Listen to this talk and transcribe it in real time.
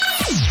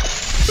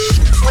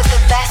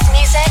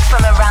music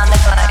from around the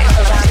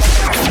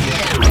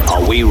globe.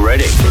 Are we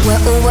ready? Where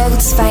all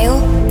worlds fail,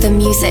 the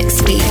music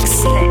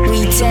speaks.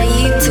 We dare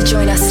you to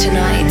join us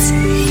tonight.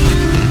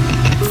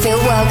 Feel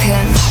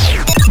welcome.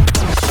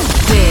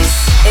 This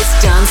is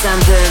Dance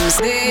Anthems.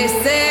 They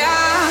say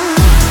I'm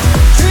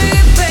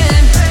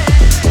tripping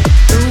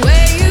the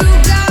way you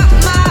got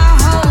my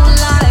whole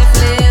life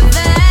living.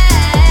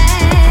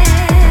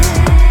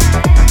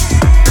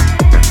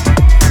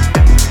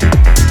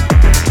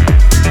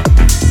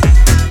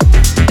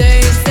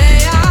 They say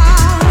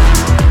I'm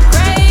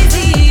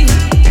crazy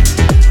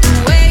the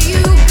way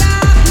you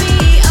got me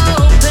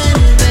open,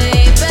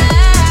 baby.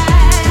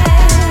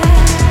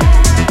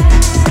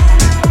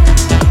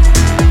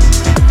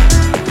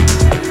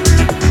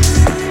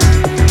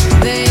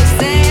 They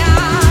say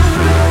I'm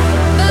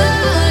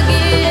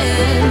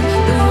bugging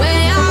the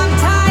way I'm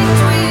tight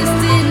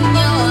twisting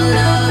your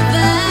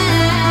loving.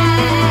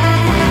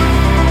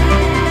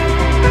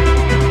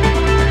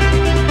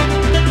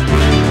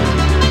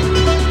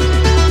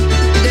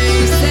 They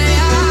say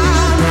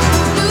I'm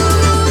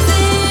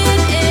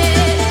losing it.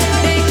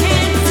 They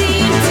can't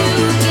seem to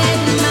get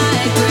my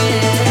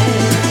grip,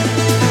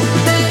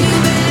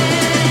 baby.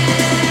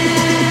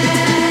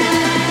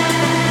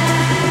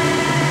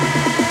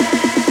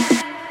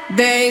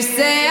 They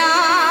say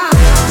I'm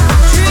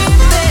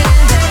tripping.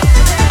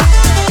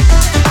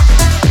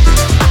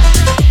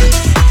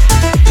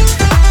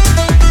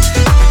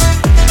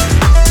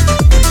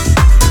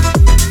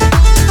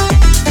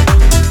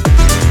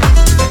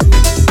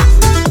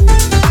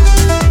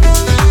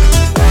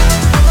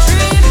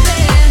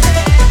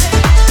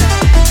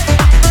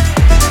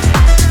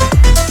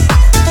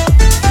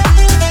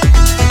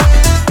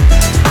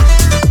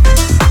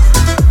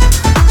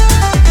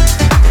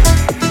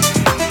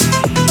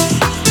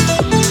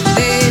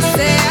 They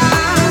say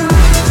I'm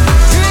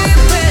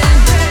tripping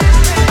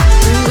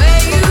the way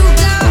you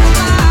got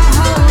my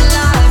whole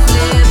life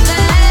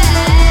living.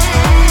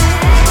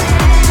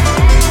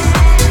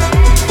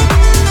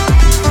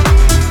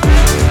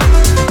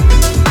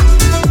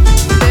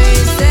 They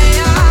say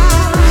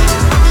I'm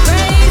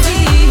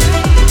crazy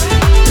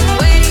the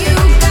way you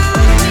got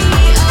me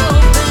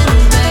open,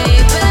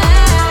 baby.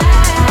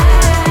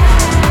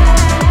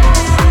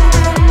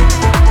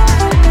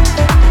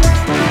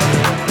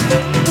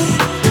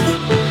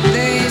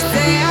 They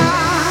say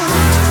I'm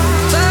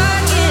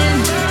bugging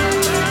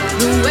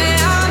the way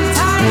I'm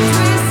tight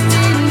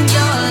twisting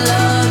your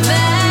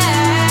loving.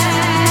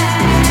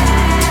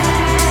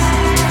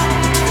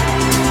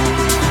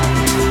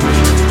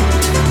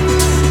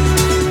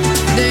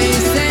 They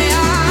say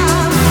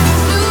I'm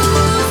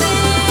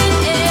losing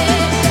it.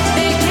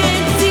 They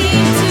can't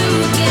seem to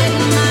get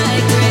my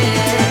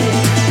grip,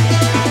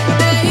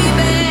 baby.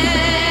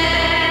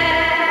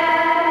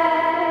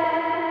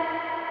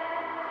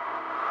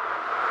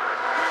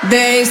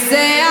 They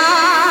say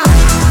I'm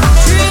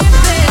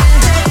tripping.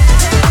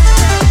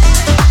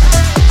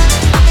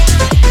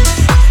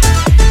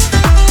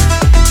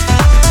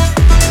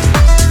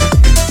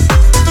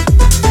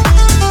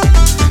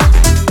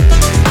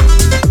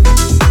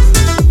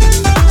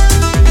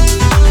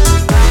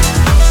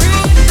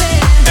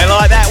 And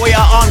like that, we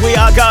are on, we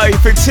are go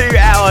for 2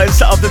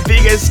 hours of the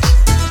biggest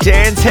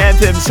dance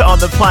anthems on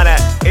the planet.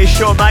 It's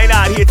Sean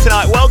Maynard here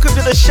tonight. Welcome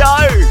to the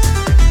show.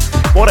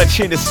 What a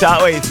tune to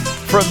start with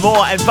from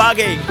Moore and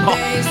Bugging.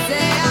 They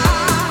say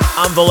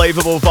I'm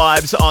Unbelievable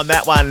vibes on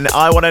that one.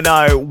 I want to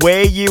know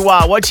where you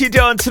are. What you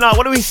doing tonight?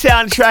 What are we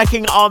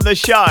soundtracking on the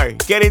show?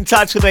 Get in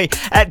touch with me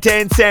at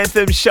Dance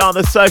Anthems Show on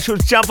the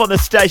socials. Jump on the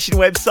station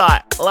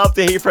website. Love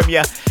to hear from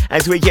you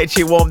as we get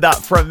you warmed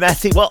up for a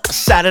massive,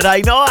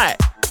 Saturday night.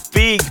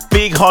 Big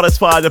hottest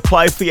fire to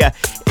play for you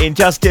in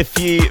just a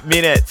few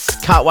minutes.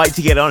 Can't wait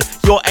to get on.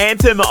 Your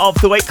anthem of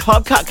the week,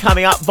 Club Cut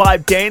coming up,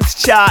 Vibe Dance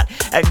Chart,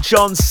 and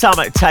John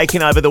Summit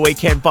taking over the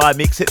weekend Vibe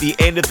Mix at the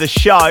end of the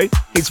show.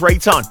 Here's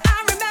Reton.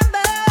 I remember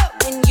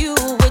when you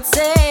would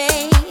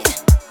say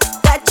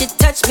that you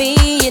touched me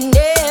in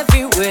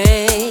every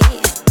way.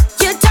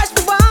 You touched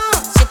me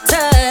once, you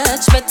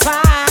touched me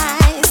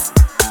twice,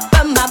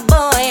 but my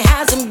boy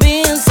hasn't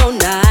been so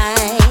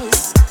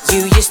nice.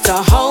 You used to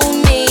hold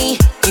me,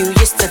 you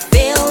used to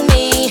feel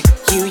me,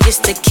 you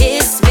used to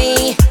kiss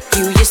me,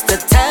 you used to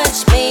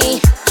touch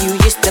me, you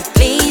used to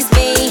please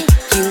me,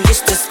 you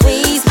used to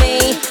squeeze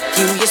me,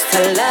 you used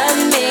to love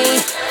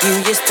me,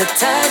 you used to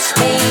touch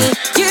me,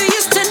 you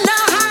used to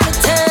know how to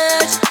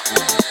touch,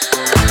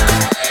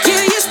 you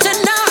used to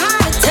know how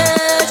to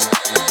touch,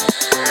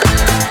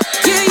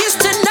 you used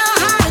to know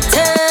how to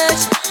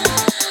touch.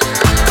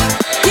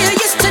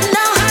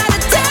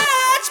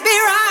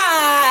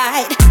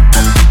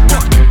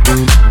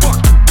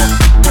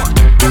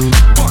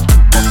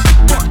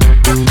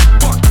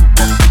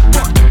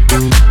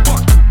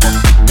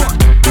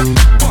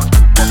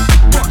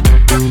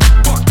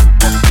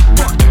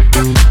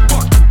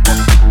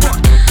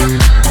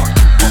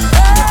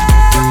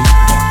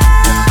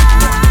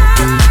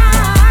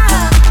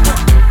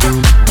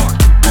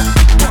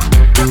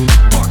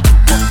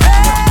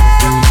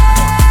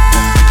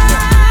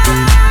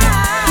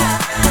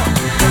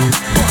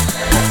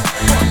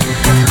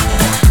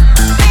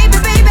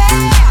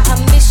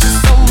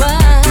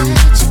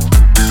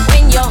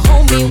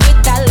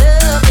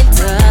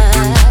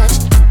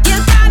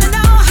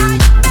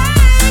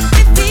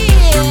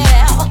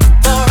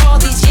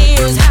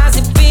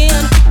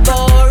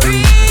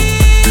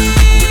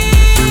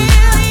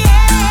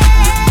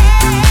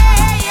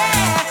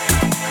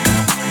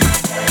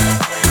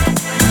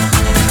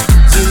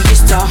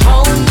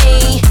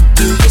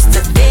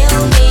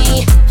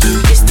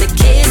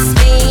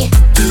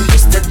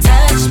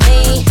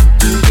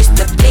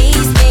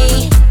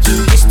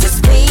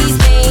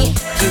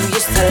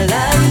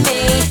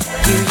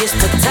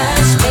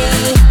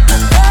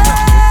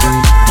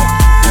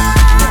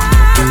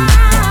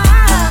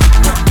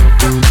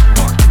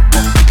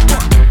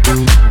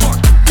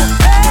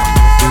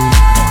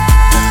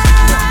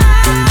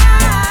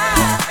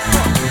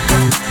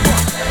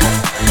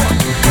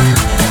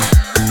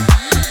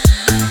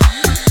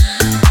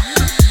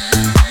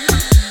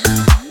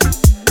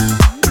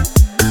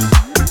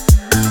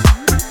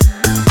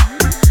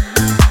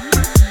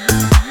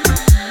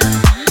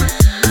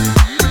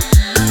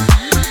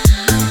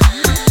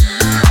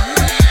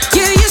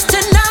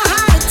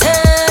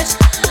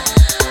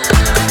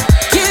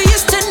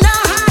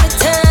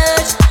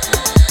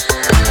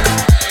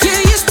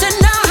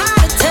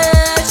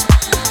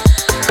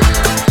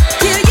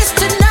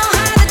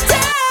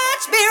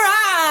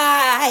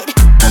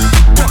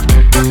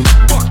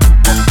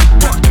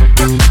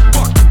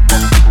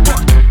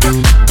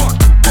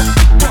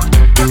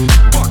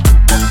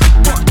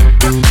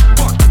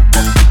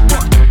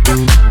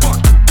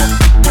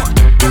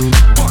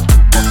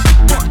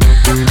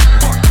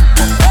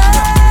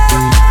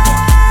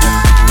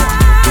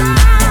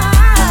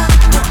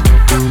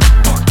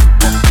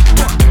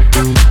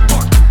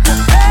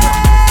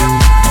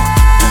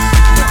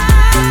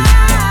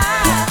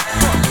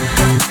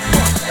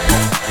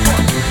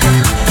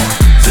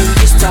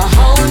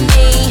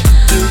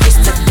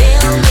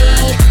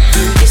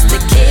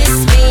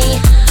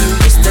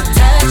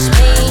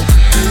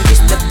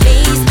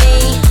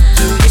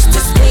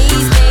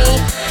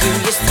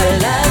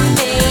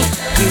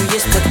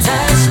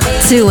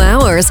 2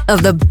 hours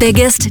of the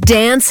biggest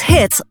dance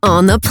hits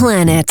on the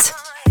planet.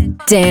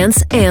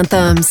 Dance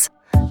Anthems.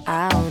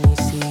 I only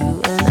see you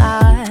and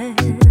I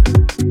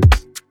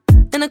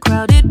in a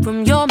crowded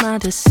room, you're my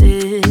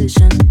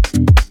decision.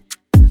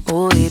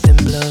 Oh, we've been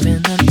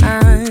blurring the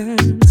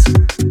lines.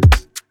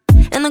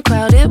 In the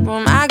crowded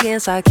room, I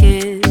guess I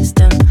kissed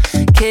him.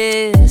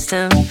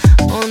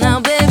 Oh, now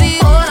baby,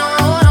 hold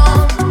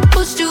on.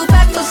 Pushed you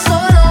back for so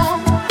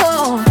long.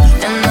 Oh,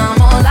 and I'm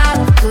all out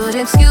of good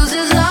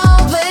excuses now,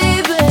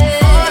 baby.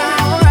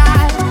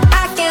 Alright,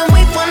 I can't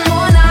wait one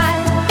more night.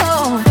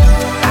 Oh,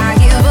 I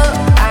give up,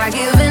 I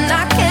give in,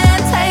 I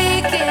can't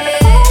take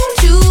it.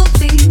 Won't you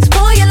please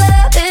pour your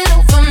love in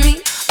over me?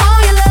 Pour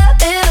your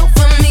love in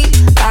over me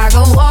like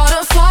a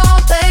waterfall,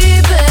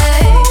 baby.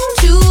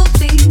 Won't you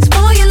please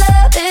pour your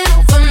love in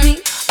over me?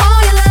 Pour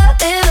your love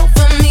in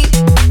over me.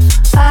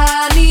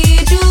 I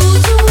need you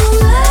to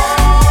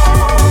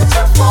let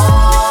your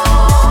waterfall.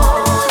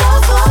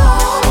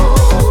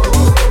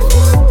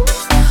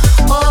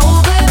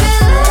 Oh, baby,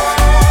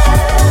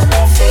 let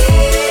me feel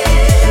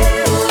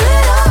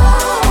it all.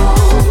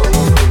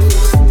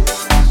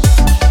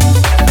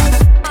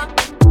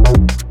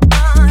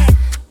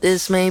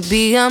 This may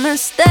be a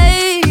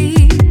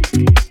mistake,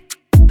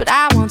 but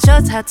I want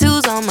your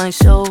tattoos on my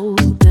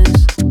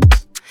shoulders.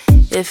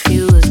 If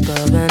you was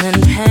bugging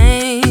in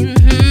pain,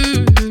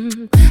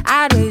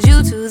 I'd raise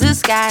you to the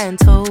sky and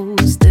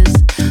toast this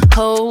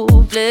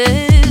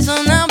hopeless.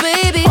 So now,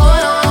 baby,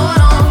 hold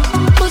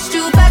on. Pushed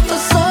you back for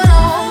so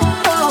long.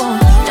 Oh,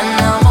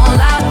 and I'm all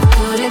out of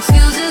good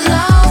excuses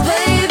now,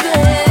 baby.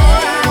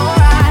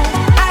 Alright,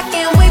 I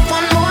can't wait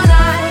one more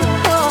night.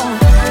 Oh,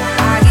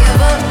 I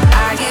give up,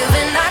 I give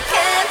in, I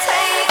can't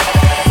take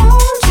it.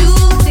 Won't you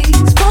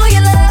please pour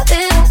your love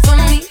in for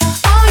me?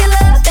 Pour your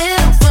love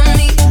in for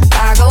me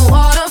like a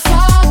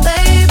waterfall,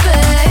 baby.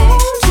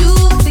 Won't you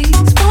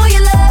please pour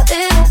your love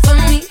in for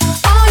me?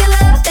 Pour your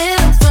love in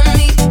for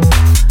me.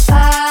 I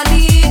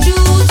need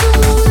you to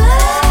let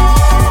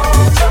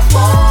your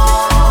waterfall.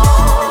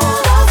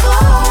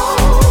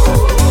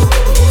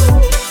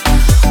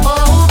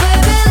 Oh,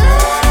 baby,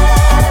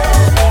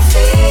 let me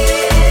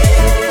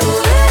feel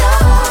it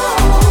all.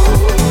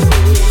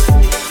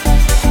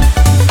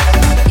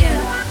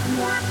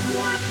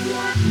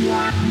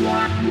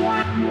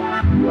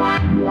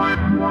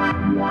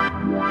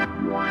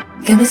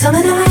 Give me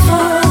something to live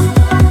for.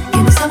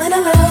 Give me something to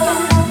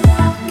love.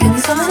 Give me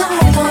something to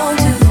hold on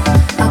to.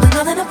 Now with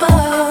nothing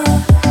above.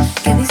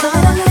 Give me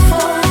something to live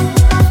for.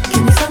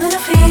 Give me something to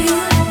feel.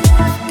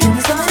 Give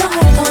me something to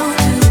hold on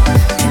to.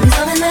 Give me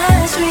something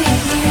that's real.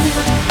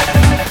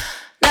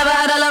 Never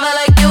had a lover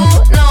like you,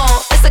 no.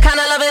 It's the kind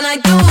of loving I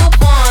do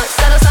want.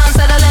 Settle some,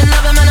 settling,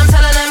 loving, man, I'm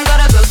telling them.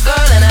 Got a good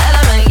girl in an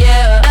element,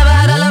 yeah. Never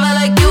had a lover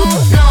like you,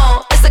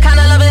 no. It's the kind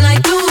of loving I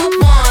do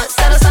want.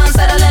 Settle some,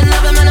 settling,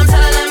 loving, man, I'm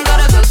telling them. Got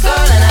a good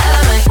girl in an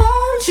element.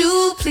 Won't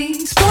you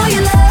please pour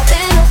your love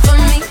in for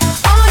me?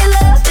 Pour your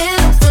love in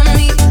for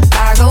me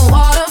like a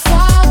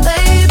waterfall,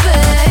 baby.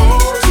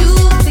 Won't you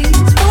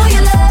please pour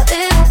your love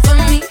in for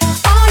me?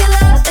 Pour your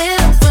love in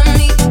for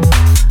me.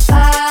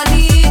 I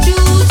need you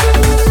to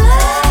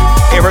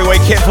let. Every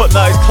weekend, putting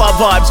those club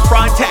vibes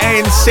front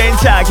and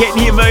centre,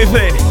 getting you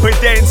moving with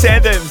Dance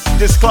Anthems.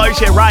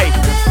 Disclosure, Ray.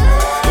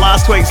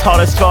 Last week's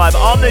hottest vibe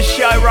on the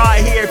show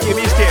right here. If you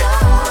missed it,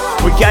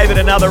 we gave it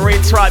another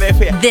rinse right there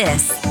for you.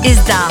 This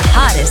is the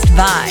hottest To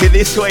vibe.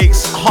 this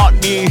week's hot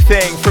new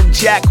thing from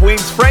Jack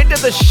Wins, friend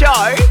of the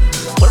show.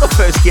 One of the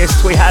first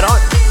guests we had on.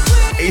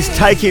 He's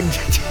taken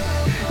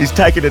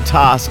to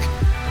task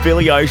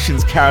Billy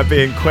Ocean's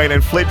Caribbean Queen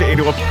and flipped it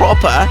into a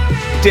proper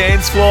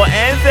dance floor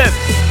anthem.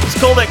 He's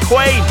called it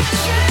Queen.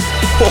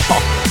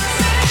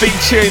 Big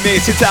tune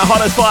this. It's our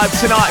hottest vibe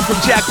tonight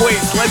from Jack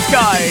Wins. Let's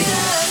go.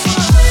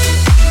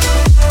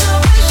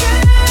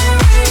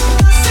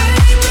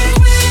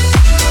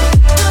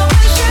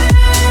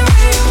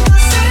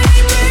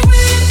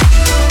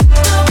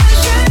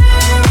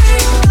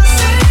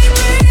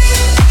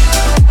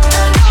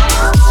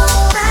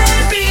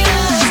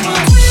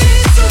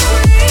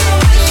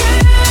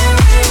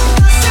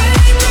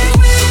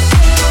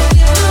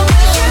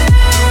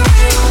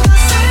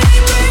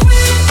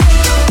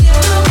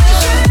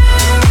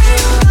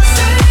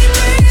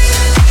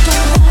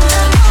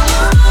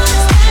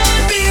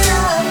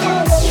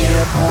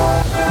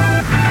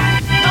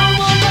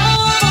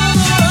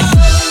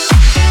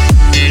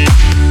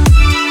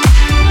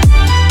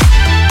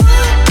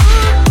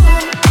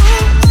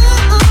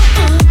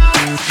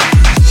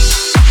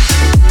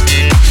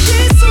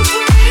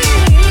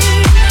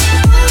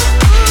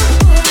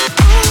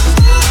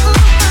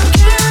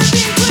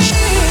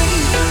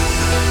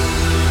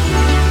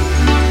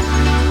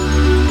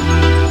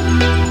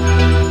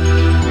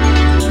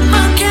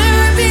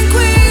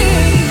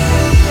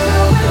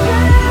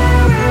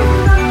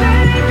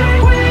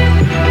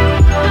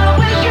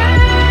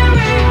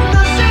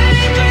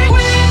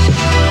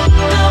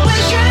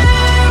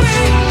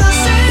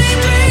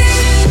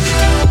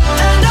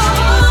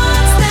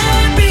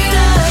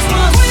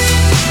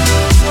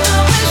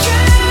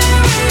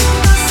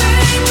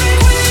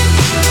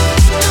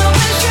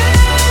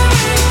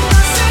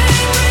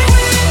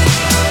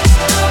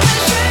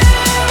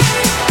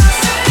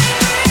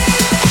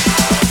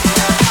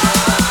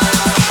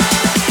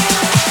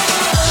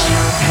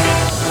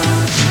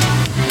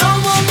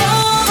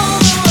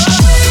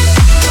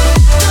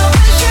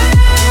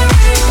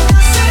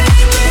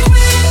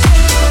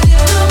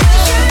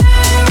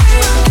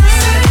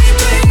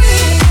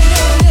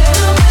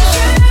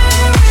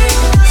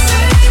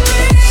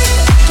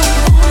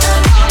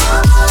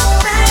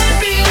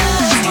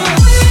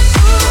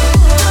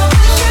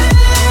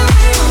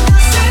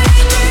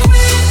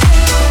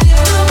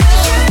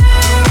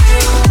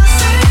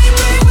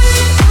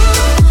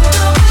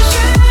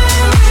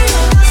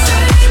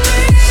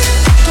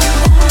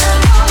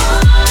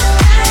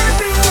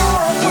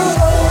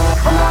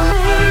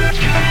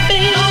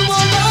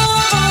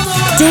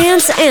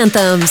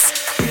 Anthems.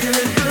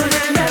 Feeling good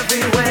in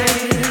every way.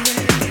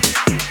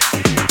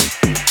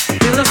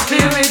 Feel the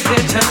spirit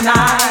here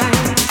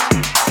tonight.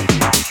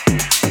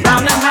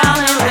 Round and round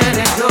and let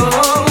it go.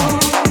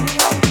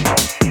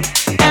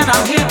 And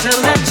I'm here to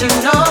let you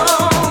know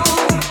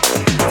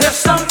there's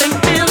something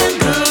feeling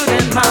good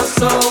in my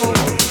soul.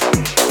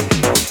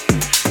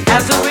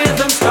 As the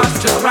rhythm starts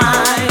to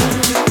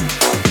rhyme,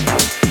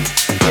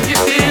 if you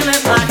feel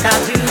it like I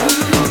do,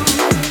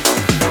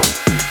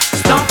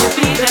 stomp your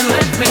feet and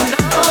let me know.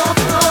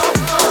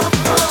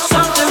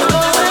 Something's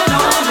going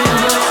on in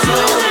your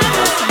soul.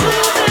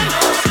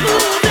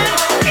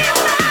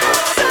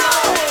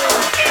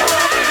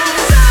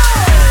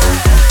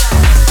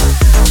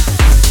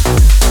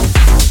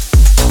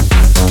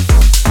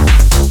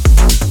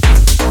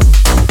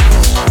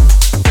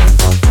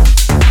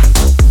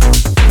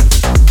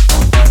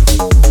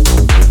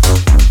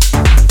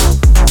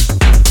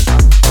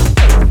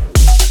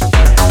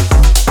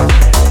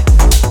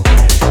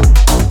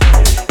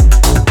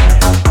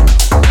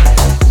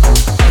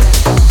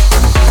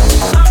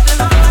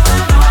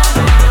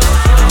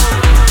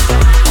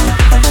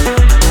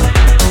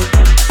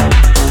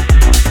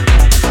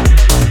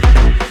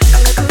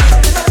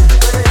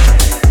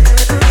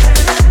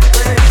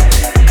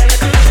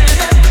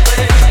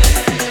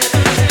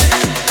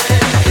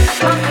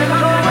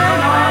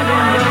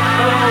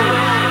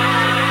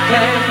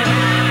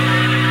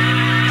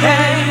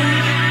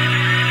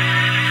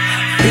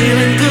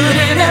 Feeling good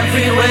in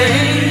every way.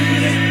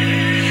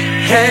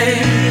 Hey,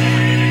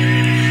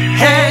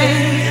 hey.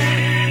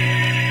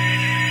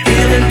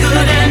 Feeling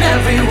good in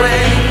every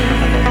way.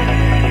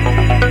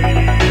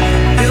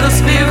 Feel the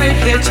spirit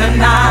here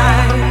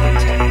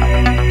tonight.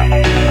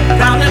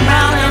 Round and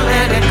round and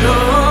let it go.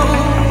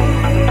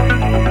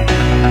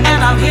 And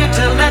I'm here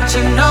to let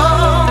you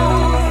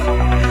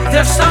know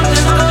there's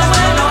something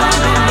going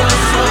on in your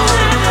soul.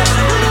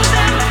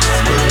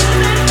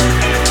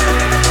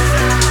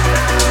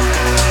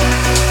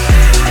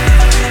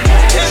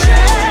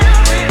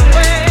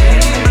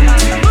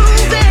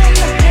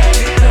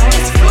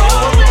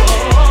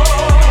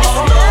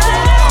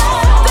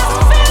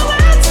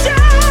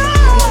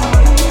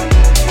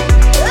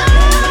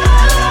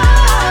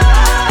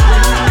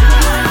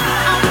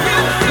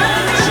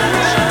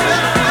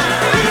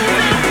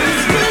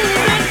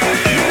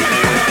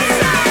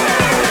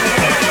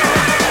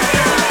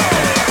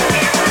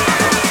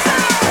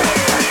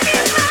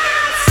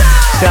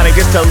 Sounding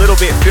just a little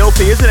bit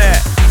filthy, isn't it?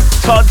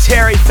 Todd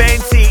Terry,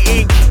 Fancy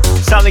Inc.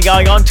 Something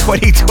going on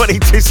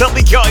 2022,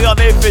 something going on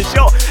there for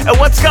sure. And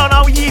what's going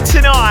on with you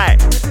tonight?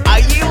 Are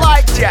you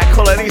like Jack?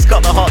 Well, he's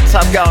got the hot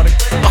tub going.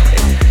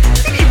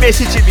 Did he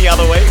message him the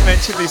other week,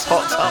 mention this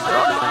hot tub,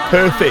 right?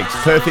 Perfect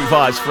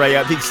vibes for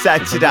a big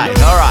Saturday.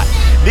 All right,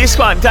 this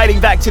one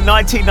dating back to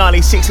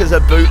 1996 as a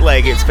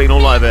bootleg. It's been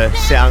all over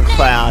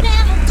SoundCloud,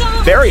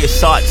 various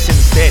sites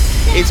since then.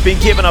 It's been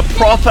given a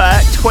proper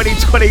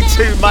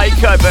 2022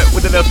 makeover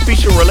with an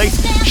official release.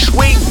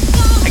 Swing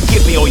and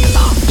give me all your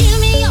love. Give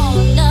me all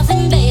or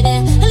nothing, baby.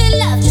 A little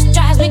love just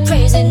drives me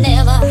crazy.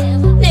 Never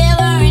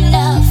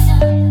enough.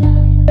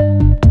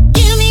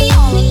 Give me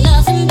all or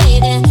nothing,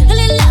 baby. A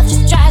little love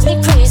just drives me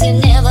crazy.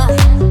 Never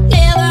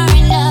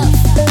enough.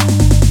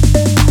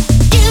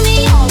 Give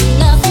me all or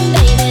nothing,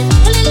 baby.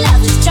 A little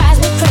love just drives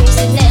me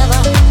crazy. Never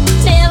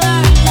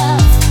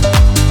enough.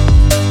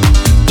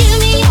 Give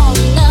me all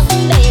or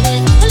nothing,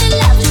 baby. A little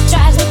love just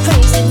drives me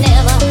crazy.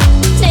 Never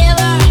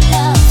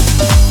enough.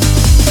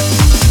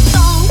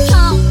 Don't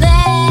come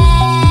back.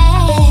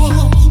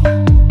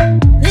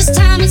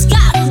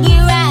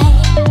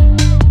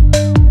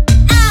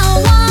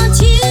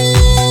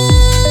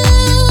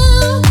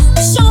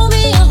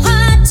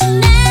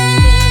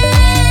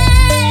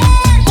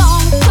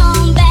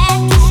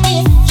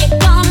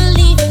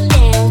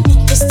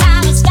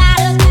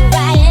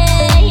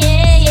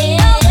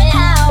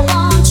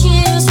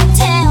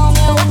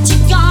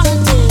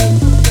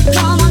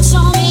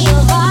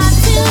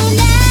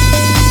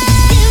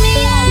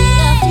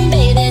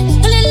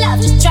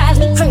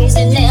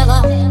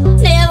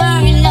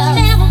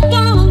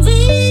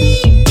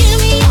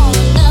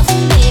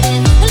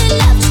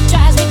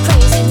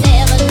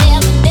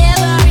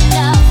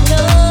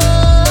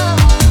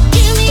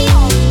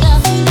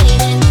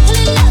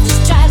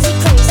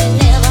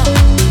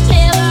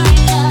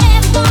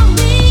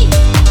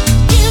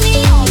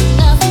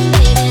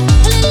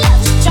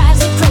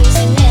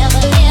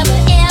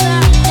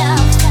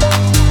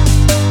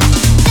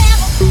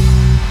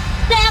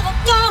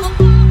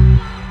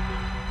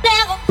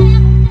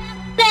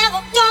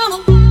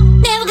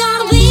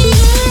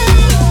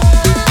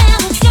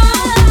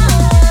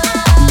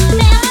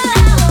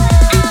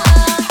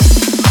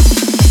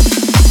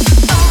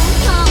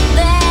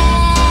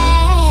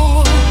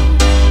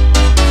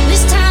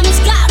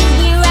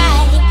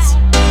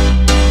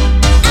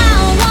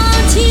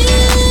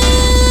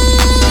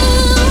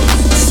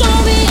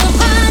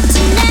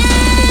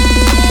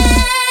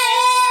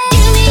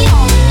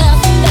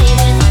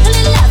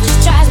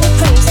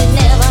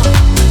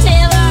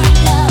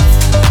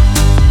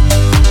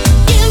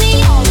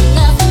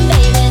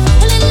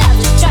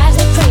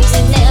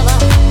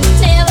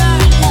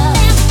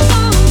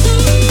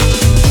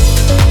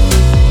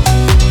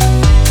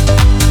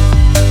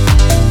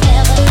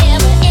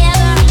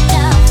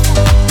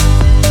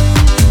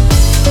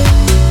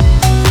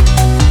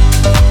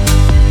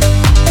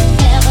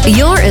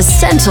 your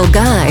essential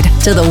guide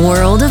to the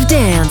world of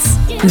dance.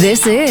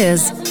 This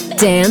is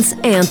Dance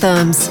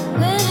Anthems.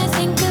 When I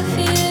think of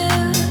you,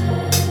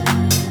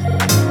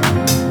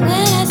 when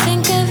I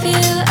think of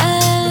you,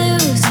 I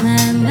lose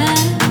my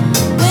mind.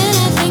 When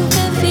I think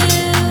of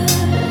you,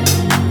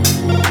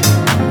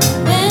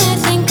 when I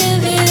think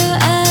of you,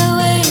 I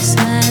waste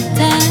my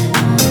time.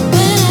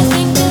 When I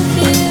think of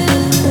you,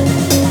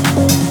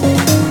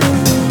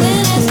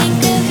 when I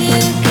think of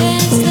you,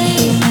 can't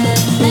sleep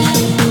at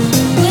night.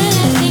 When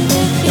I think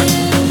of you,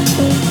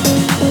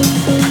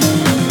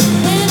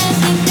 when I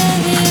think of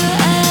you,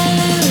 I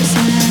lose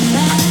my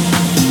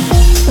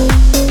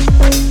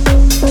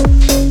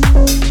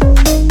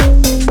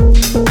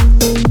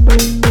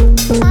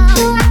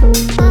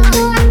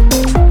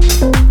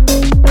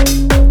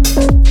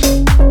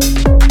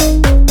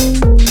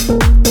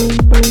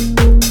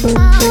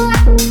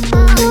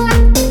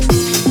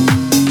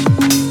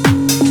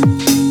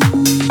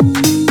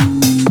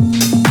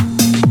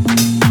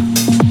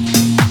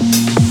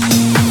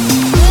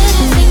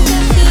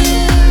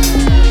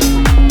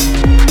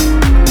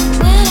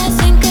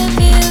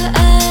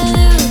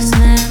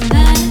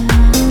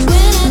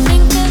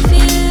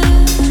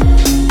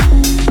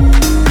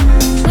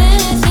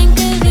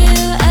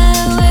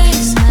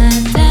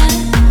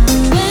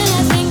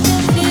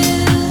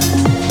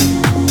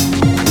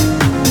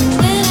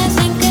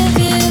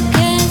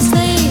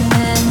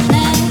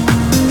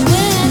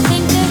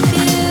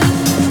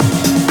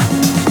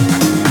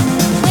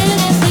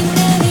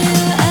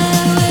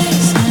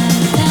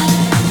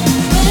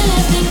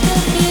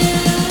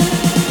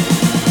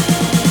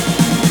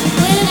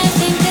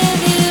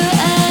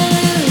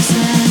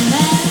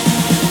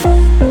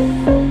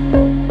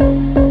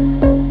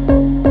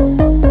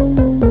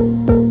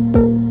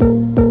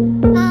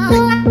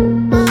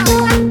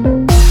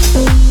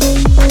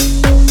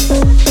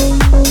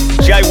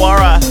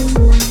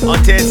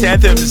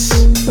Anthems,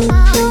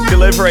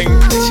 delivering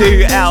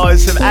 2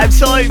 hours of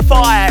absolute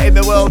fire in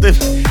the world of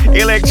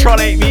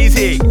electronic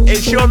music.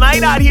 It's Sean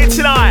Maynard here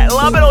tonight.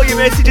 Loving all your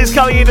messages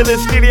coming into the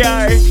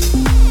studio.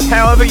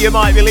 However you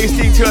might be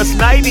listening to us,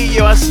 maybe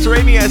you are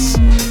streaming us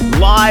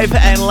live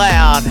and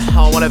loud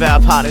on one of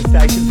our partner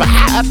stations.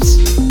 Perhaps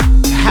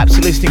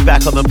you're listening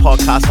back on the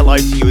podcast. Hello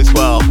to you as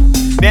well.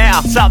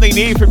 Now, something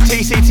new from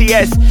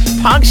TCTS,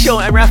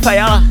 Punctual and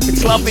Rafaela.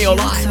 It's Love Me or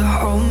Lie.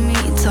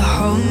 To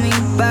hold me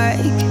back.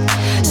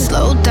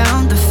 Slow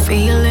down the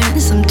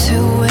feelings, I'm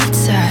too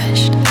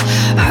attached.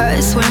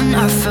 Hurts when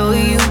I feel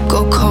you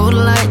go cold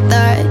like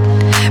that,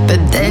 but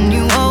then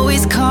you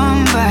always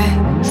come back.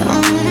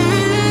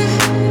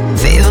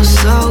 Feels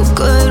so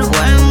good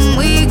when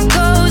we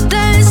go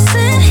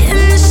dancing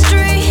in the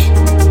street,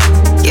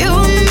 you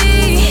and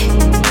me.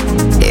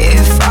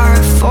 If I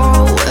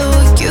fall,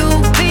 will you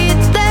be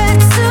there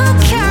to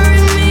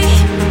carry me?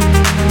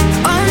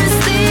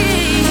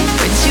 Honestly,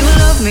 would you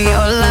love me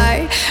or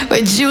lie?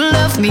 Would you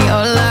love me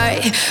or lie?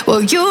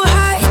 Will you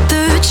hide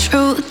the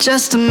truth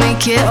just to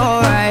make it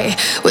alright?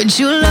 Would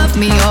you love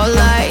me or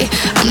lie?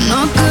 I'm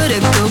not good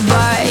at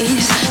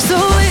goodbyes, so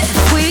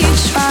if we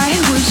try,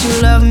 would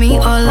you love me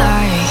or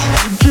lie?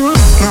 Would you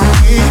love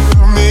me,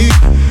 love me,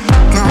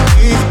 love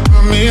me,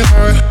 love me,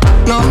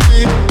 love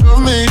me,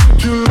 love me,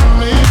 would you love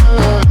me,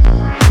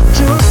 would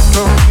you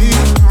love me,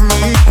 love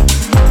me,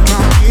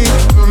 love me,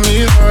 love me,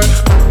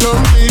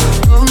 love me,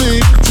 love me,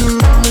 would you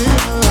love me?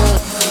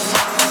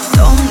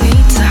 Don't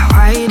need to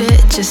hide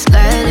it, just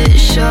let it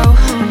show.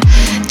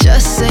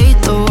 Just say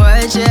the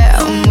words,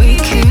 yeah, and we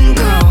can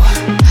go.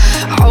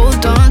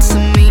 Hold on to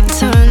me,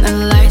 turn the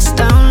lights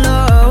down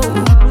low.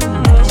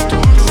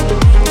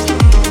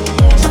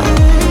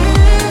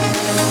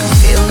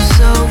 Feels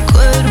so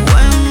good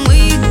when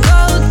we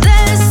go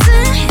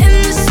dancing in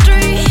the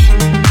street,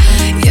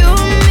 you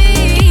and me.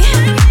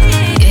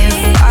 If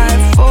I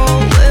fall,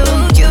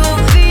 will you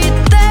be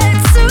there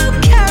to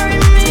carry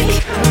me?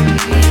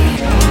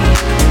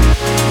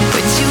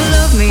 Would you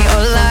love me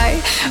or lie?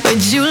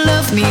 Would you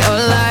love me or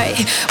lie?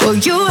 Will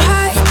you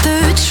hide the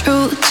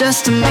truth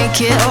just to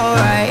make it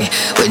alright?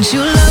 Would you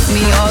love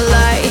me or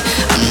lie?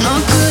 I'm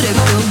not good at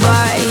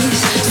goodbyes,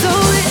 so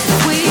if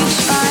we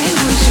try,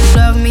 would you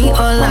love me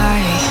or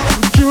lie?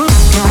 Would you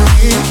love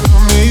me,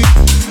 love me,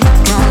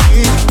 love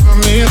me, love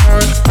me,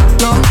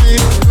 love me,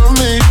 love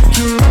me, would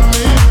you love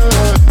me?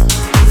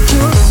 Would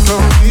you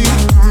love me,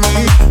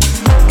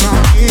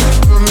 love me,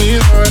 love me,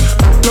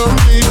 love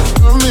me,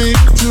 love me,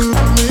 would you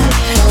love me?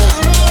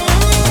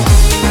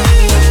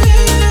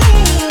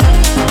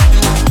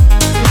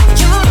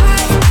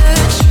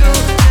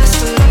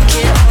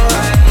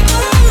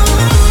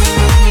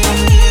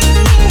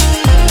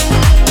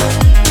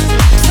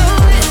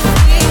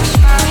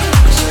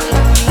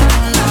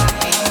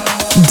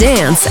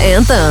 Dance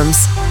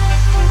Anthems.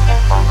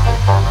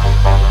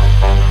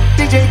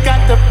 DJ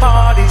got the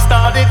party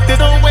started. They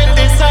don't win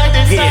this side,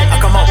 yeah,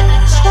 come on.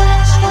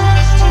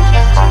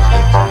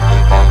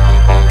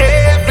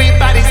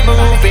 Everybody's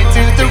moving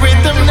to the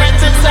rhythm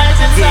that's inside,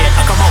 yeah,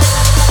 come on.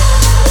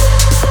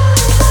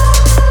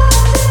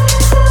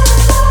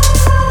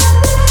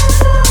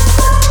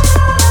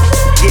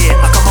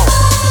 Yeah, come on.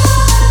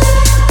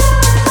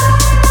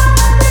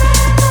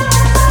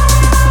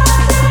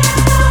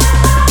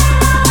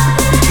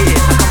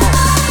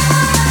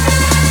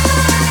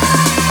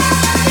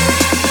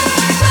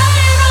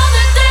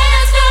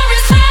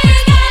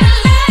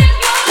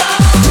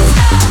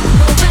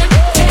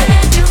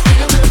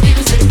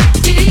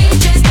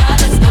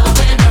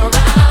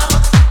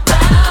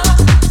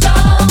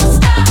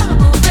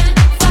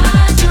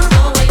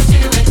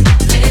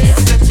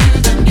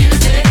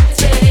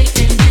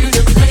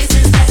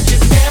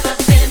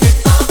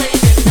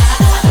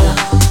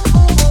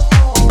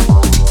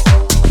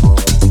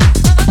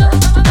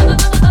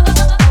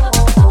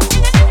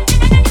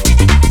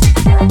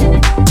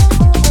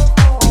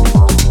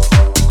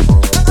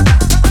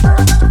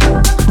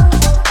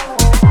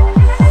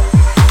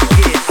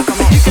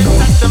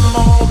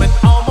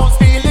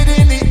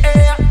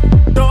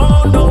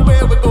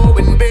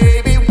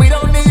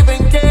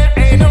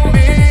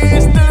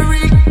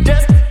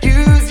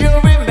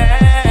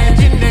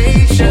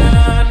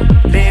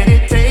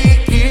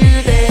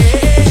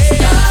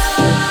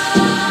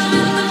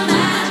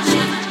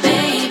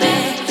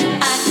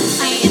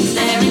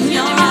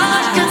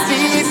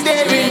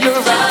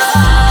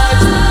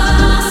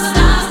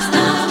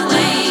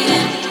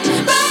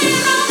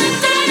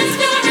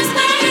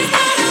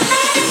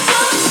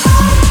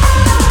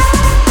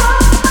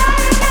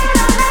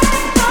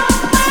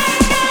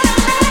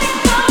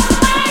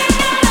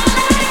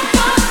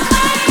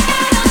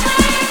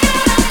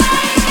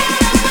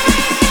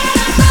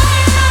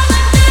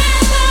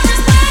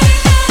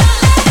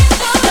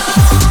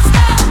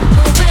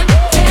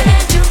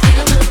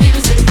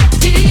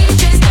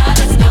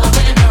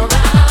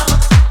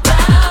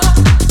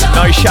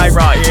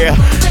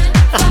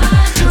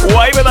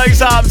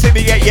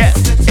 happening yet?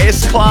 Yeah,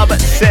 S Club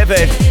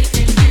 7.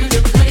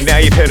 Now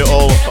you've heard it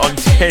all on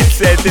 10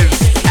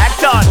 Anthems.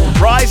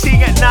 Acton, rising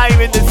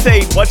name in the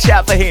scene. Watch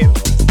out for him.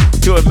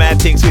 Doing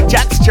mad things with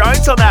Jax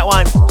Jones on that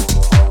one.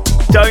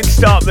 Don't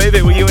stop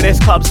moving. Were you an S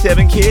Club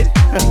 7 kid?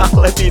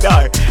 Let me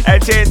know.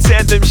 At Dance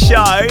Anthem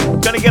Show.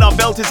 Gonna get on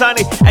Belters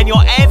Only and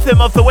your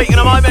anthem of the week in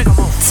a moment.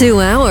 2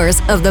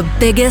 hours of the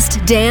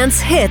biggest dance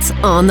hits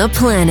on the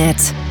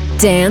planet.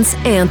 Dance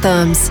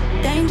Anthems.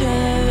 Danger,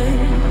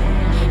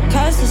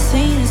 cause the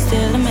scene is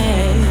still a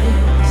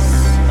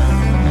mess.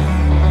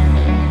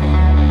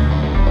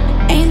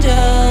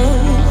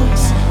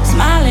 Angels,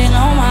 smiling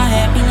on my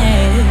happiness.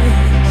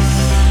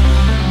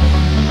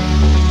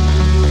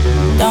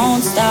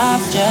 Don't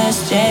stop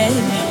just yet.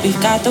 We've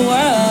got the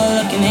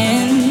world looking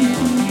in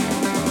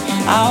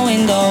our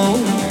window.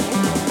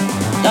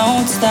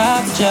 Don't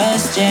stop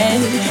just yet.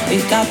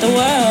 We've got the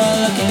world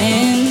looking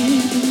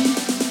in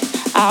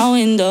our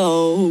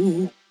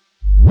window.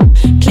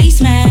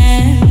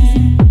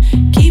 Policeman,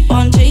 keep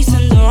on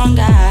chasing the wrong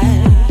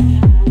guy.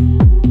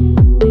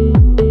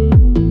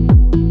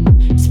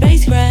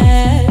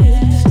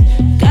 Spacecraft,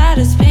 got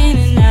us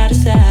spinning out of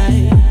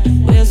sight.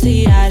 We'll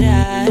see eye to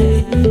eye.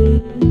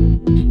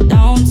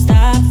 Don't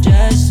stop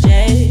just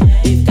yet.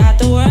 We've got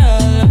the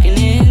world looking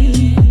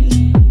in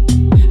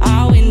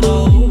our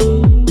window.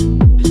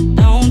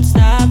 Don't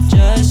stop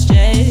just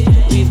yet.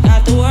 We've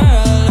got the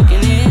world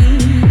looking in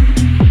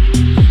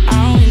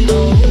our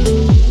window.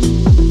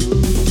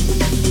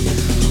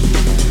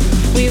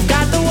 We've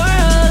got the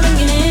world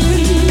looking in.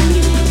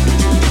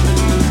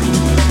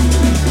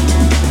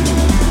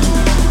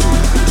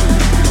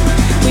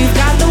 We've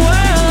got the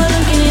world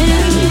looking in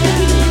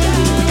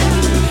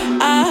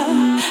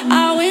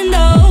our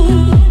window.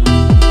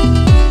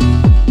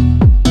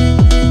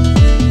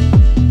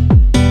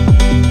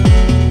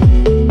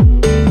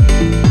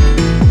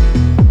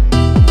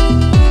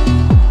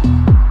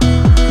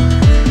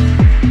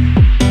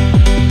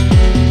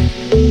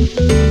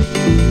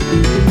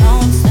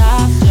 Don't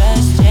stop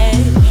just yet.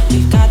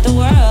 We've got the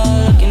world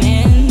looking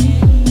in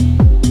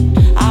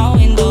our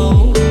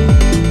window.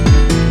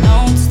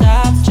 Don't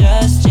stop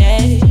just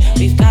yet.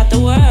 We've got the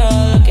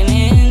world looking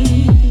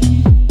in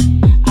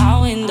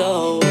our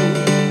window.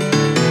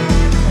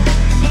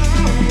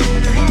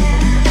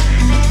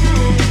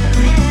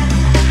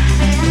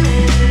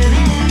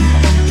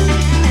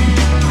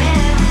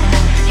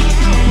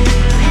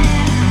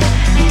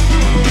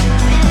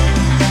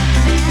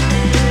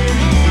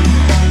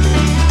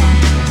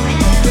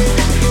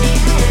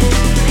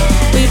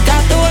 We've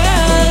got the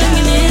world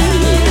looking in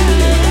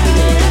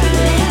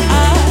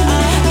our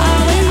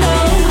window.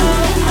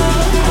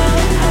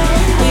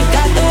 We've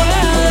got the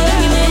world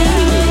looking in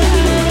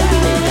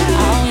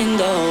our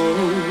window.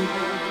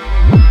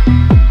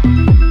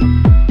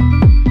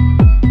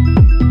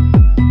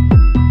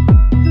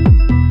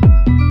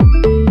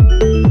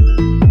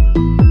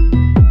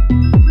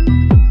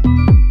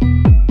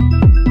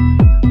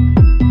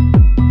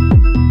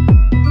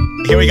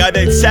 Here we go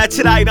then.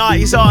 Saturday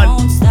night is on.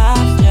 Don't stop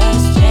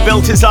just yet.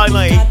 Belters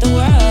Only Got the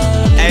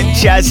world and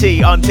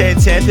Jazzy on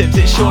Dance Anthems.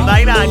 It's Sean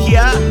Maynard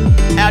here.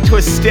 Out to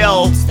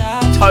Estelle.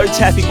 Toe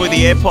tapping with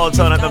the AirPods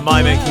on at the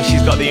moment because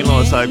she's got the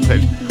in-laws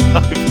open.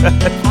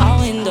 our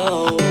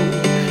window.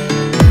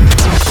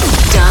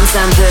 Dance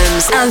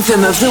Anthems.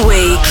 Anthem of the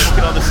week.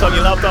 Looking on the song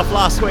you loved off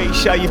last week's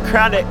show. You've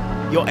crowned it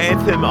your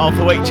anthem of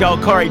the week. Joel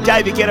Corey,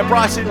 David Guetta,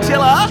 Bryson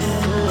Tiller.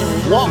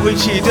 What would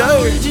you do?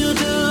 What would you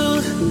do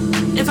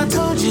if I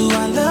told you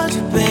I loved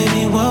you,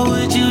 baby? What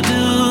would you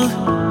do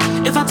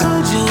if I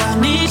told you I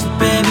need you,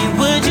 baby?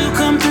 Would you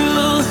come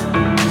through?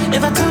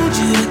 If I told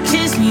you to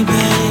kiss me,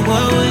 baby,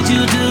 what would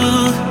you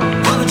do?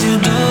 What would you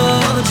do?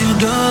 What would you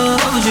do?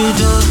 What would you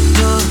do?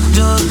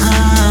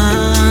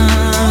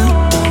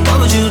 What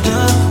would you do?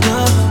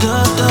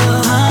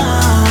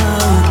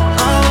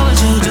 Oh, what would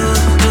you do?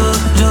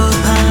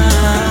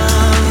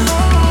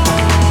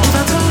 If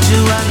I told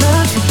you I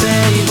loved you,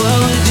 baby, what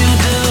would you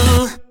do?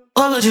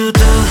 What would you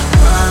do?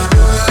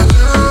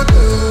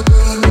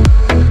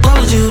 What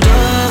would you do?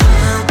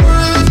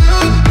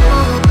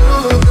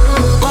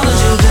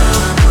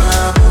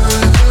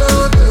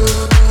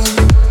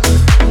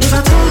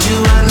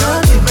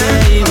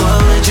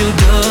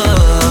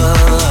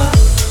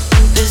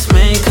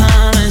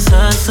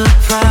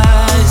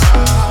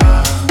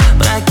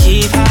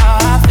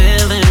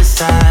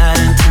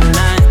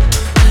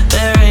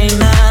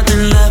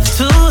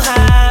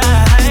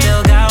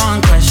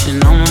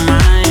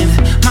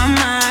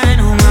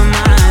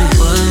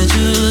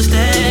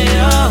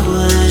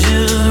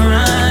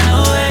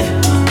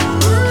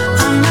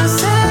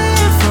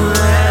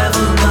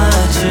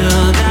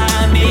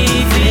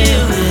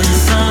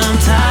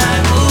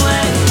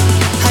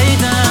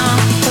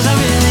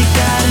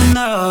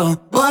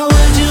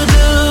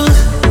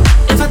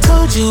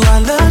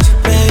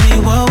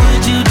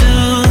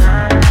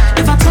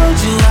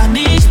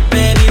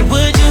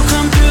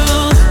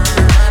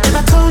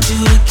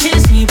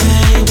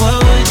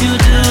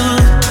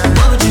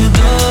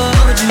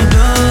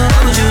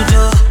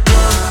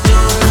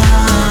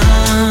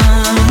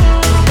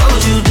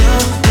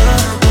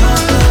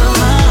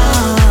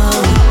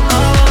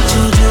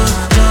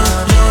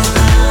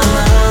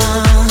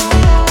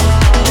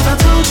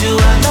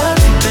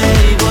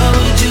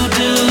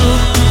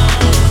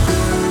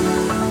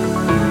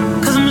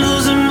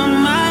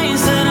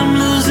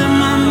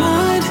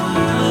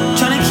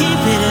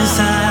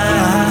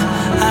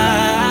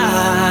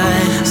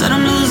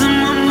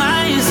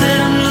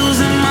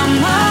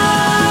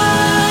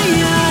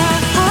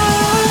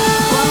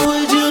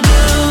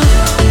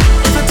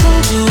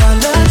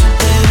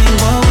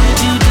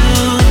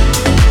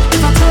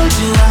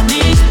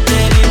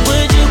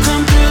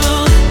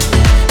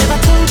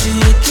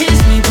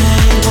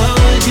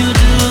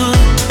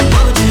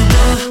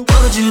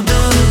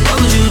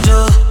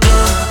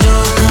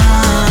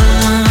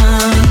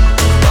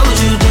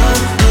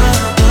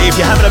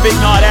 a big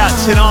night out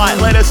tonight,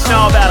 let us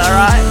know about it,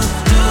 alright?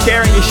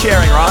 Caring is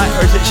sharing, right?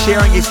 Or is it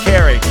sharing is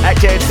caring? At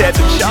Dance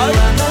Anthem Show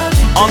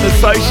on the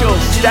socials.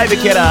 David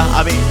Guetta,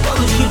 I mean,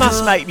 he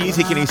must make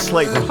music in his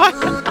sleep, right?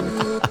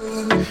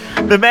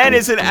 The man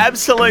is an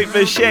absolute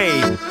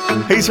machine.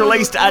 He's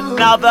released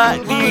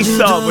another new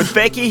song with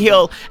Becky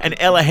Hill and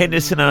Ella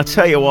Henderson, and I'll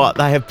tell you what,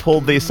 they have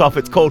pulled this off.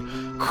 It's called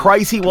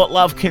Crazy What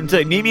Love Can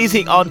Do. New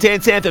music on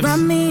Dance Anthems. Wrap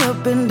me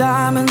up in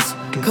diamonds,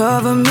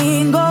 cover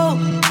me in gold,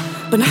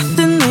 but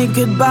nothing they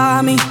could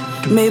buy me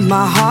made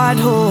my heart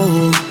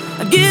whole.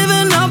 I'd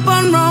given up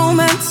on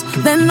romance,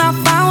 then I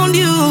found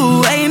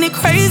you. Ain't it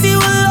crazy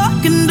what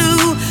love can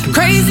do?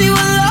 Crazy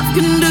what love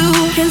can do.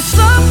 Can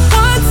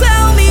someone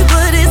tell me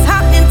what is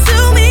happening to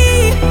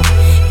me?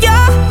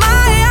 You're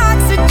my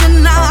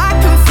oxygen, now I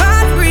can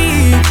find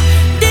breathe.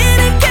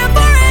 Didn't care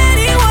for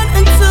anyone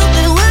until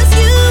it was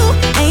you.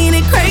 Ain't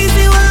it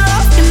crazy what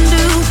love can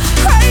do?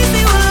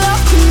 Crazy what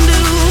love can do.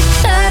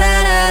 Da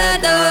da da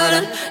da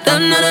da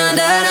da da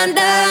da da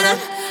da.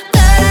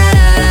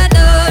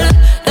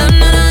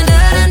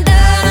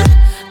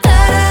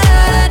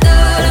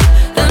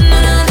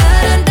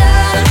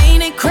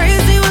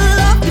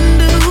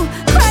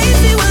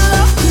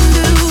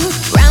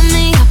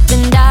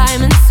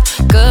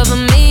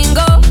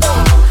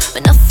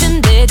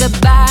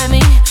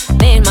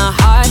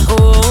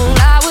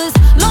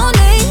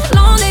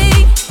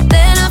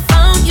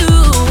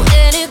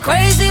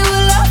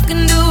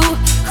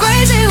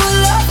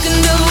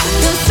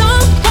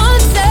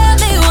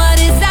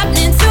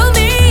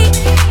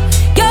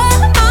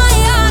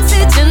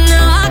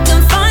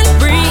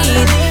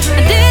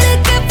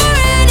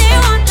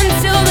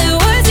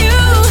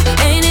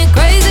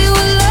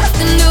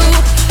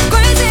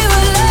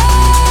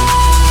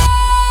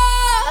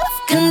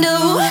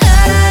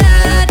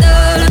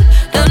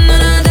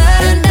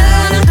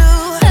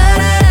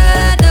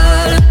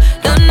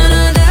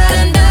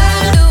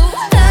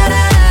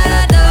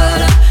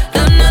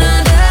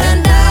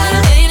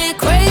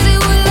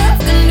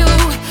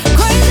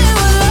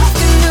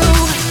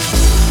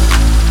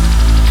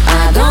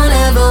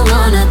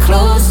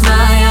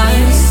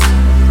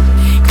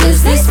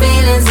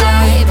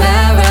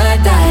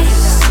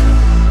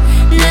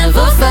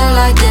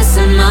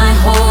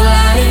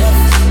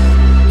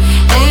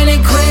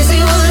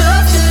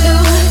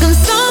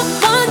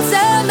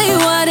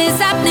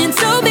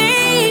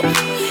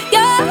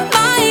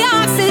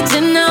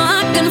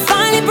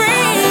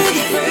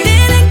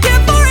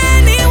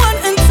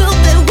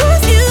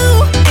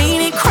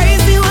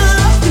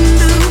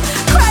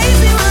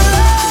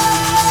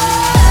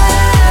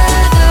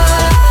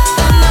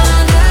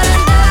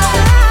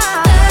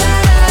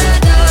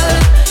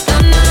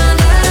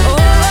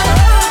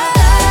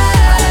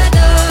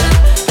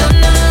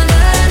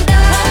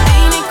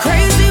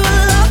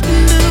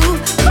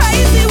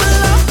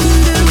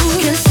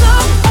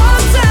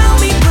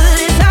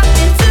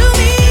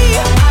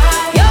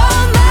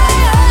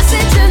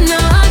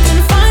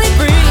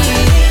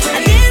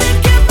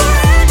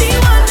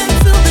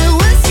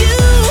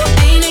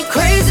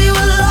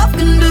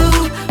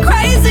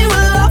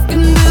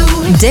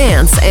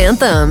 Dance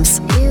Anthems.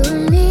 You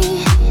and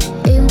me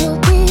ain't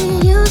what we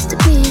used to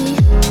be.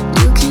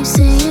 You keep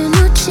saying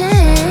you'll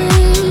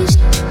change.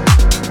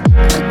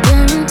 I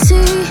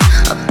guarantee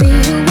I'll be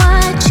who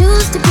I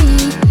choose to be.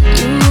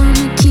 You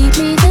wanna keep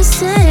me the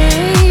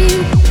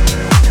same.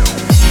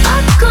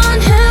 I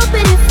can't help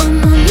it if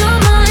I'm on your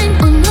mind,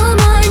 on your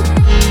mind.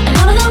 And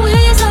all of the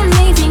ways I'm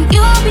leaving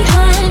you're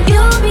behind,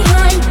 you're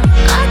behind.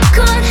 I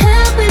can't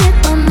help it if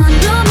I'm on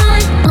your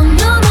mind, on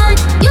your mind.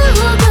 You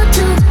got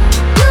to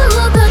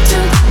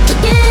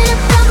forget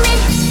about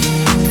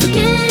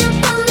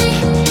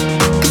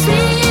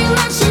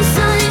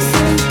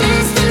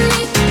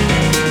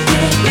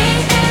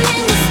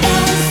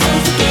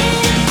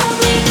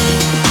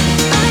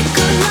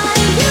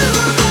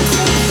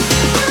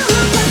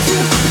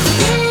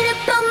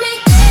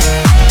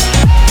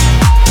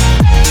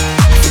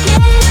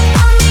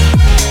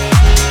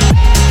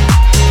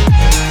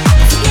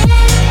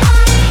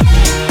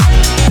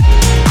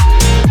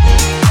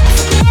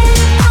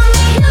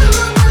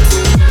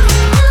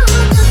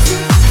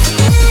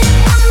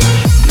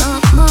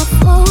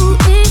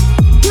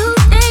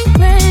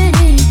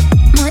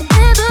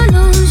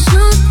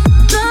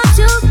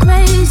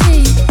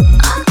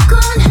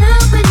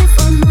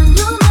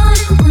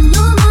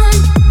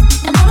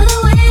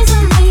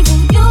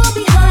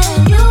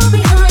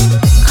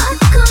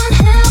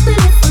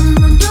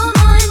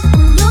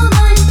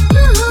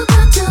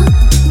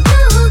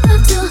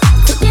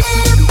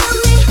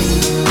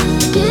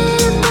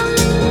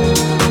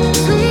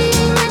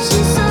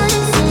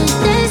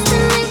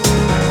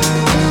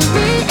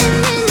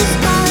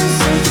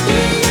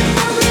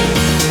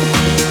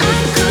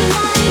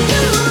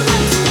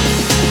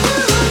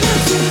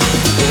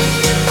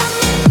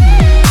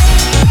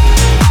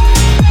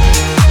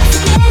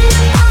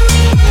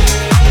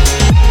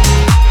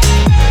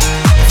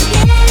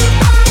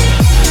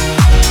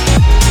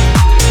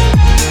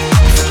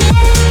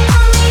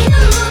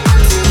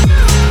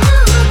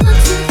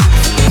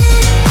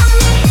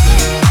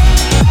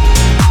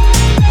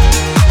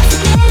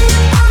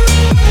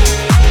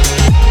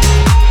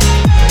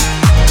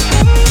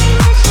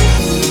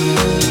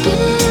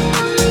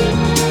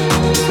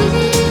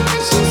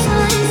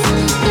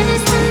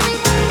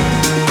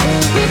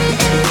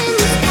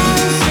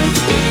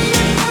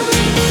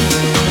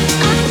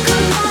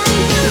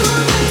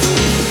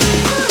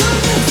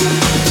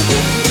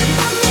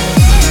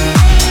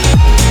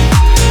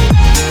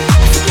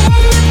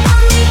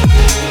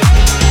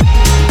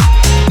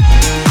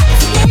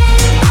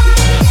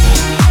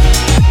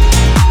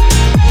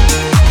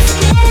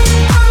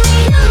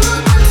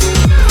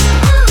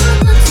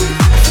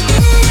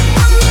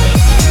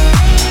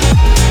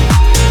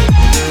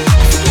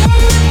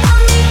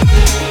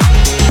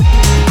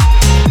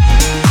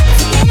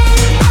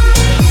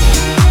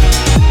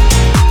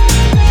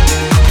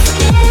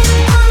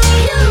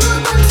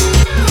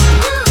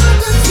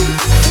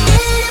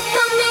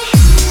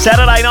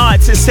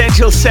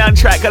official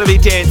soundtrack got to be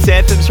Dance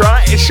Anthems,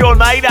 right? It's Sean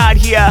Maynard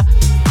here.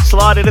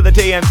 Slide into the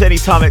DMs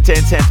anytime at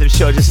Dance Anthems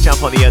Show. Just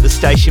jump on the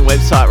station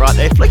website right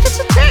there. Flick us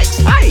a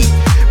text. Hey,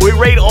 we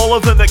read all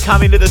of them that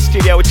come into the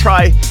studio. We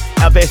try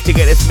our best to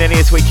get as many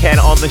as we can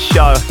on the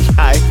show,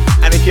 okay?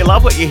 And if you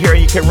love what you're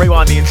hearing, you can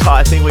rewind the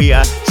entire thing. We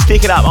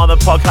stick it up on the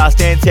podcast,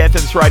 Dance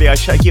Anthems Radio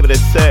Show. Give it a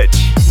search.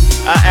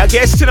 Our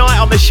guest tonight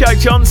on the show,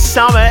 John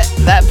Summit,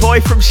 that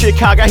boy from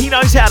Chicago. He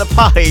knows how to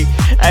party,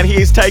 and he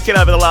has taken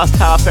over the last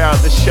half hour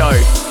of the show.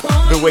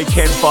 The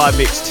Weekend 5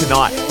 mix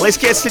tonight. Let's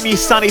get some new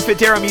Sunny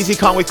Federa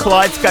music on with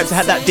Kaleidoscopes. I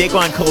had that big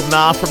one called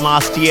Nah from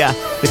last year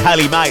with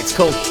Haley May. It's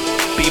called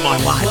Be My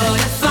One. What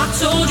if I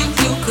told you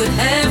you could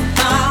have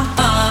my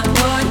heart?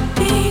 Would it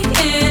be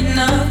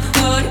enough?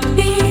 Would it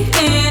be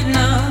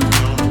enough?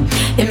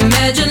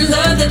 Imagine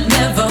love that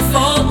never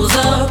falls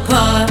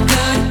apart.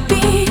 Could it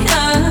be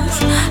us?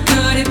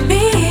 Could it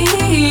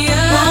be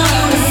us? Want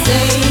you to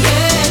say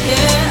yeah,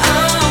 yeah,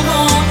 I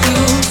want you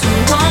to.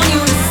 Want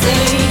you to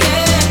say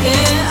yeah,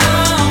 yeah,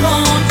 I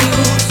want you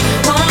to.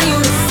 Want you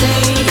to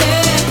say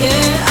yeah,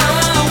 yeah,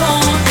 I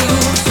want you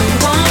to.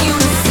 Want you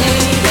to say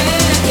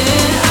yeah,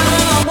 yeah,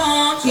 I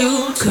want you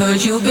to.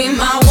 Could you be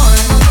my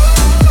one?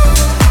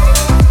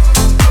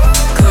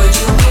 Could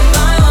you be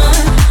my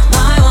one,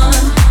 my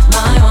one,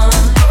 my one?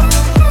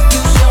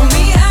 You showed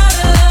me how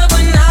to love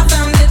when I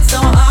found it so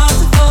hard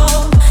to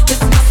fall.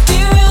 This must be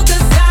real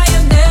 'cause I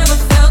have never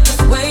felt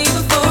this way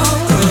before.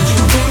 Could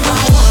you be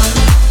my one?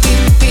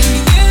 Be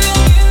you.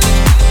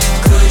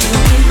 Could you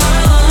be my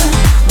one,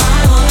 my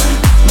one,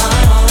 my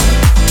one?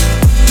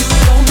 You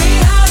showed me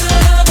how to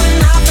love when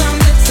I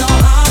found it so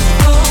hard to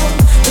fall.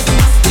 This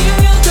must be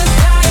real 'cause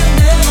I have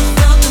never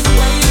felt this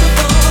way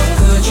before.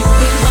 Could you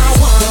be my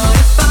one? What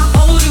if I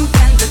hold you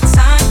when the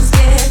times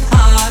get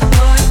hard?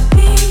 Would it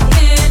be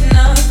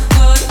enough?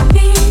 Would it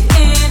be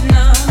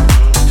enough?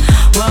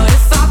 What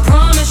if I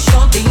promise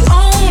you're the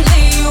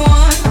only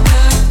one?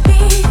 Could it be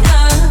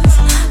us?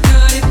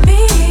 Could it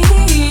be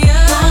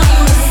us? Want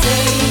you to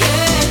say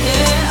yeah,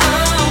 yeah,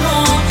 I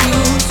want you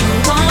to.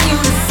 Want you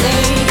to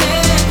say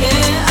yeah,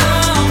 yeah,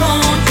 I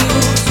want you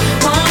to.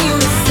 Want you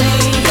to say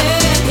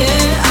yeah,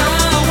 yeah,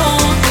 I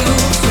want you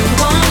to.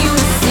 Want you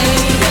to say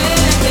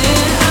yeah,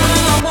 yeah,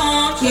 I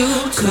want you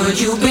to. Could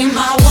you be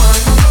my one?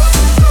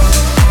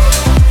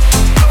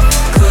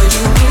 Could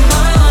you be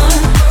my one,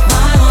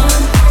 my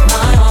one,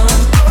 my one?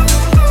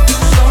 You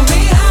showed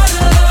me how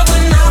to love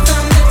when I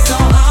found it so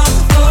hard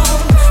to fall.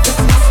 This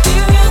must be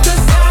real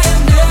 'cause I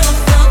have never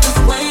felt this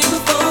way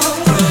before.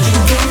 Could you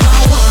be my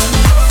one?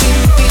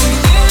 Be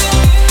you.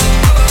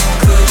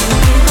 Could you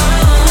be my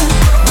one,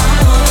 my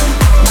one,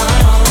 my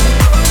one?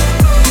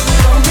 You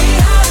showed me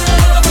how to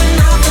love when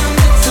I found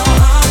it so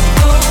hard to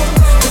fall.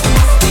 This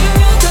must be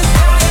real 'cause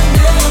I have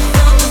never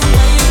felt this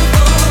way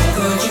before.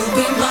 Could you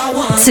be my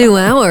one? 2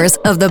 hours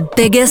of the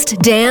biggest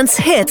dance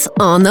hits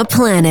on the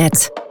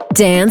planet.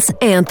 Dance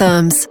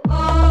Anthems.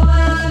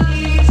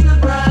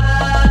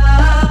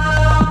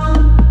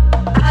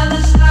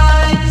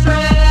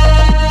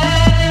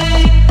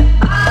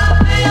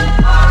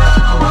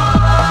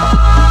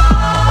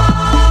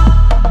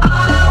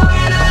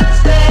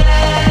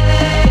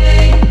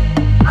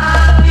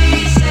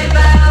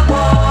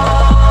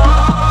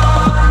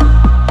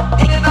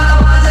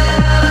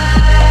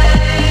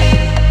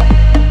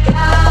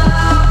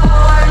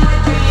 California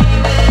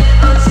dreaming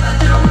of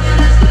such a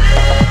winter's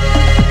day.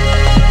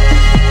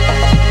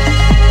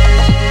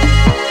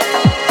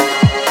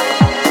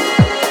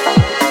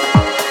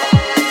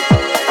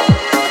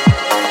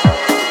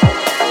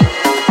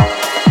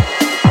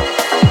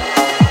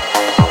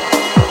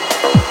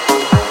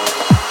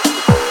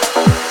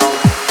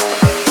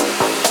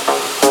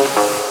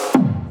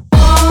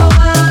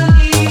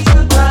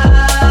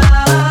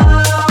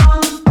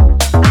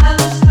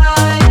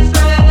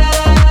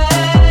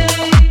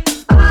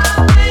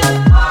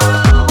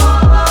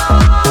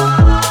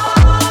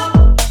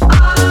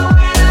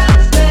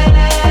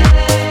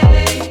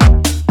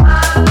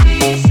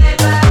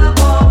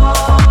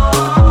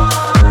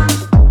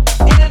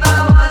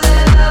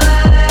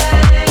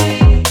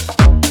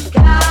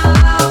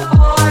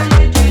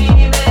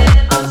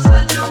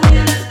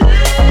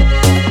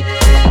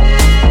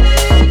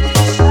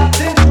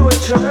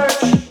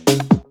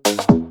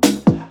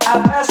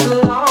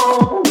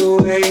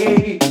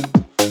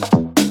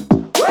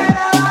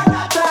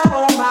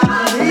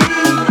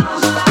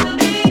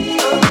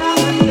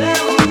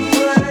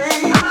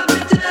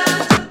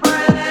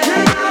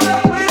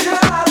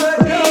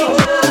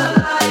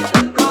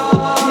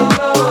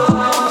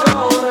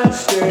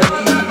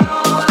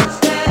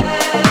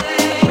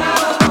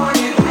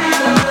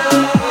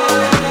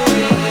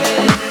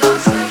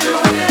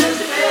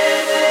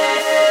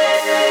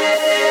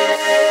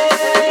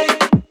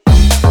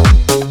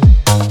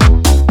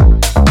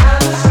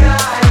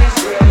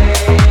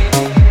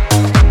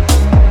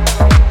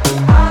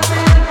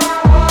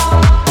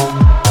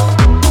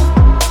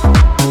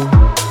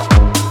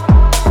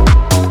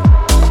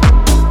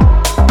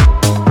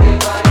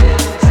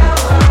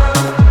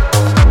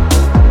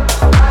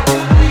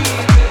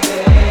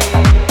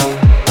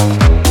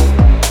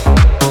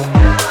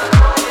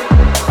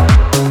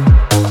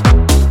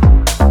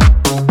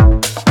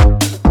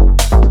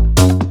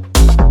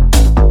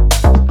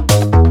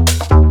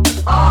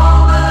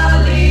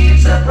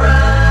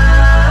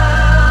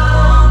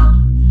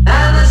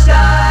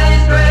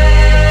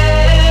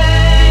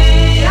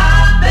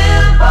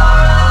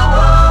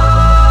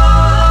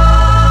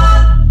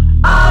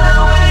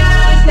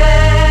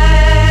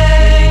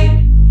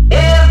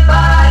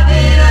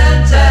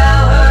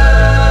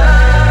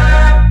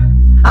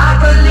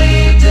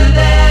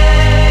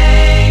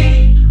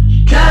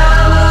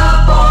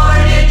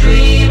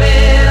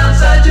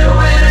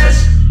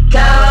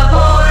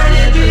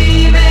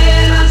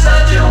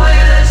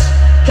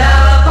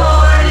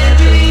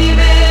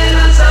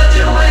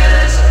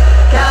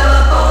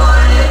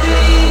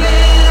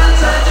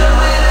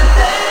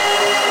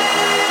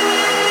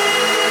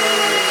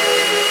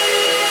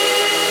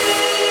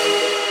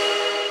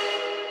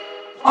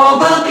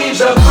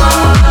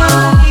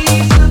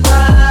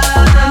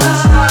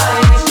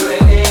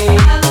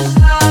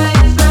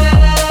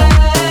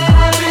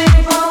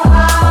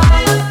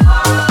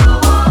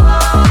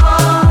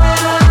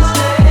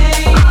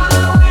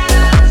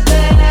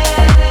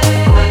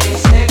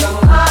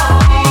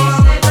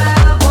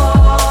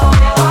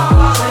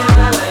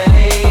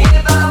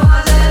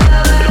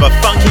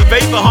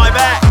 beat behind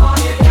that.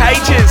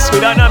 Cages. We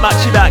don't know much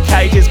about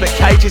Cages, but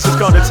Cages has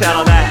gone to town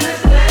on that.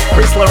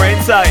 Chris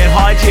Lorenzo and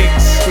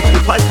Hijinks, which we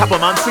played a couple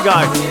of months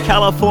ago.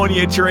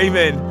 California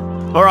Dreamin'.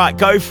 All right,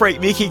 Go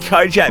Freak, Mickey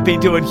Kojak been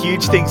doing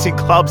huge things in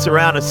clubs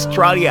around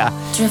Australia.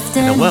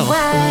 And well,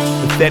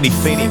 with Danny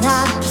Phoenix.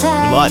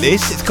 You like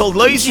this? It's called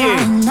Lose You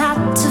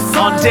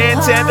on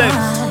Dance Anthem.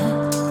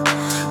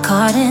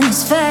 Caught in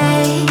his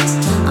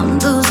face, I'm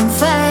losing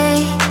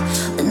faith.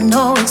 I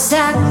know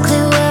exactly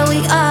where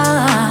we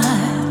are.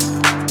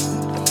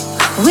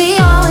 We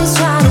always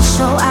try to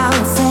show our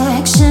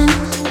affection,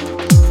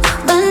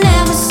 but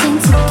never seem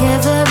to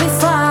get very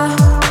far.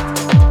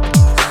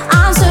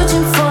 I'm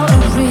searching for a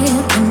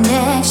real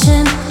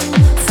connection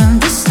from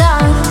the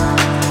start,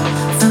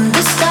 from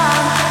the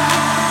start.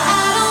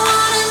 I don't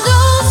wanna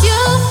lose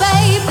you,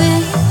 baby,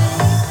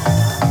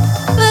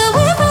 but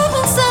we're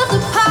fragments of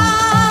the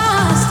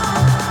past.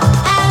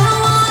 I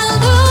don't wanna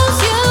lose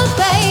you,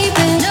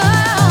 baby, no,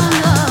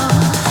 no,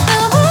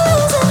 but we're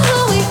losing who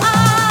we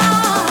are.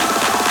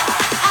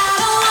 I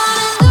don't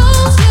wanna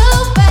lose you,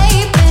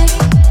 baby,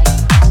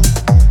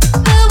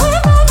 but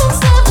we're fragments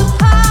of the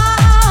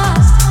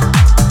past.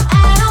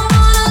 I don't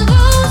wanna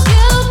lose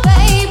you,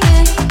 baby,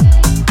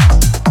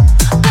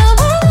 but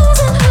we're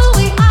losing who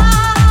we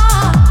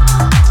are.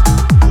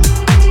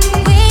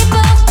 We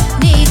both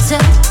need to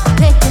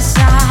pick a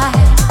side.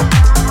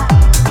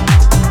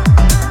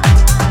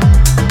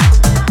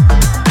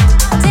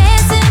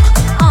 Dancing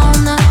on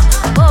the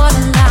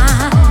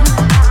borderline.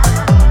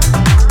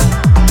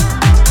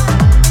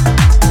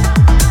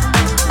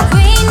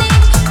 We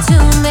need to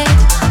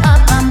make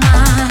up our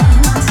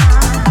minds.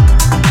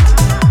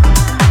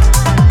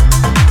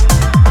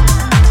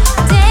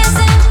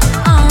 Dancing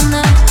on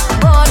the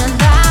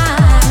borderline.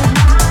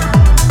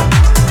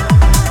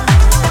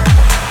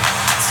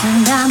 Turn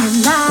down the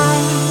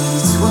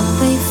lights, what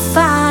we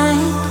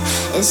find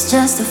is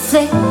just a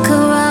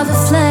flicker of a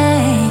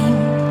flame.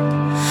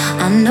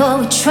 I know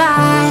we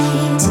try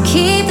to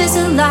keep this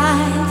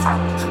alive,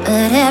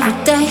 but every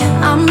day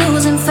I'm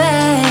losing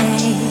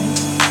faith.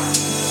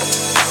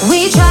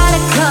 We try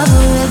to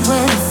cover it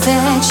with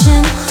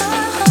affection,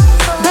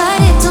 but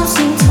it don't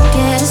seem to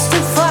get us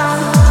too far.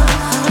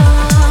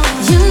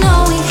 You know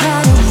we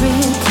had a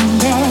real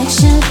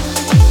connection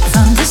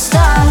from the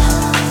start,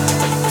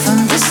 from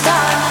the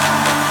start.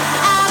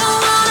 I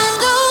don't wanna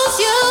lose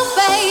you,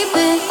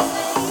 baby,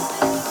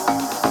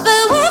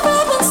 but we're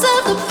fragments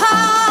of the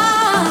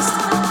past.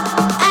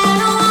 I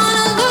don't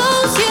wanna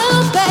lose you,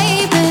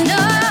 baby,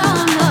 no,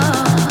 no,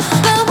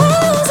 but we're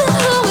losing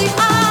who we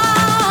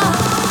are.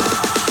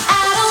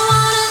 I don't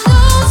wanna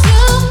lose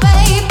you,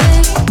 baby,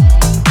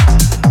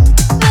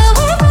 but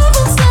we're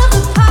fragments of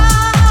the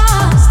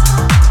past.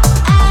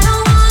 I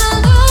don't wanna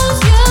lose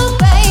you,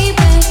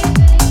 baby,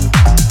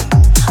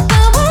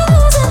 but we're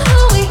losing who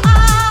we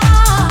are.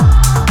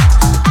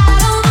 I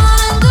don't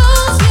wanna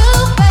lose you,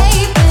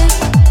 baby,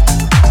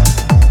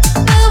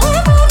 but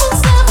we're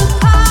fragments of the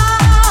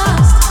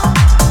past.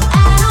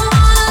 I don't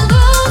wanna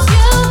lose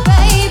you,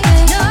 baby,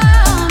 no,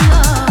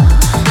 no,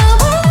 but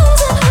we're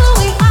losing who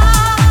we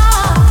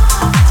are.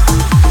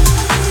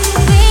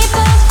 We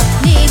both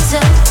need to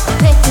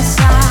pick a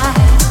side.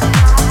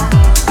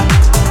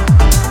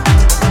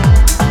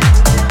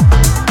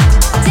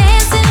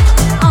 Dancing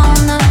on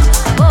the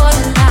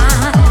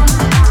borderline.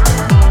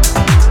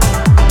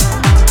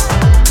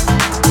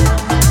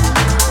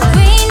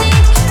 We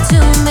need to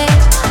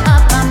make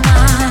up our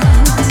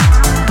minds.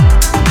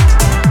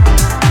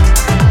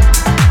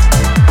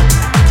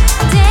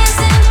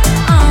 Dancing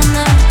on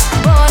the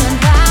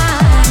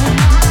borderline.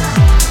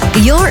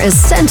 Your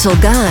essential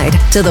guide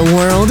to the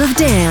world of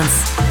dance.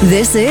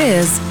 This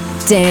is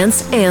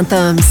Dance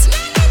Anthems.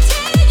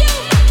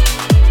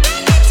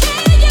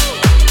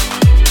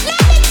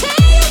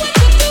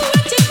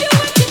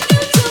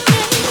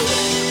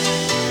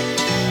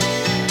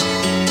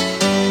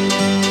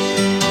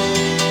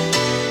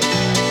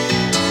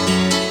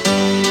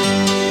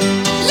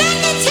 Let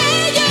me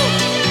tell you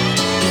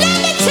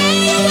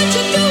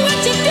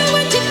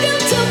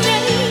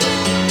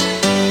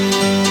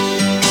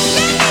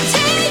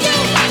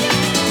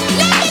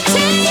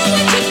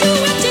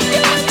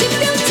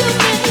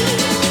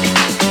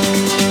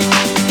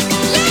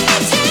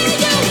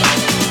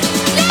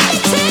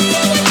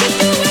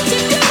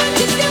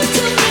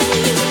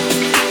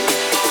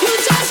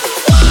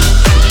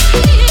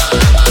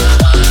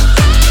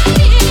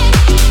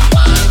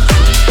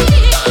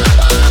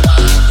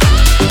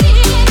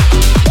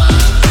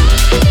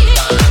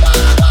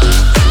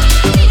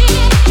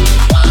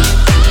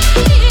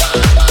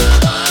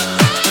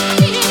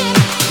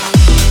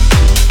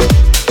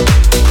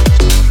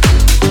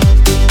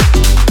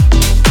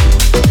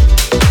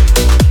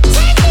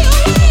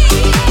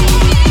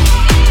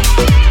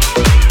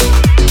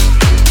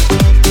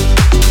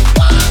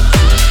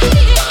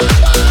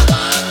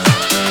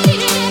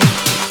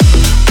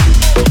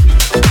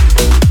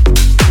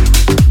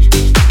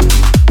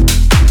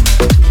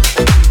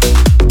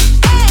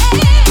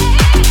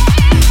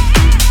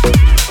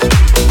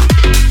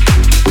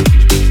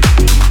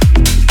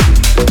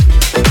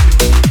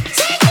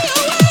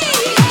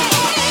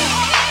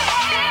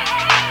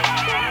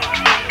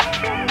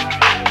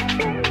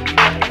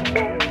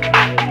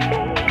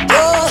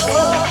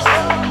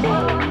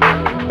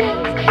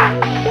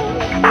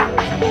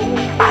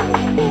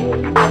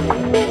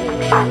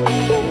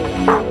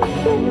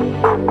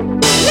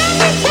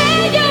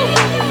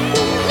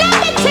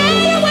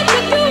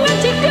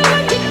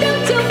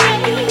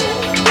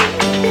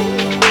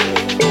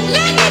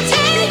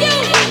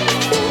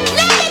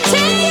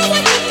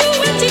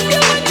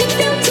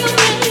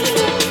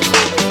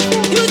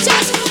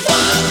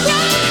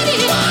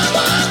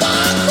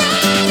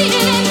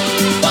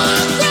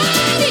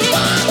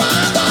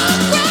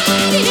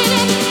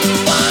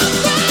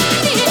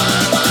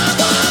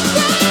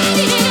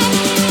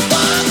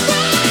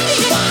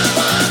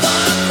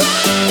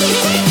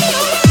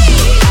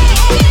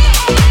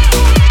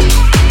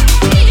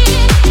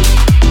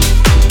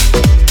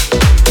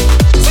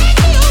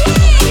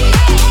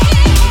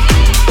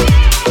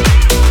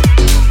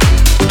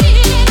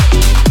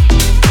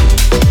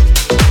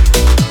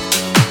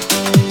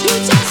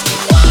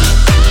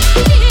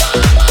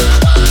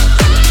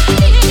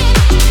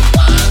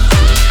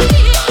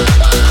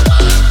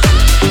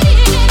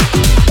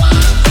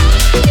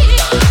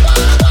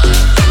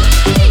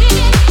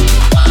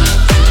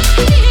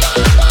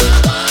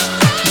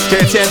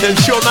Dance Anthem.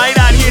 Sean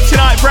Maynard here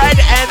tonight. Brad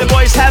and the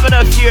boys having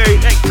a few.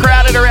 They're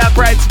crowded around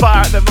Brad's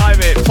bar at the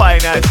moment,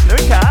 playing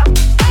snooker.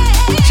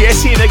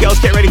 Jesse and the girls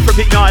get ready for a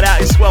big night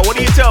out as well. What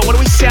are you doing? What are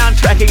we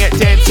soundtracking at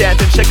Dance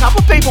Anthem? A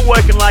couple of people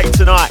working late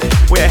tonight.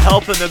 We're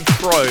helping them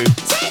through.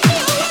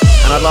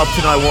 And I'd love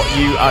to know what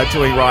you are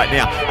doing right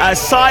now. A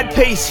side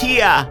piece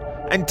here.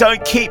 And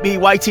Don't Keep Me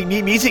Waiting.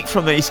 New music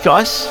from these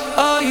guys.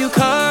 Oh, you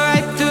cut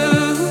right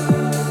through.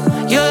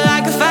 You're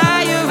like a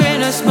fire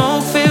in a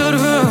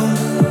smoke-filled room.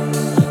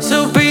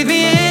 So breathe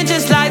me in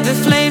just like the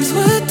flames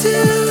would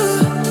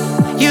do.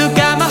 You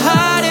got my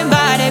heart and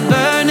body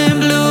burning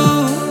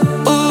blue.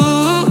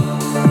 Ooh.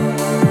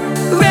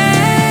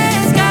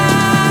 Red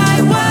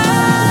sky,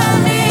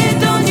 warning,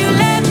 don't you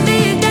let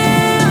me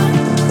down.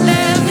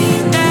 Let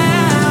me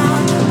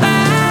down.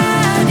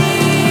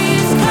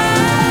 Body's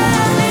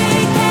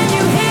calling, can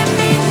you hear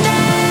me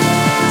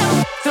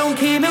now? Don't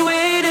keep me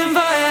waiting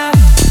for ya.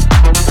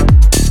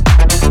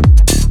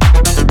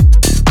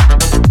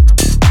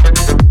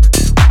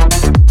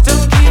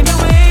 Don't keep me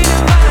waiting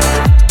for ya.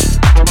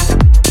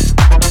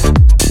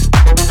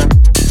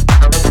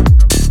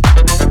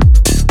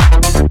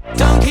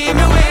 Don't keep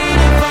me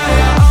waiting for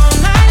ya all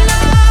night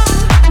long.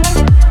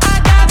 I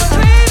got the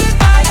craving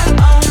for ya,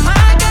 oh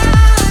my God.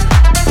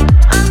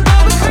 I'm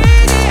going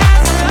crazy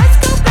as the lights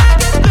go black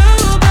and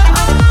blue, but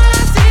all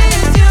I see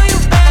is you. You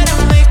better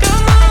make a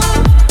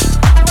move.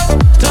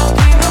 Don't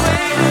keep me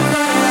waiting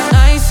for ya.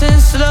 Nice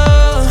and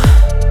slow,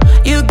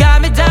 you got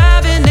me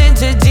diving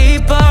into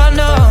deep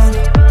unknown.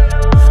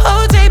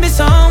 Oh, take me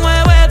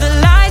somewhere where the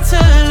lights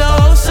are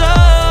low. So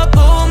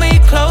pull me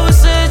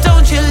closer,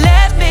 don't you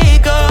let me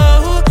go.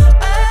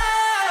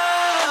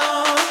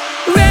 Oh.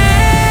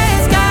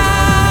 Red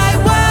sky,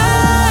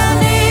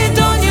 warning,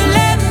 don't you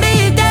let me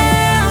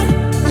down.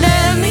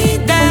 Let me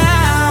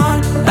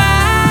down.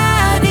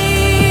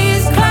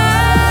 Body's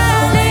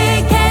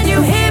calling, can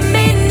you hear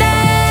me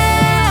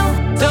now?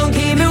 Don't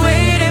keep me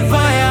waiting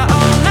for ya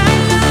all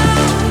night long.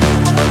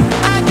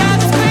 I got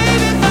this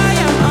craving for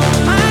ya, oh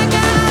my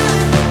God.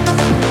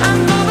 I'm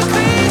going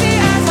crazy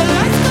as the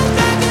lights go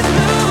black and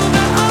blue,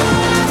 but all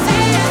I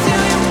see is you.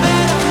 You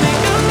better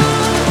make a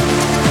move.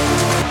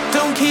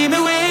 Don't keep me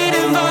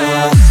waiting for ya.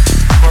 Don't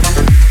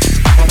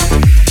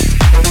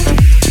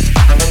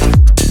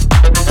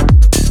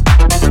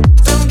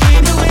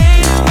keep me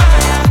waiting for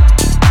ya.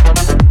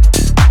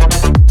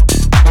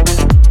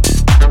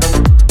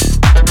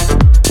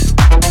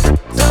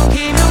 Don't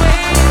keep me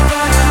waiting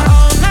for ya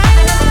all night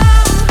long.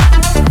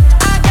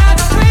 I got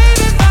this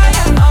craving for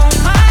ya, oh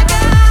my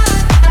God.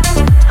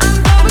 I'm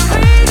going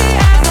crazy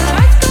as the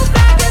lights go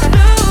black and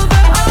blue,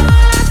 but all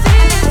I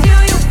see is you.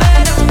 You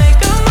better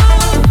make a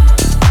move.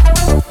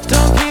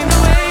 Don't keep me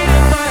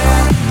waiting for ya.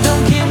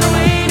 Don't keep me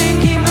waiting,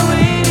 keep me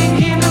waiting,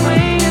 keep me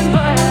waiting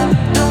for ya.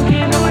 Don't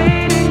keep me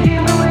waiting,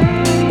 keep me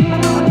waiting, keep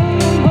me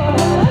waiting for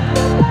ya.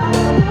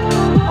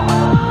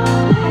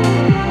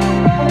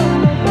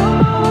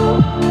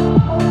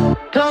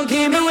 Don't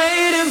keep me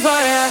waiting for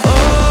ya.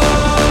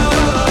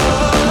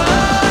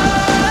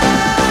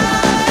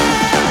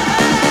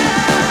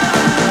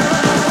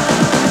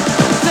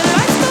 The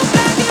lights go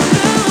black and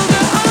blue,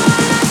 but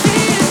all I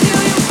see is you.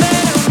 You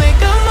better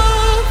make a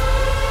move.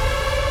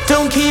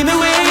 Don't keep me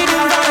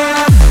waiting for ya.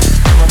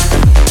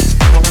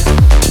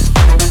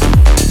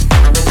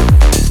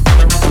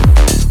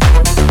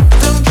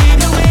 Don't keep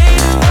me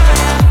waiting for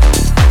ya.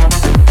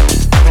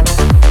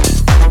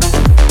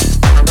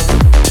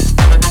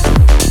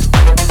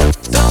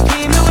 Don't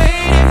keep me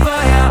waiting for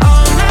ya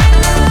all night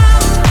long.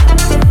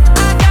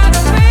 I got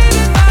the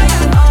craving for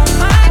ya, oh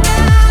my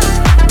God.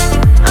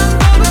 I'm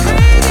going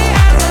crazy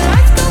as the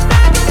lights go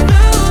black and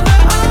blue, but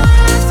all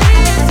I see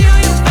is you.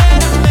 You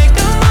better make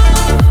a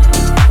move.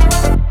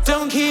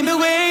 Don't keep me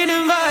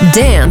waiting for ya.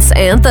 Dance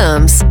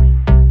Anthems.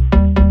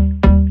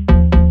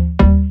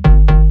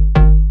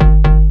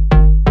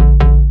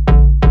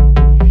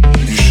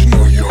 You should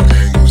know your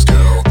angles,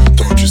 girl.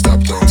 Don't you stop,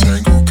 don't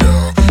tangle,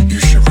 girl. You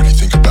should really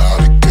think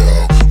about it,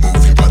 girl.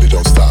 Move your body,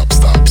 don't stop,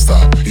 stop,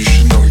 stop. You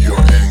should know your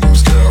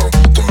angles, girl.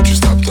 Don't you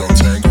stop, don't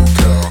tangle,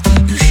 girl.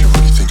 You should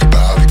really think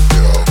about it,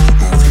 girl.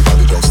 Move your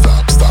body, don't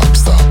stop, stop,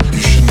 stop.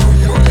 You should know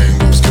your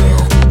angles,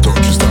 girl.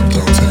 Don't you stop,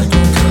 don't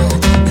tangle, girl.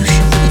 You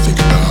should really think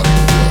about it,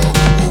 girl.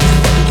 Move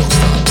your body, don't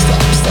stop,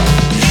 stop, stop.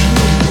 You should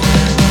know your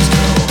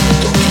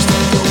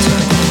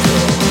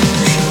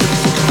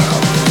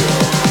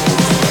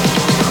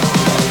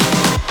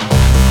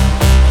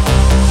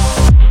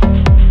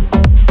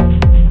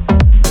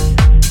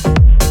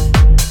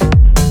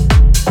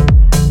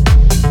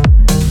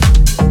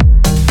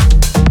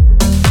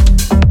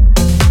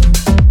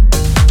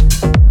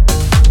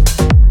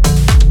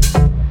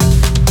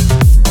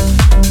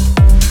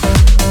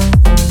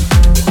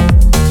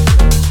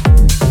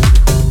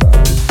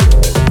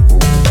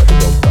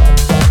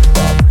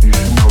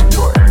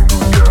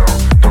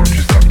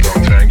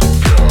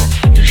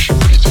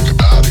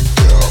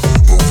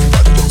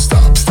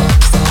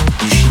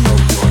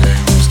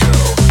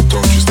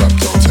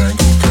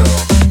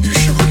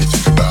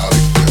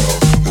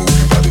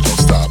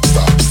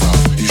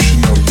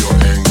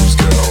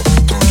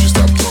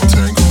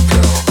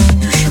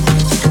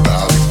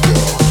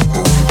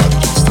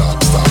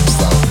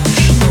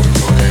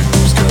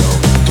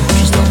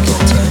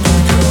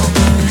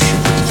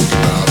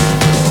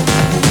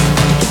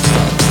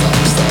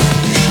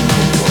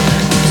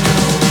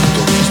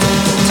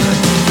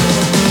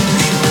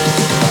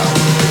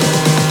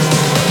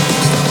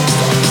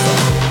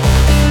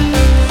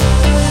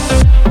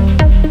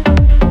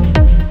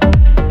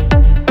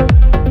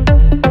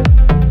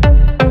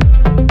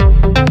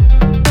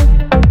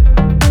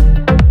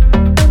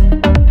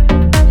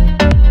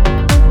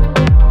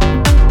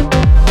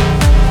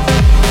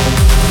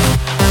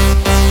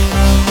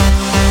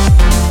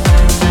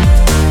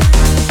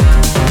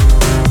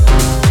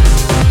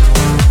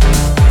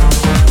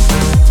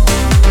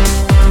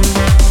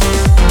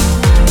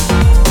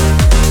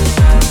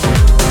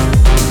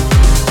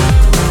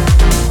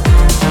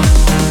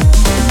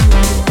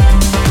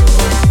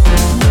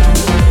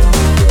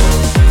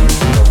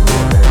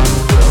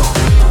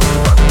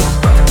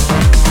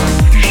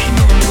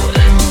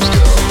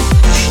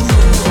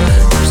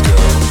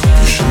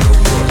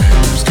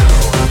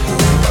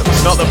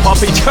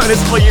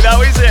Jonas, well, you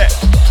know, is it?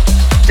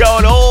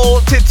 Going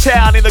all to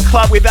town in the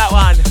club with that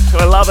one.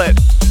 I love it.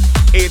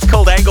 It's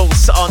called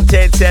Angles on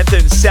Dance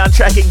Anthems,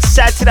 soundtracking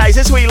Saturdays.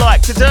 That's what you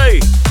like to do.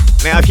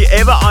 Now, if you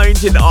ever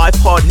owned an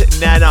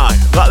iPod Nano,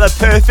 like the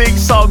perfect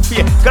song for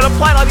you, gotta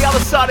play it on the other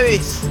side of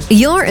this.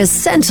 Your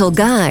essential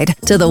guide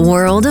to the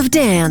world of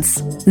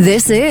dance.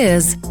 This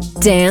is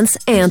Dance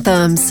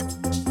Anthems.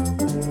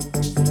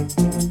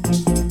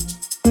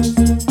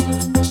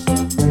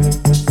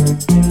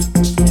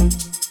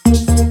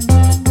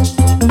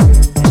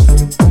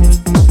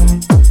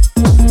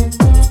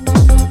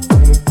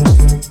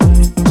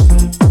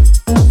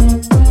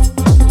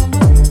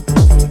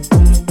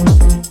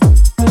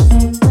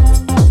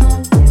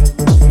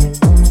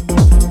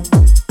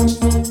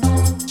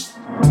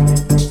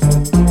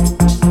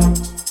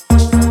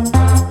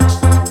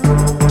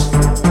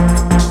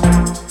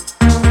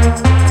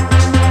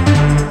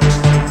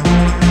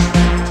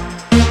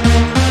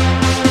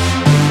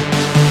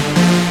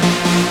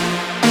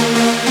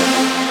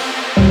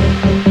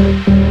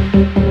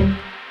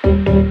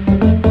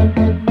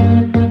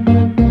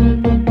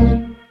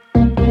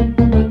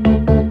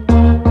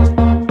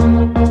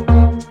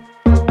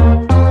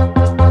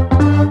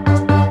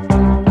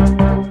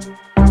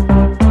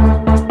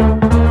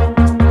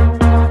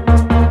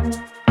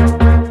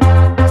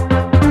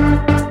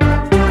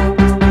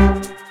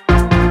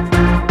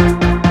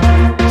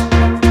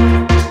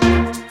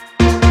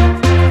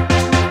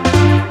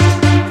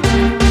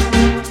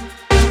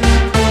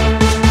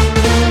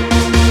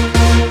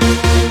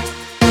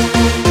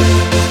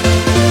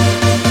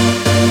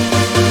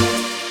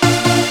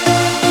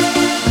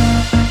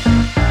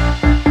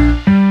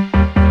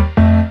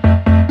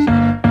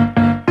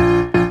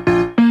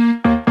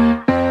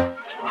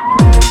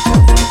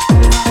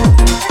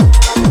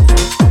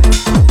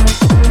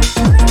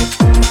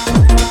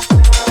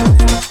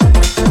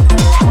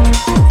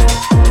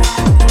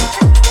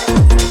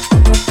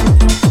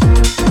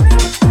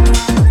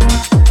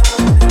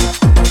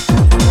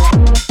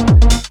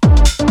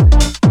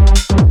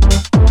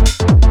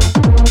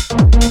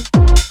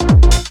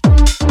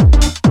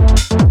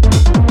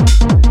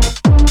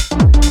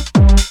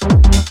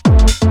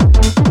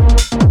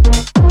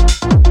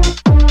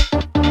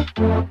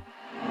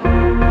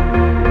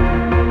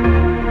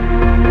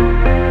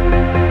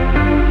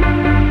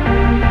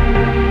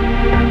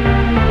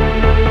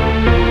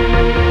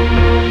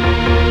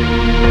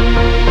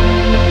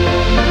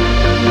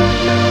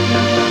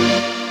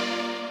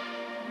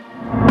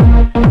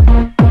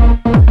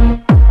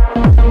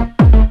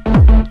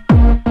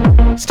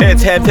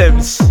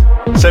 Anthems.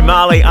 So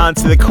Marley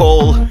answered the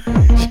call.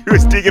 She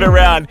was digging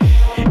around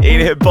in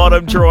her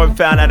bottom drawer and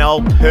found an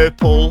old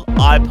purple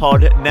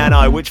iPod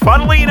Nano, which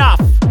funnily enough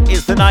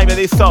is the name of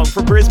this song,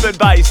 from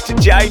Brisbane-based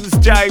James.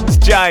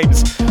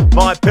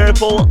 My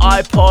purple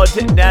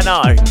iPod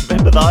Nano.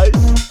 Remember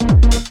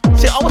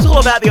those? See, I was all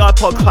about the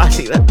iPod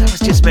Classic. That was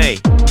just me.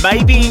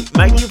 Maybe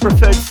you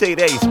preferred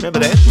CDs. Remember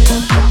that?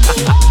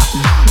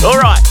 All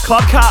right,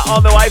 Club Car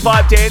on the way,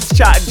 Vibe Dance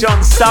Chart, and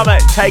John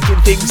Summit taking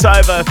things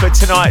over for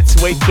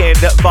tonight's Weekend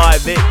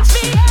Vibe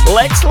Mix.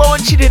 Let's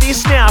launch into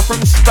this now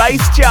from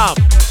Space Jump.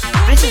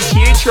 This is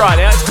huge right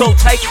now. It's called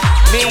Take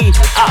Me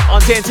Up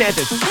on Dance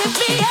Anthems.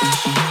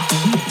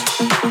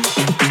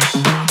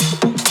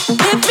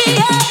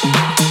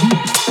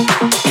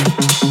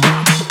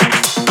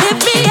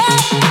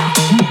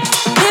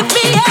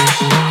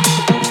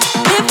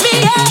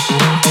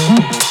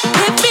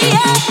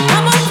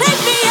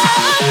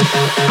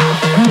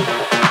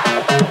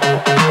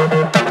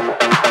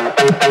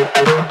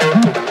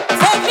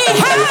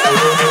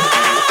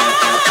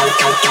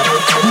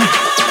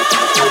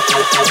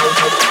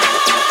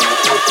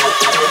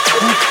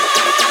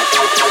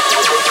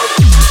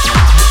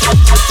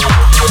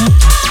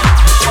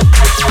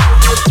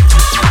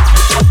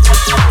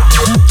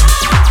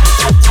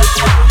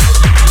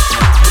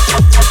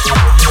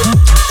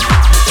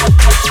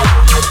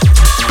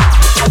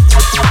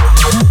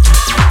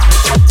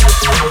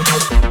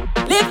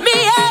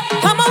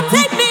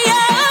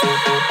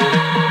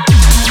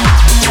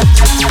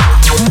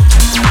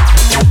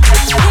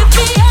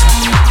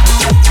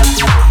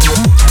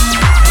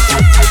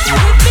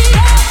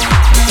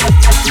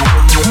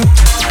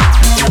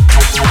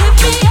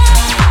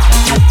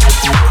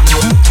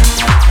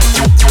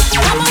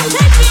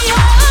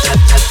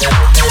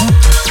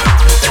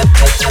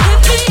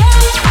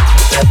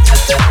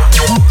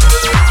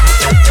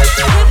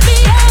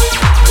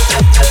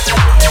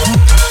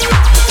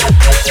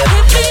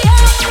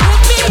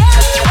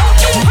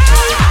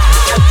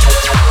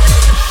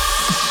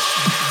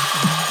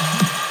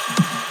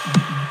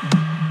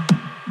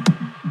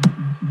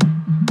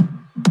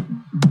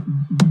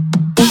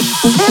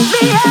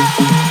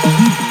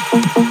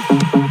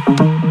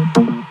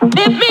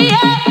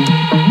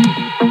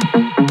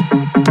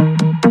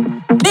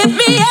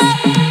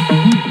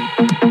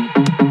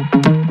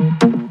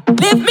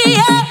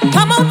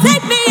 Come on,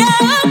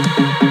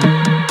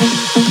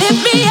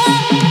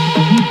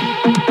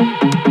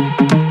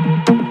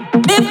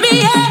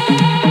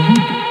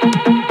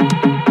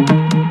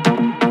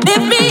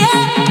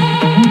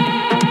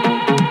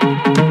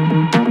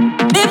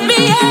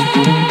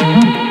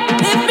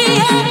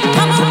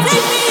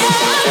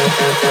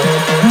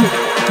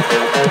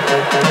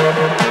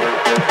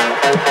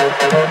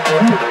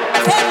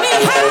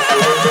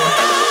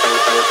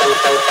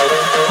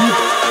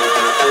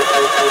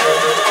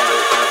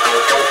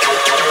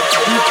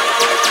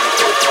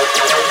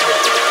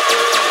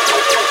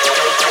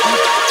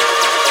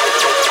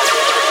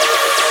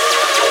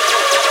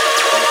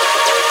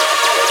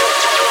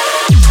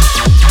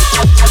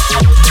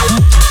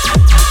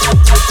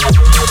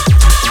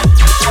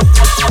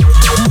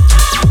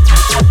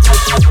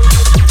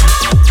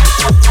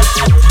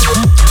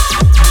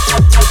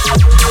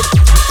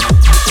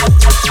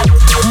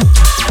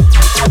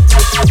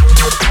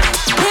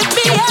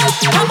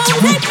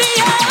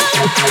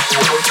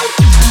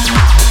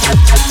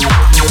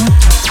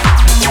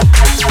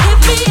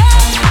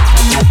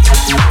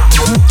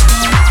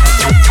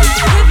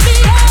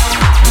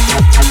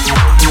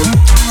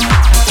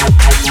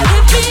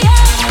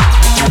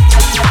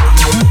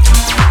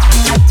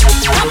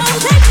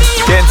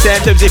 Dance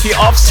Anthems, if you're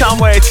off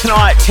somewhere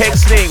tonight,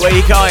 text me where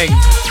you're going.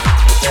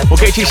 We'll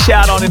get you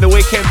shout on in the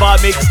Weekend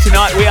Vibe Mix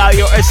tonight. We are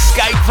your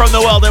escape from the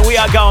world, and we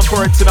are going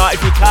for it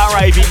tonight. If you're car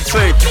raving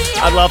too,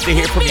 I'd love to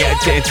hear from you at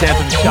Dance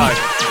Anthem Show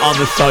on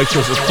the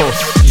socials, of course.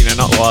 You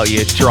know, not while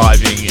you're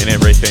driving and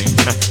everything.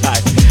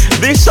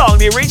 This song,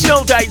 the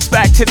original dates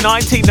back to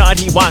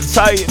 1991,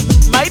 so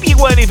maybe you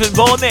weren't even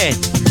born then.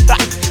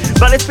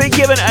 But it's been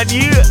given a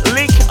new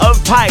lick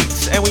of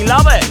paint, and we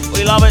love it.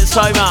 We love it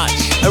so much.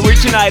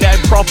 Originator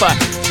and proper,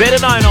 better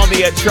known on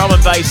the drum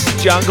and bass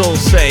jungle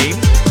scene,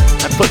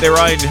 and put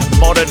their own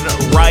modern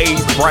rave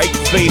break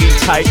beating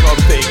take on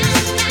things.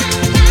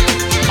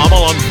 I'm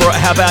along for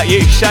it. How about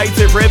you? Shades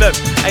of Rhythm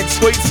and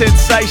Sweet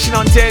Sensation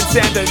on Dance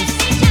Anthems.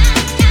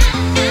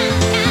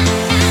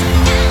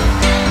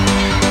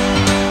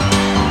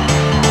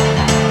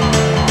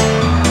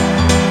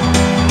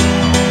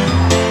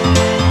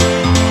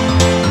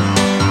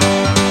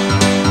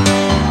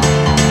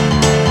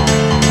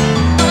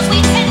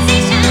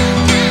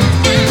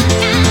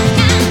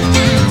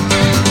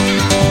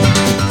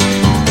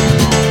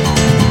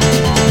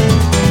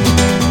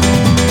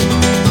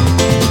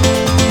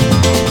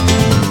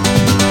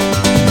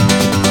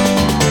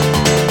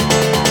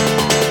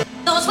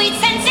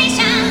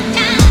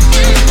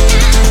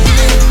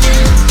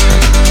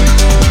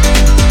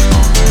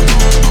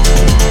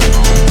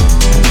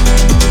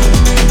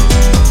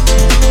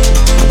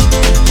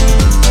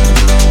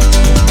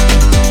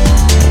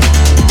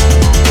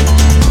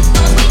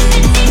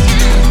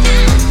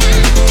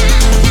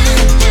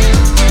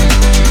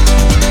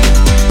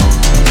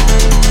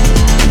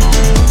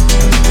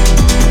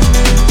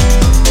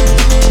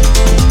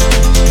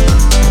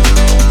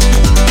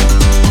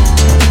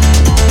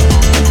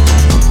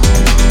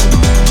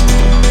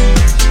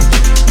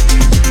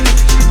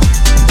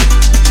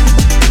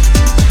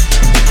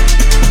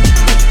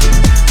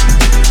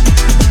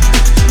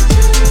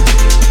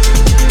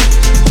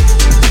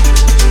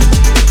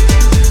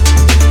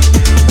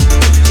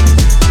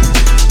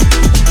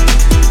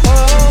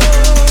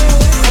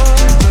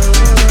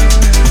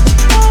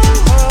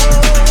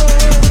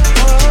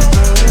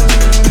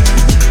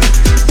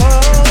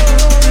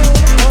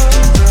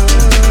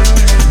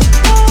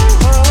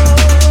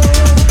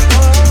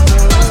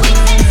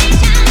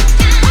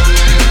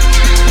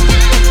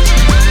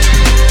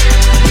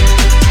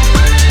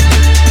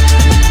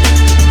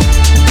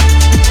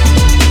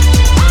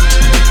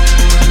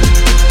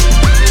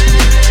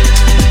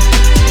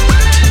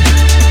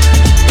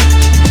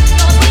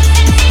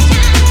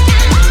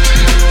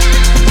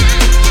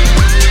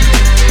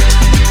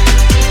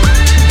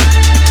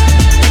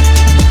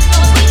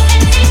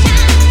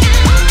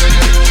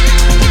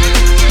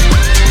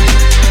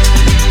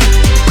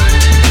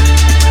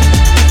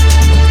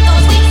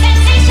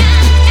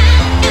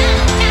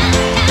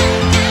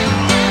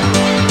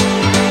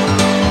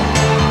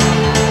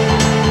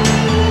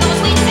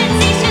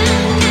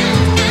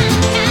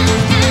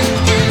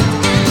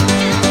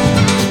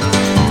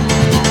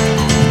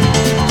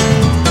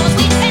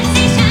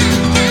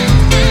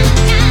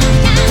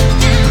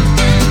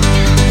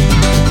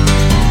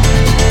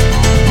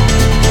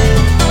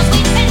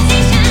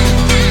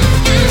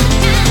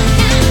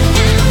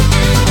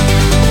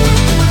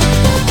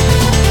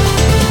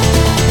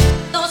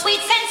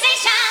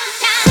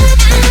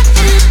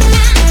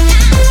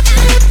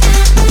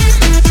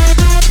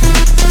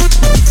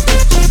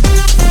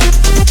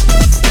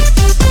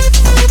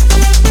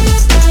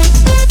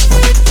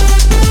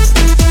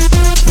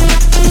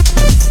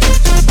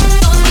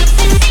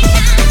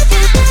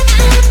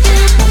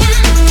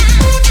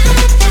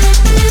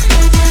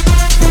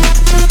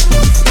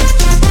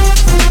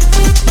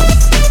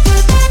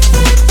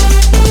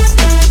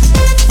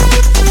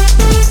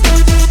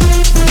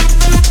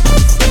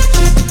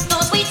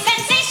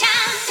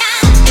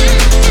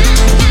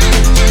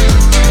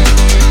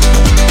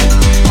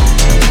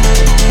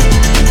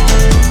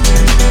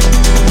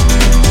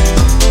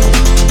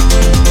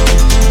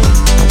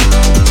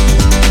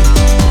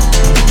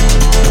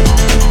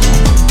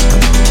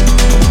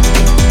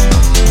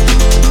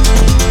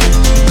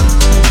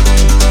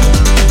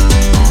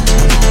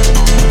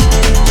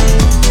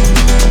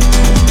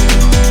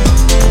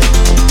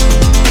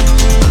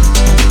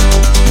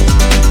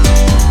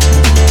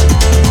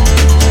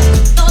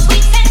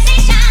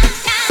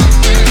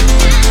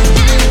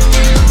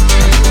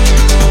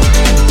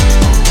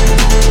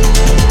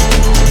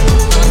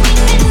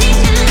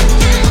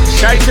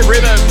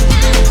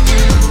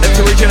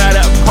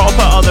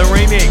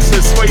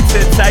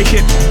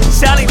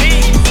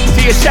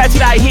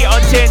 Saturday here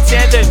on Dance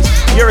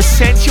Anthems, your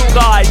essential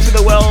guide to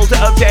the world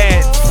of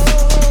dance.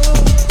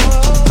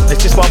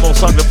 There's just one more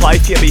song to play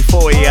for you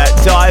before we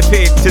dive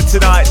into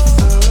tonight's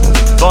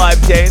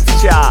Vibe Dance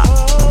Chart.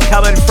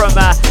 Coming from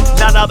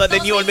none other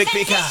than Ewan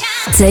McVicker.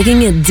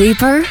 Taking it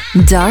deeper,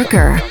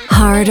 darker,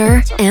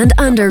 harder, and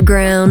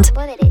underground.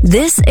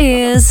 This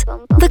is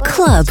The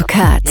Club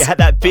Cut. You had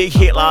that big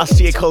hit last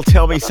year called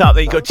Tell Me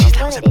Something. You go, geez,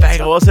 that was a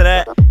banger, wasn't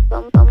it?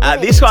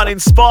 This one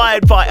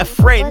inspired by a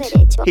friend.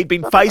 He'd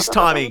been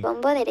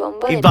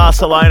FaceTiming in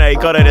Barcelona. He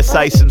got her to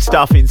say some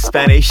stuff in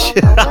Spanish.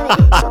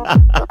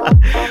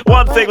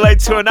 One thing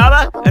led to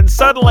another, and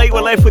suddenly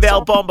we're left with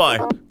El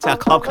Bombo. It's our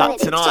Club Cut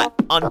tonight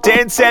on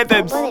Dance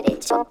Anthems.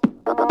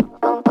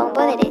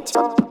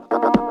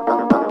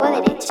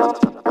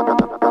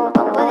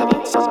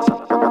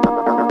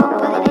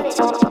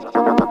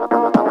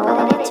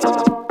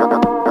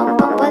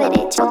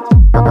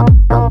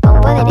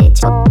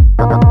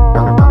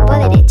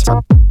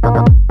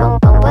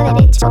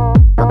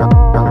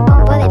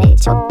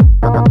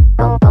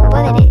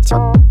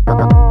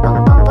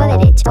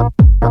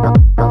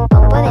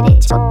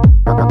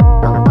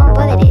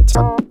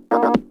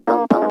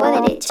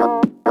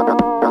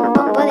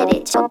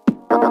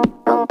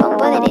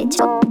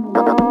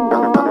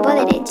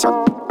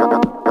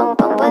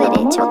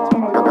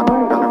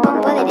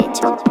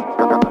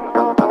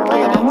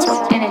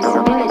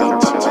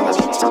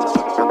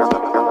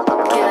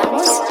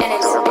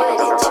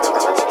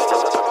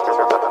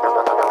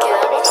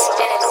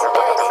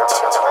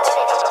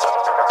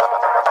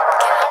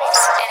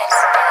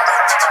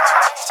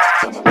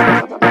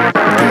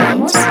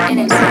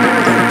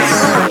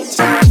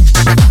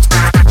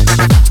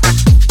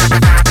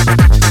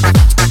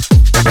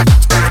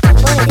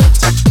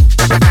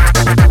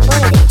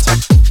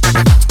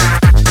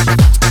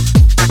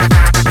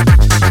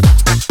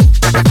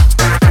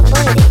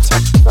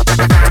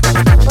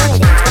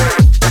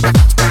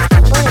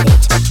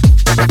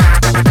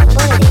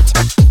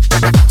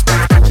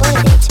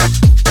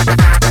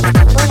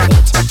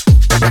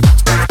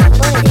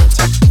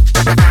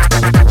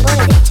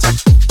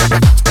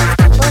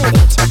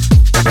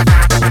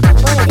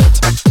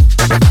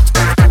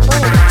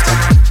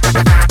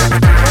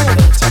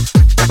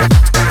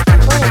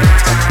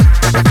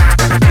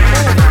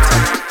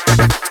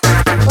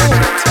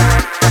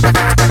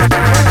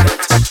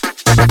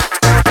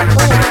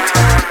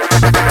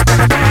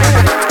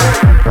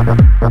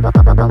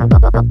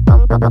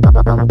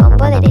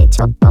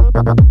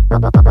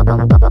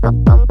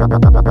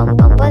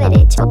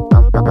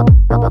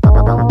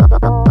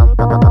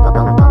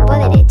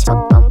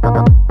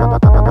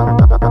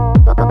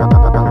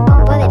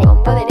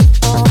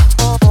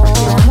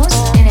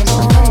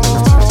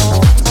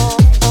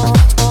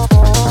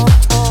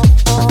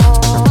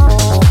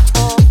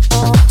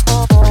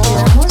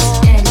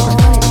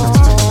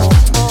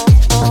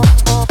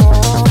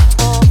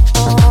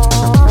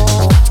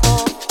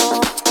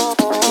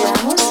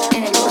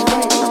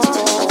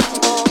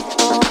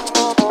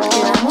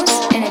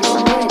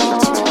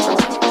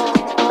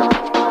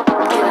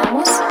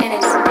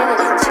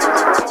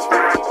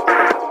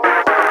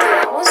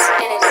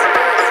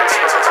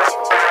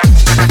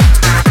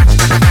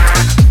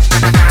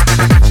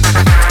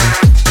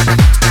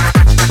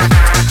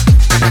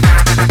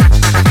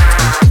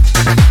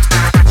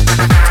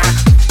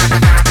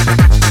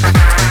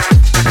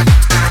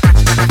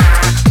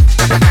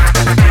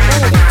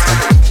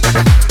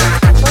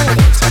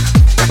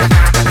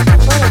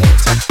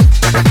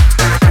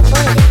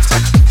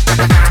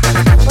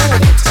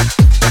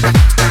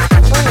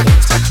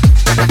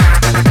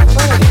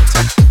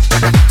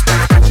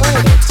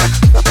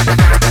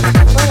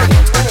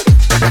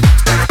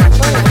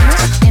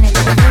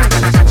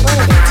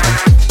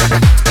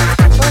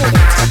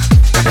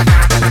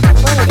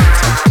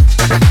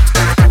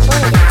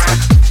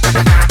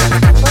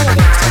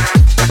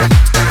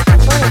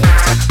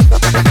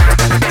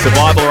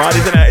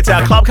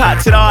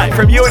 Tonight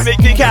from you and Mick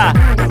Vicker,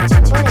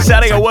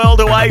 sounding a world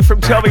away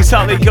from Tell Me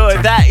Something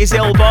Good. That is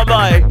El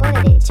Bombo,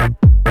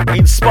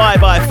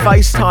 inspired by a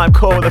FaceTime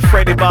call with a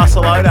friend in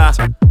Barcelona,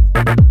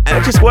 and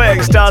it just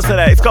works, doesn't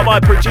it? It's got my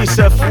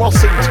producer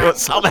flossing to it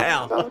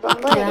somehow.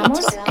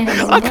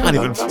 I can't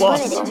even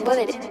floss.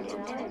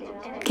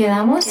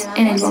 Quedamos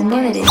en el bombo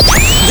derecho.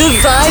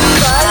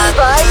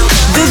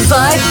 The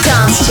Vibe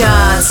Dance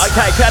Charts.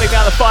 Okay, counting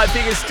down the 5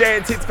 biggest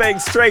dance hits being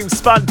streamed,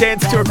 spun,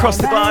 danced to across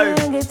the globe.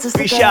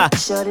 Fisher,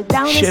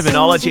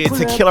 Chevinology, it's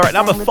a killer at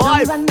number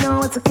 5. Bang,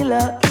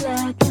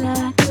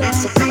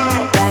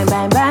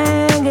 bang,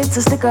 bang, it's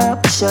a stick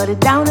up. Shut it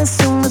down as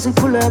soon as we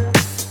pull up.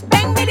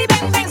 Bang, bitty,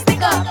 bang, bang,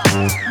 stick up.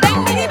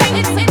 Bang, bitty, bang,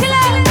 it's a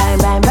killer. Bang,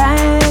 bang,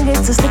 bang,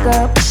 it's a stick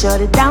up.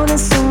 Shut it down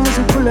as soon as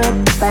we pull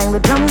up. Bang the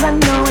drums, I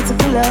know it's a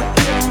killer.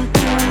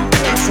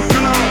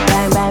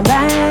 Bang, bang,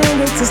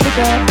 bang, it's a stick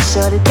up.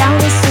 Shut it down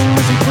as soon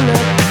as we pull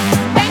up.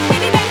 Bang,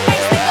 bitty, bang,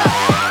 bang, stick up.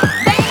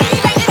 Bang,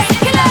 bitty, bang, it's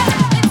a killer.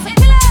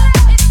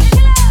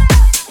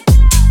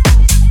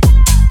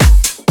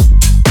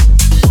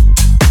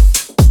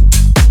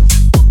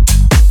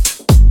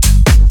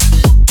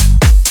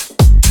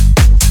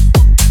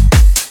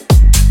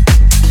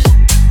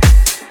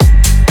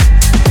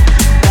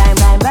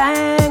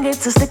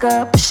 It's a stick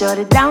up, shut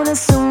it down as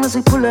soon as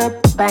we pull up.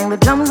 Bang the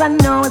drums, I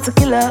know it's a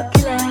killer.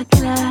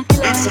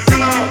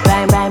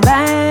 Bang, bang,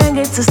 bang,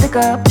 it's a stick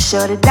up,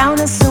 shut it down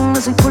as soon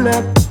as we pull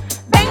up.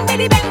 Bang,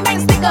 bitty, bang, bang,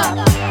 stick up.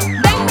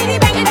 Bang, bitty,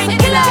 bang, it's a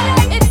killer.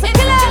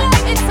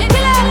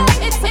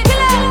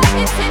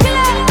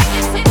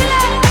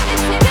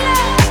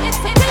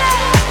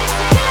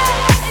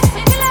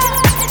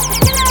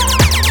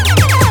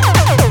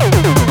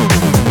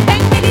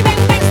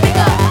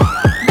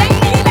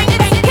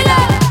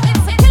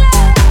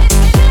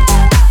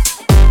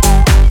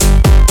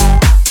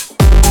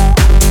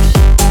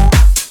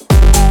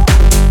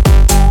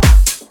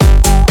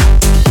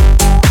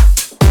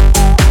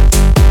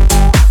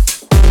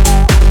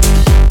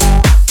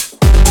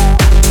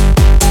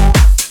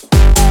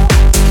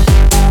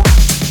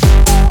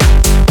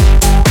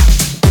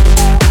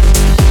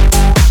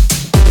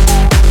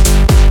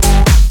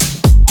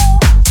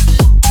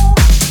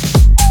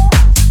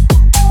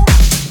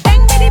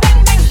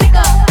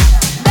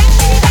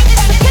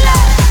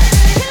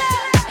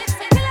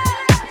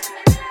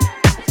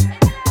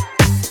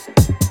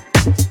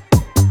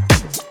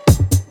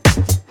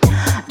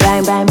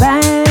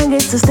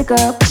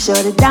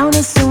 Shut it down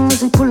as soon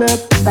as we pull up.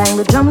 Bang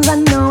the drums, I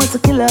know it's a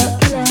killer.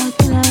 Bang,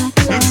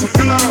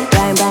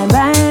 bang,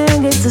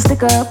 bang, it's a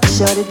stick up.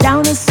 Shut it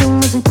down as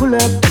soon as we pull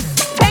up.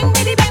 Bang,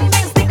 bitty, bang,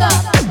 bang, stick up.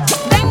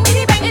 Bang,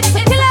 bitty, bang, it's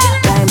a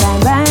killer. Bang, bang,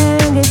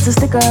 bang, it's a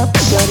stick up.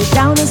 Shut it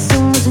down as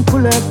soon as we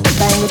pull up.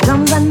 Bang the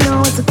drums, I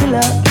know it's a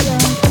killer.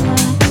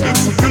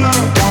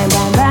 Bang,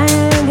 bang,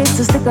 bang, it's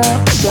a stick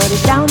up. Shut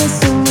it down as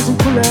soon as we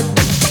pull up.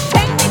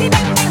 Bang, bitty,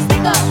 bang, bang,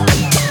 stick up.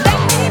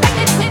 Bang, bitty, bang,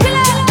 it's a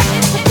killer.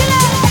 It's a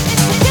killer.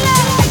 It's a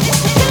killer.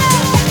 It's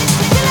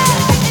a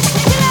killer.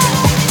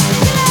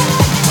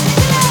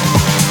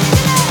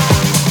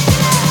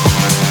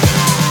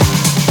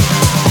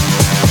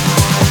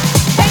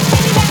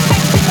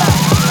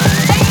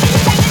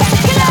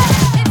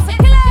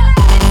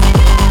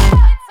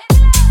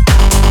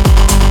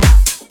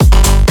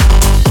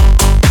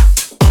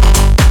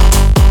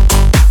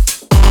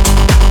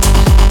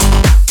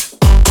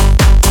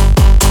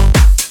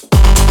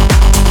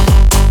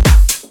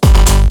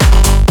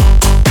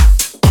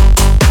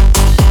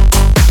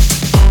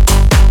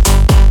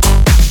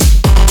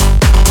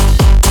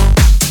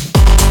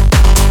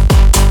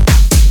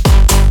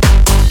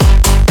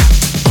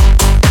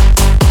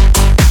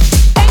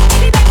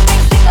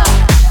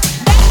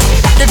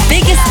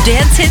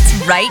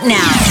 Right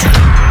now,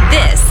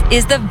 this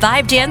is the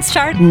Vibe Dance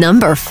Chart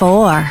Number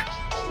 4.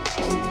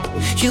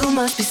 You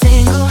must be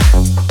single,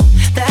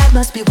 that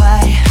must be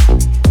why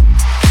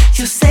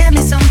you sent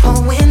me some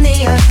poem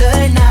the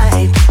other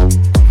night.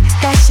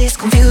 That shit's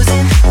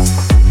confusing,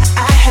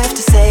 I have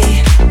to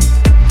say.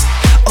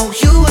 Oh,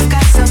 you have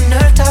got some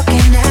nerve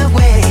talking that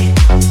way.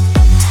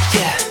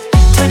 Yeah,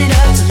 turn it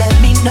up to let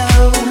me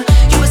know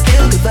you would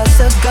still give us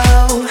a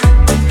go.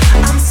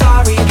 I'm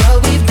sorry,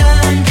 but we've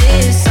done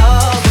this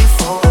all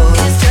before.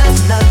 It's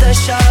just another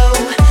show,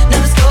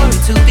 another story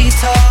to be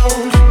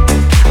told.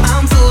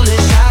 I'm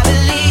foolish, I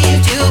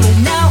believed you, but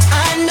now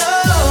I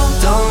know.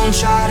 Don't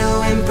try to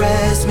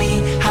impress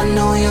me, I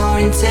know you're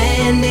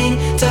intending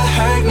to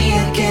hurt me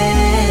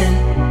again.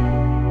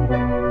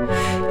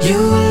 You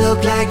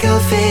look like a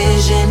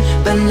vision,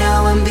 but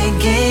now I'm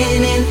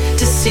beginning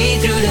to see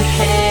through the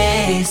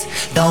haze.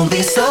 Don't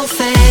be so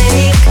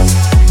fake.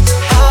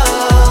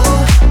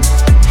 Oh,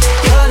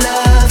 your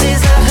love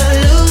is a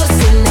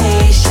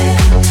hallucination.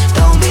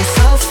 Don't be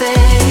so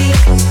fake.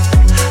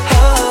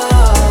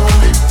 Oh,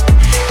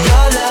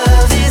 your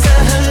love is a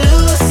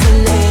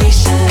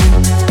hallucination.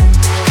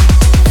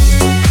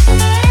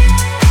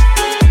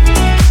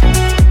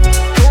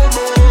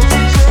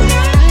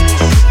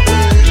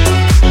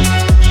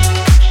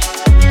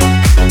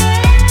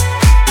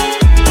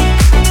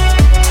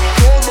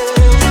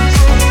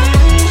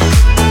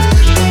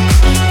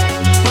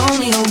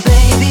 Romeo,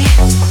 baby,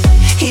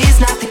 he's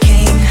not the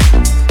king.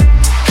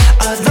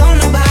 Although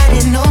nobody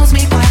knows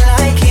me quite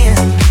like him.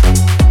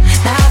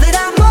 Now that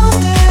I'm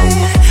older,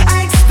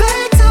 I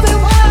expect to be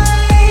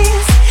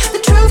wise. The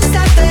truth is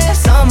out there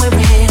somewhere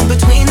in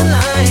between the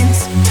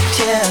lines.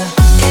 Yeah,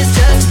 it's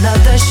just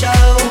another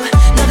show,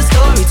 another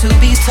story to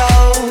be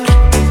told.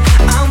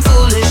 I'm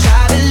foolish,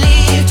 I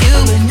believed you,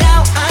 but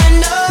now I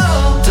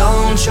know.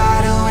 Don't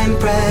try to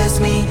impress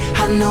me,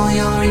 I know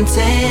you're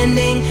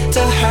intending to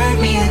hurt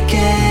me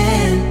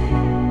again.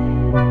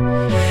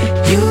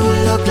 You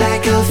look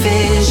like a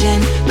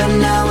vision, but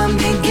now I'm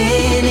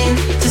beginning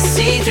to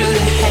see through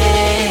the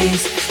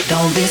haze.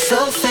 Don't be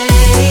so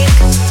fake.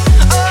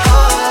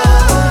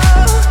 Oh,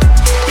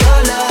 your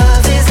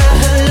love is a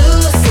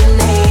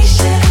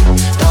hallucination.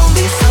 Don't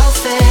be so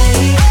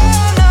fake.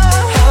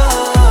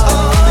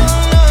 Oh,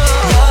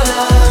 your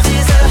love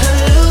is a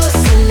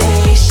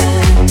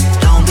hallucination.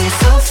 Don't be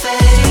so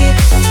fake.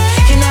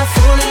 You're not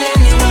fooling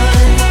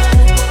anyone.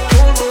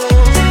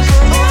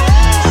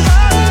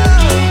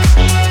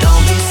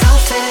 Don't be so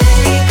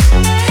fake.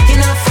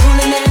 You're not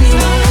fooling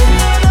anyone.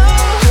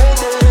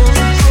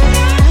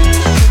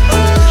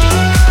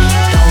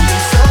 Don't be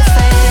so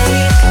fake.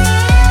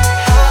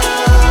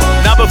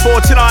 Number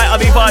 4 tonight on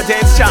the Vibe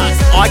Dance Chart.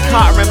 I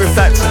can't remember if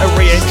that's a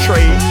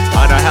re-entry.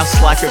 I know, how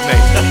slack of me.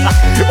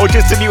 Or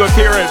just a new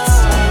appearance.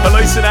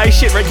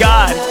 Hallucination,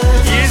 regard.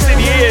 Years and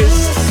years.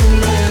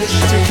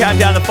 To count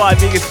down the 5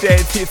 biggest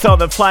dance hits on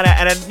the planet.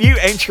 And a new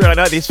entry, I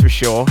know this for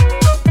sure.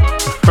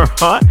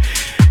 Alright.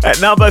 At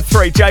number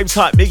 3, James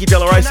Hype, Mickey De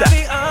La Rosa,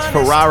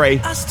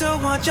 Ferrari. I still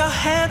want your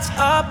hands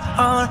up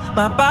on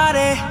my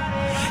body.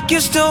 You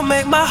still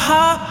make my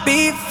heart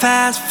beat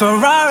fast.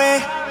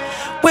 Ferrari,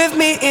 with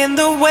me in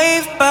the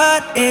wave,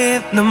 but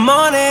in the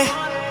morning.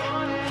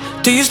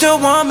 Do you still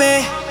want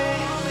me?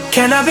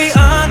 Can I be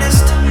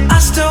honest? I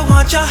still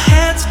want your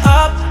hands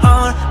up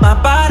on my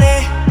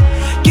body.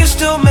 You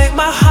still make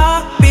my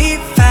heart beat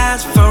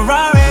fast.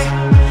 Ferrari,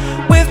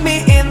 with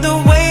me in the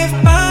wave,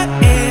 but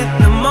in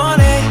the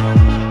morning.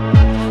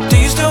 Do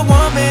you still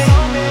want me?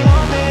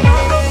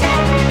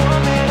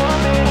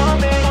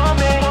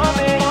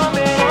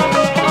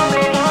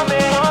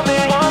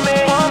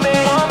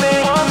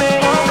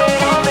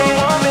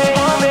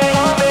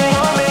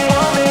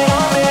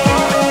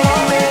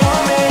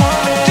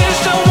 Do you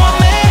still want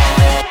me?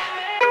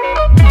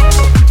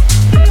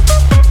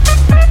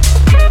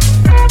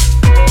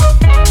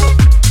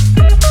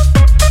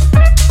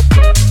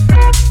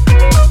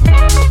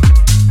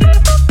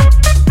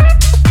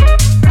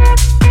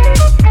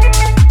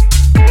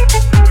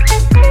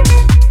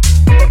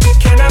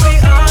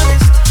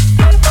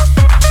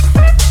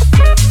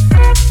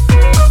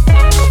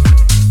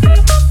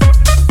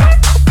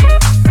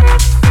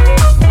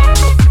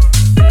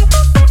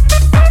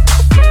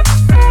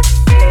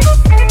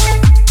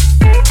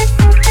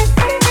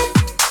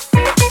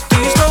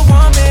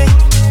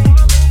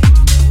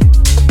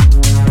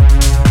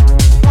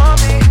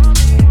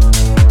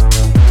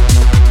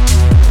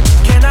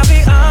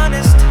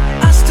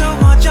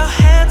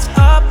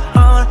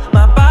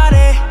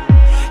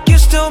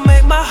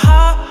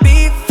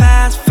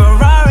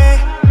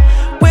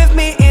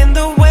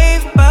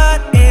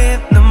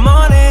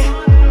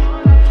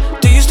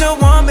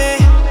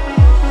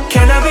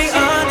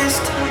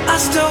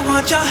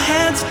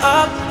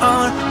 up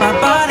on my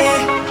body.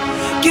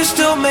 You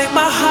still make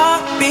my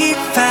heart beat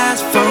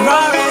fast.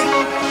 Ferrari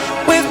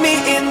with me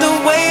in the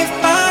wave,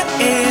 but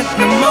in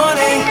the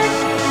morning.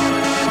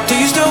 Do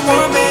you still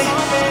want me?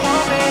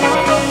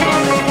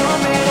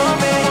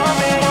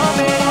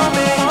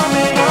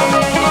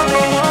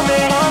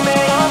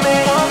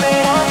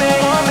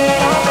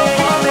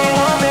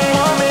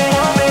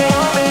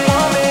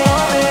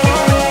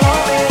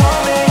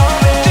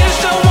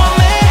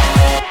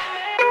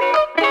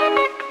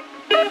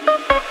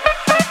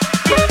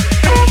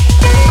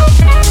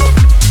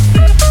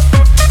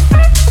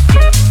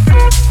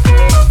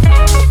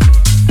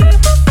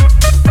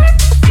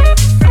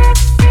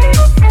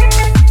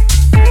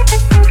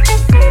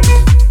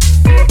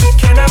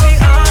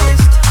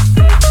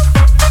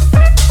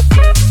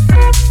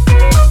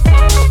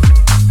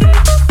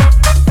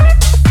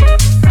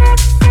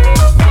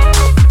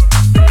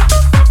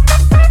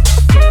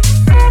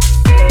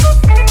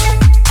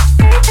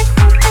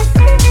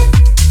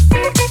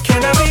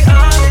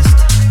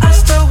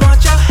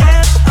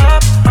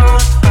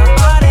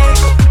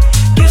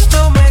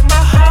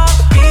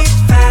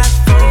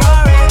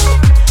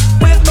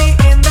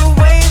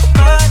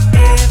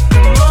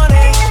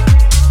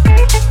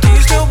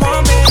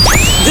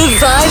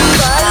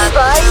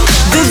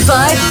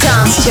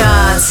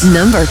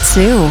 Number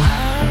 2.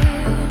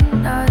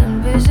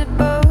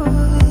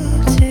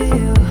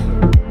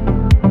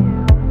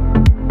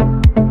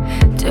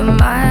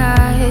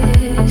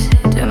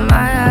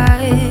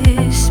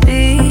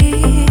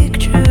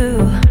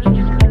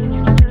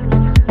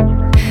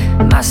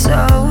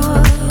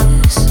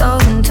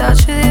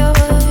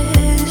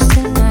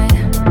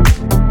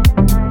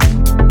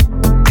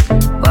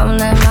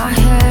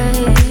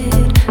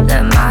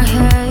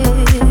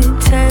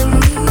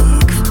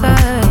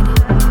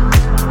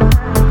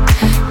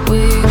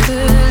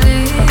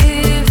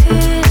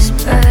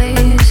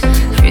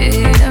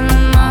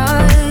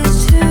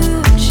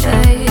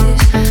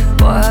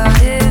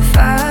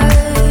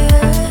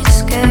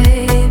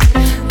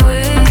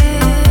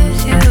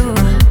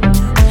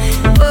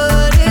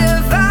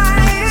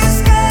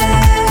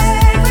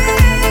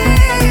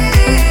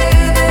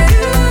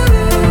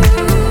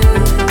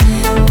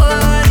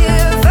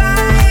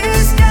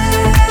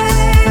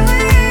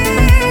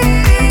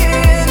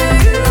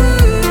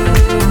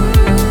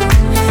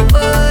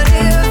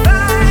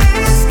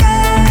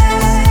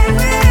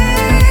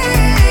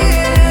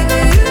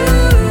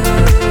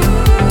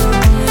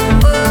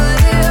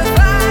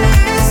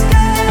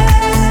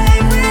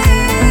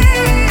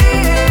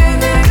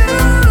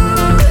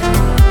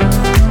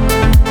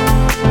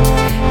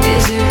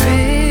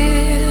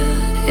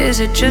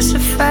 Just a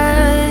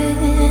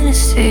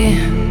fantasy,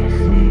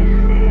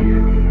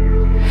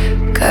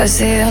 'cause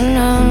the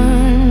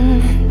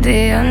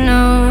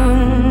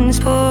unknown's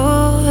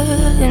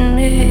pulling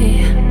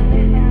me.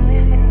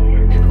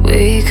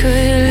 We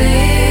could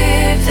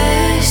leave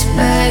this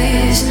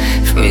place,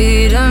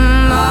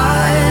 freedom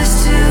ours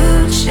to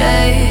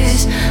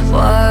chase.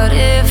 What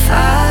if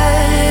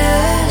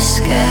I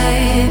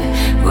escape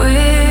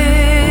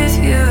with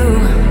you?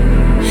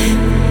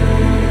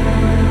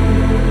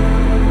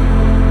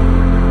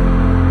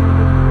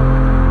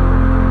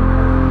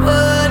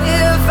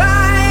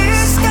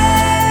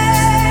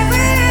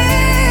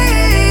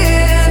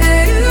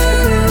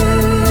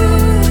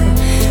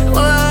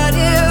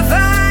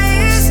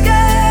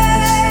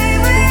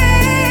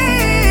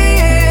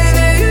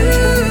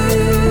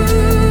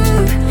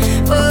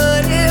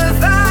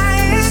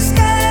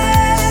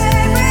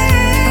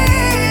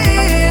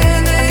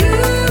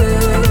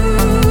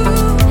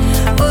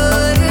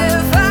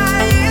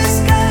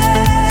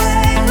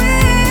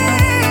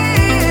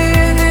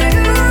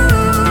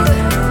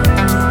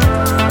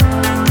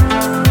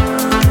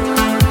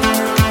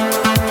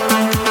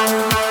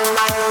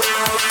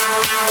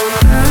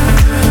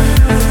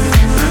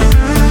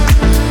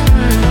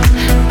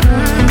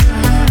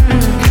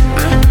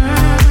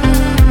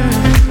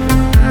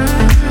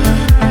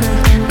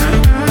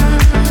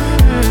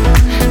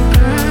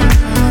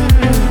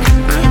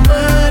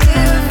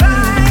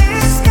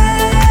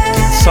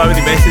 So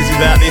many messages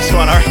about this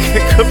one. I reckon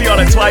it could be on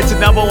its way to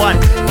number 1.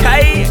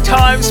 K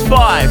times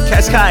 5,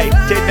 Cascade,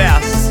 Dead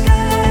Mouse.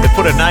 They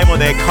put a name on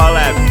their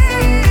collab.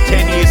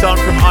 10 years on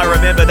from I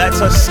Remember.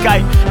 That's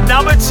Escape.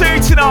 Number 2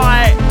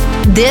 tonight.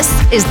 This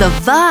is the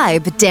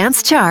Vibe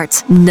Dance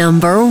Chart,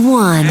 number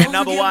 1. And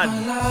number 1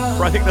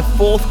 for I think the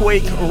 4th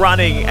week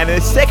running. And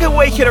the 2nd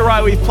week in a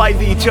row we've played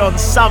the John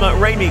Summit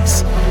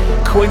remix.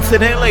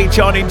 Coincidentally,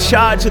 John in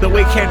charge of the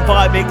weekend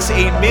vibe mix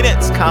in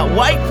minutes. Can't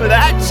wait for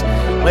that.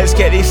 Let's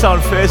get this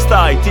on first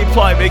though.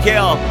 Diplo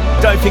Miguel,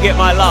 Don't Forget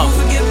My Love.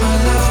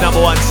 It's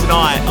number 1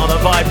 tonight on the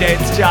Vibe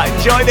Dance Chart.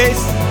 Enjoy this.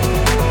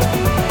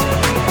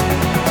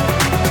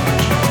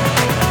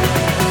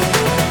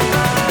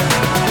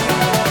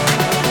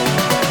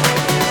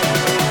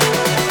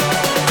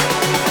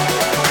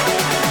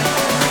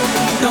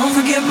 Don't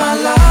forget my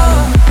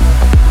love.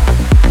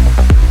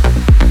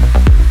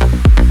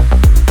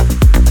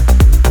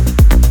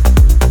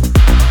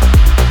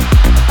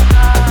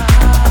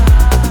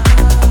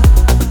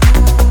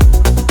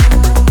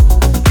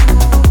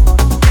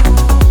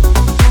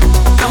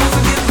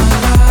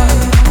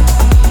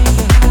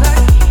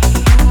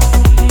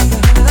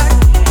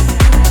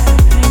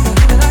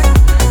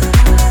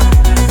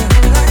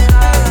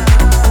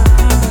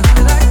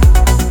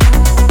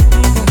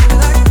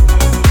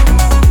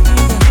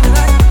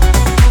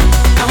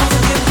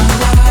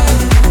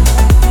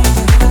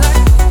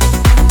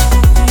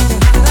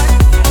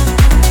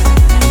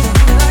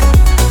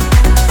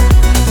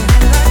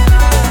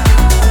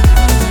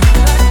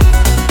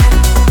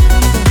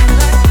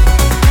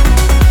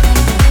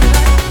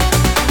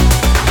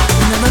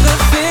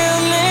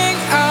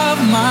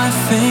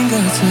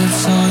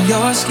 on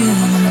your skin.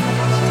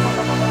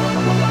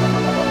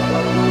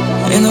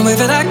 In the way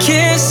that our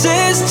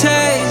kisses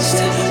taste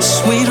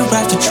sweeter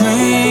after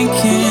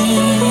drinking.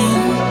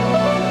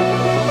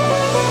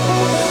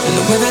 In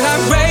the way that I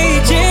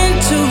rage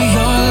into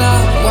your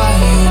love while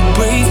you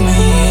breathe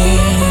me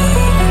in.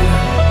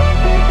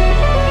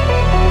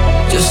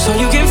 Just so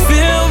you can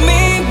feel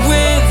me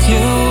with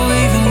you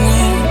even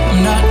when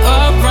I'm not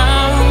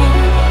around.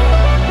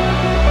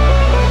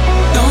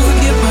 Don't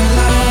forget my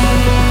love.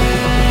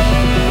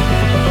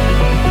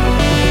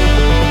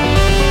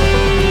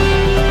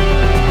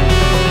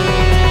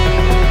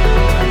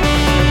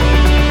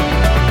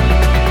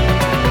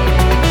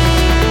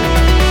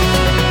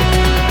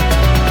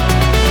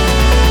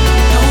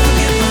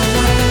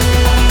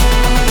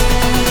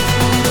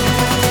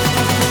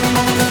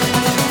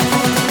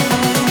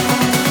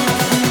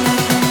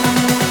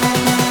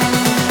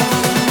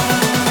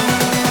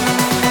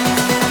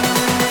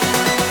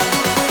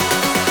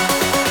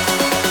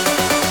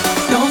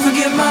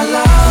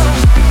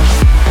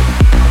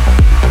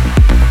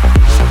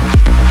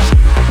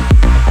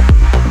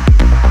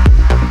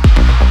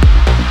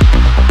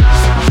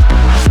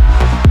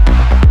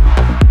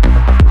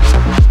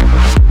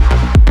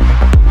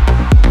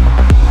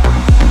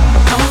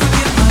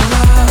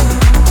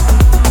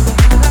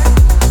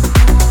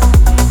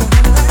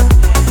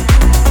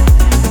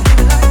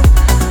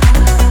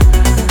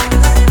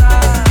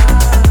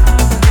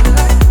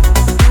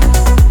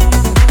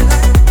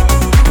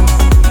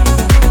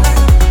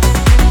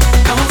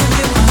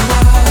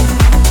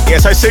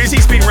 So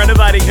Susie's been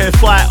renovating her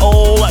flat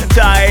all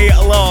day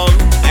long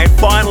and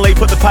finally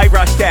put the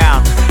paintbrush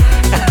down.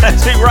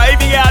 Has been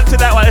raving out to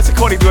that one. That's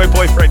according to her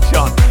boyfriend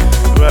John.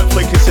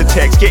 Flick us a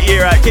text. Get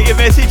your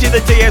message in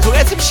the DMs. We'll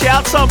get some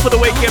shouts on for the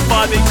weekend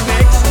by Mix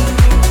next.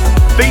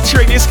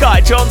 Featuring this guy,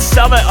 John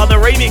Summit, on the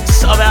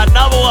remix of our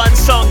number one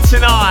song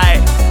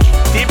tonight,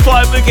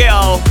 Diplo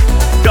Miguel,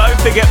 Don't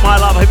Forget My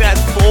Love. I think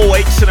that's 4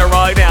 weeks in a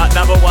row now at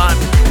number one.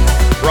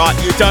 Right,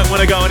 you don't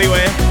want to go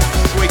anywhere.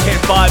 This weekend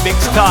by Mix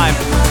time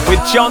with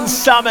John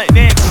Summit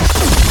next.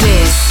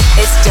 This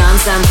is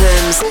Dance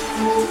Anthems.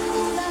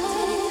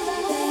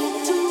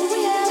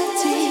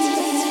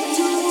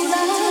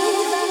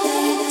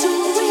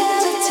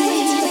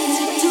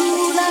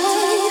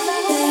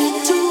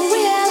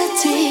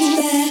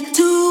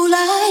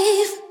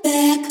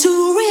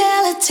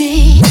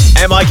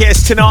 And my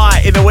guest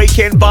tonight in the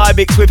Weekend Vibe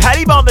Mix, we've had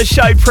him on the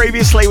show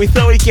previously. We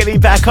thought we'd get him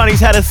back on. He's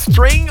had a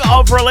string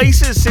of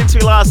releases since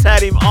we last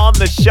had him on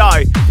the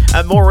show.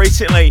 And more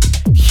recently,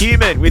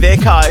 Human with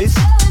Echoes.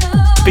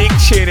 Big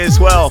tune as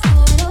well,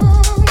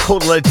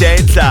 called La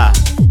Danza.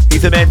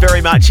 He's a man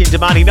very much into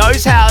money,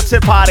 knows how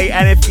to party.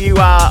 And if you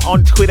are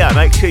on Twitter,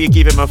 make sure you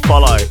give him a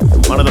follow.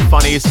 One of the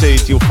funniest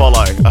dudes you'll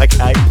follow,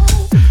 okay?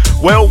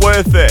 Well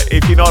worth it.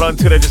 If you're not on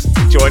Twitter, just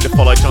join to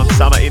follow John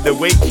Summer in the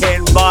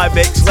Weekend Vibe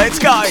Mix. Let's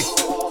go.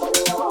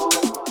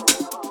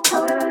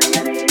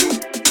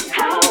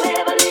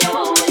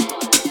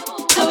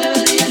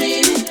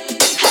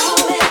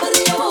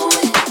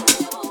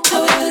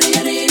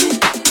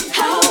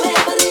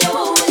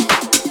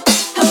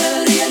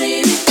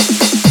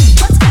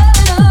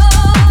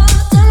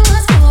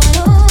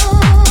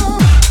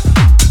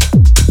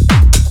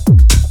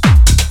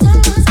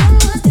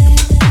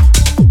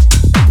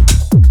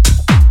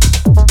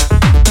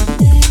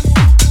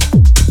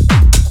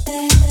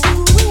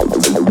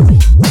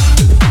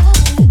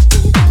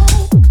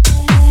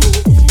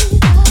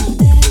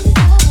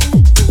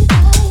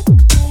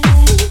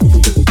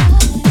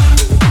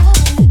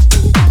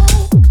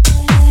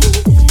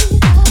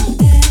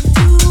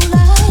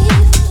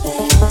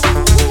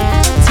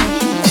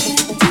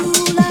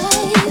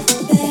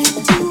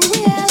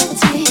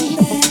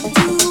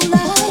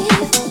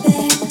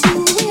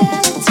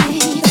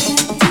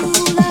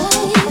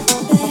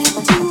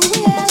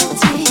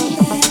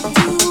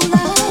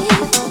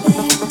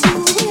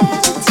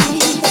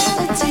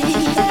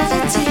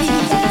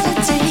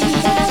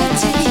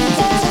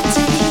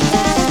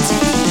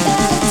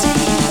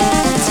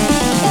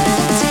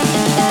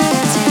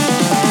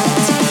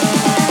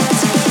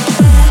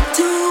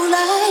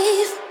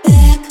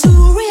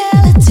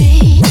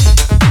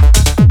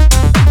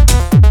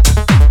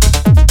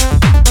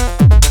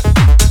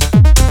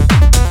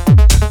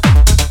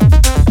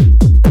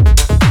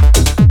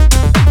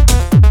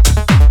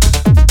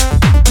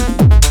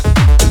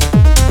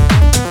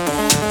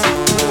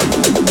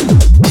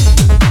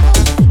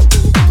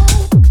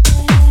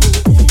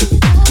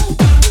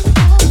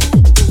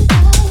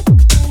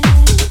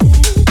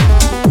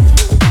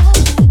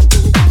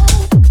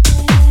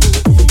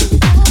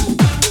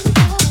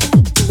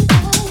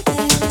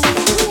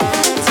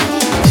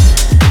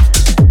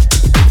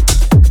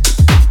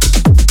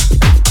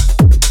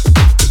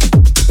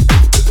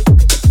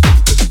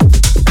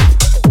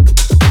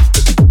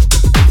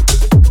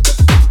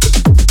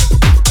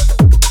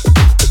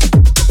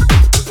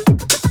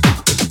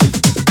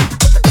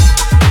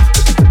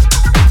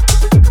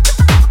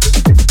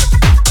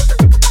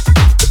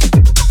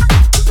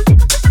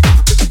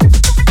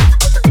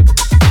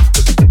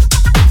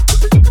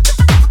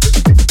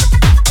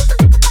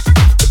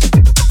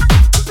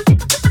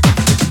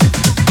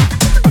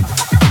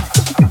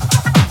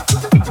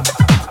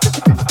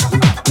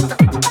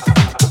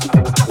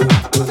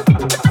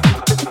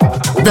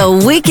 The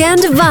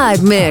Weekend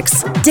Vibe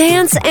Mix.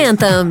 Dance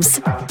Anthems.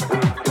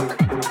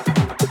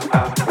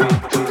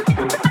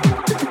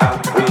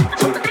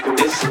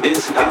 This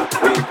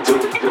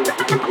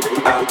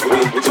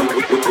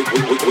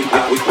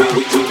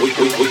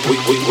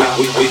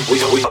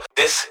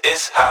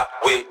is how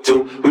we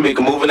do. We make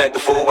a move and act the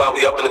fool while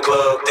we up in the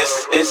club.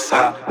 This is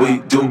how we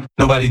do.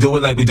 Nobody do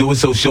it like we do it,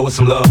 so show us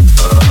some love.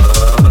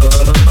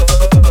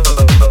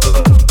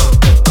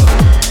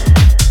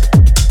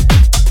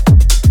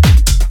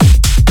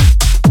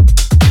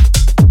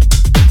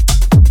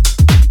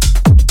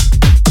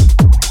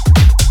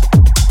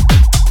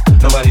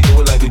 Nobody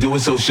do it like we do it,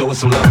 so show us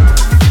some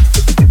love.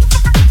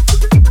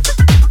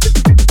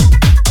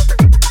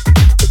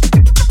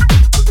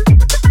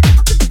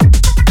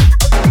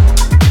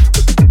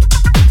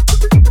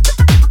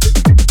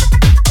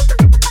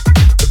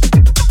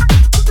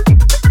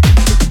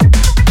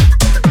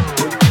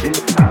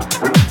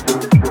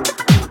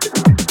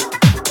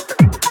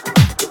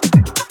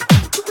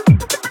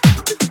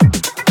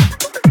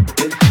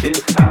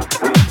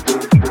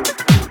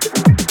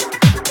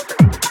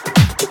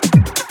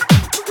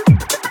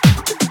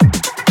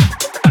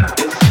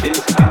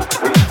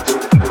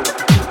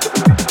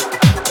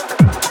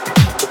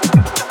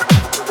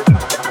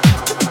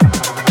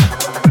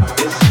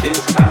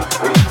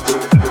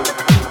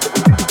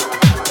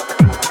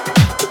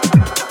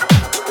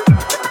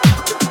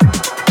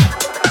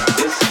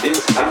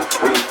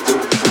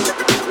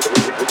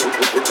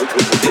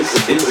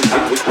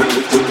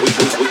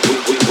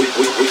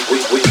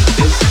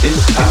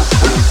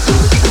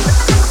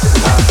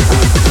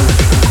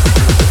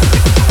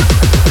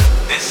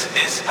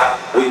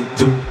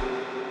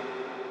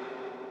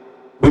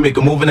 Make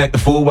a move and act the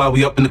fool while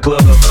we up in the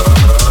club.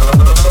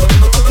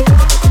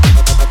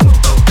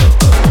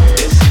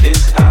 This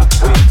is how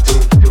we do.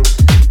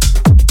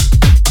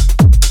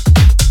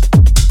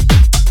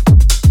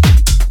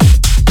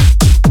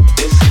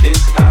 This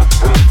is how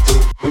we do.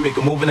 We make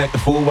a move and act the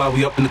fool while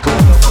we up in the club.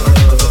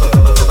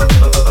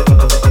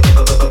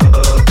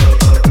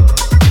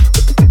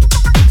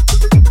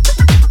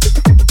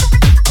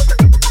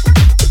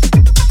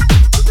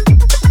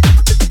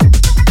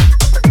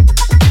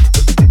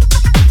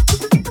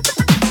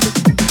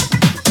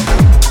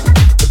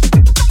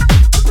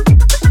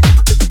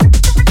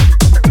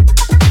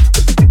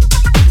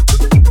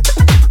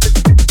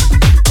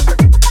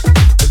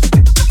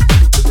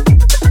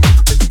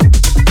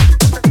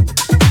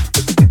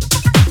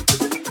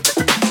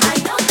 I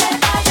know that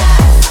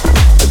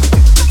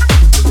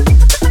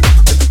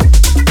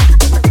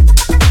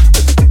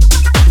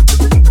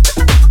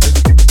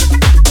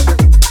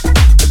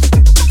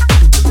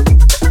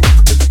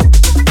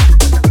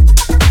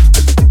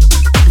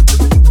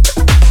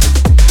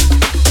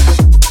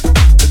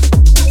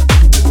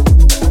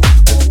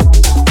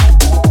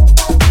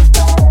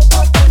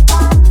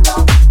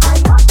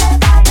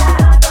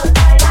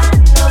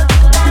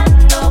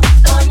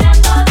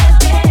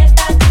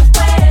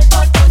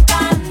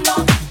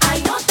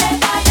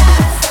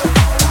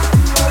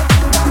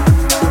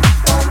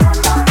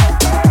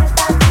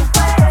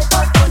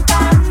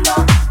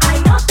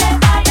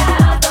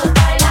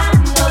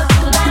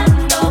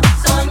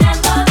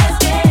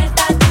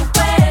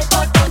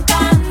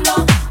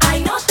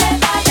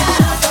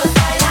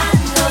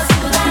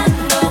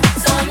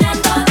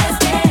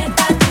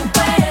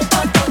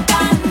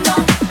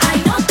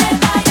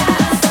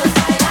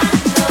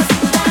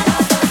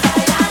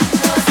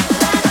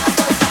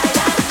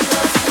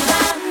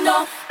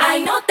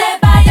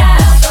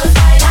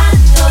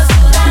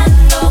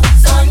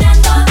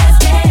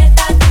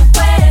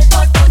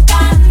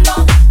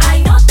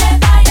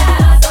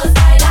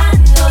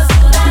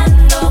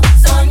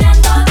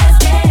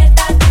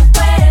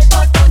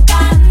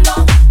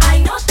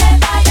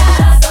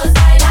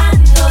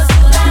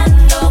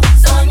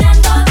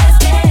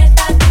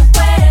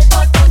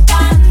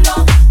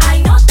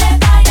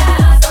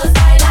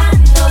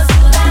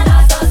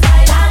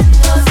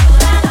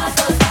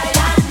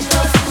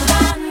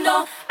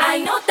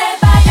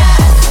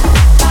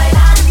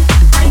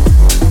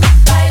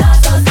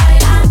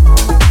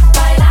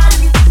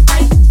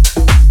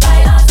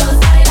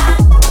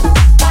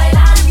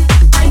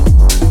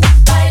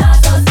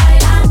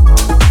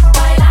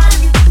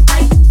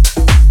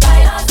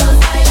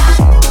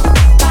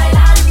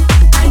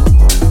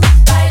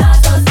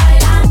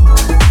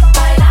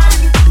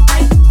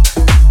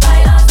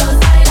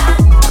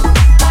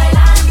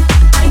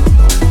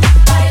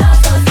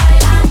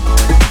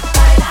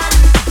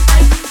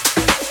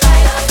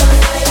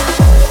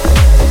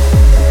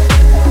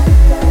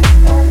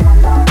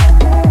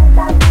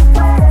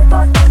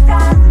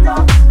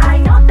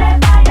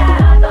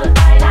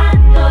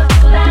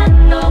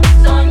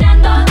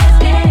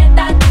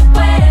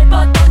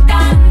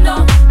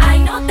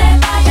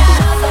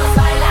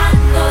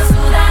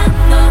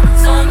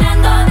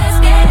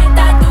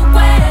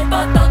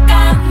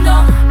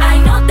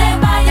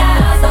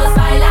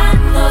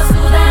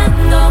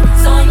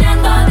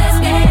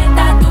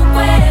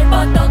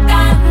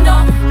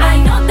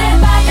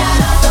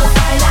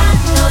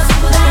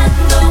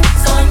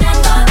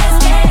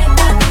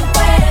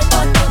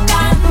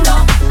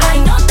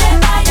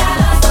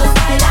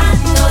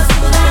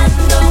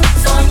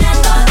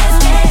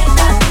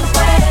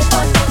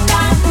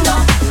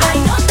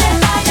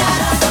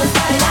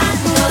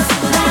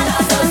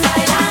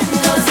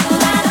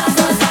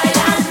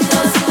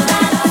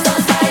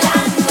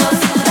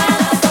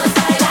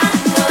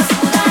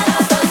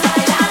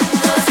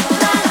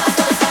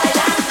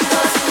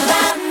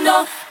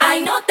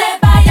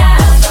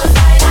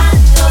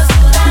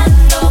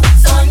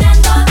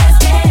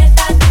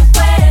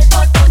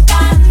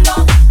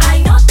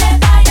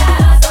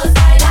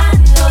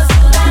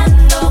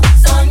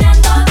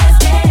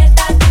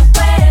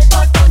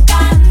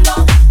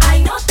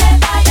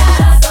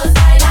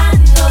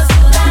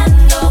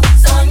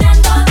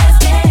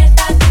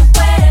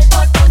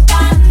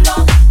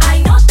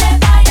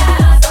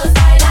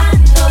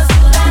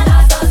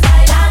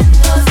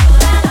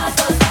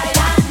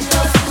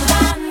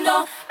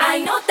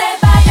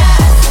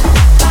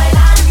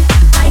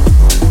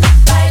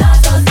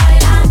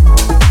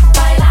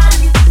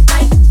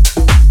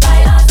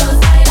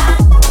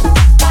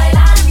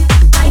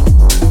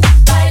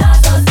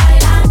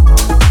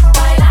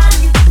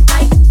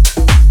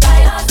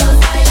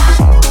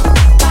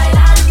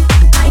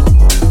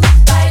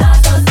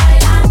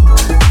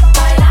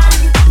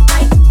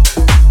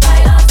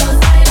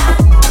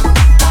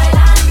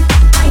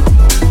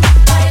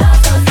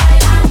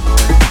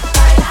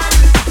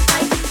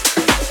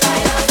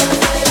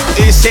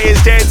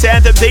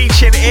Dance Anthems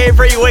each and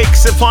every week,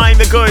 supplying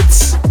the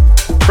goods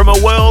from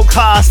a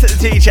world-class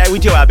DJ. We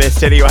do our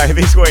best anyway.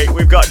 This week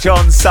we've got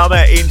John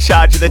Summer in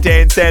charge of the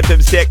Dance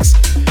Anthems decks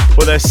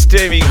with a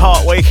steaming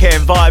hot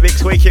weekend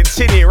vibes. We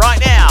continue right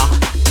now.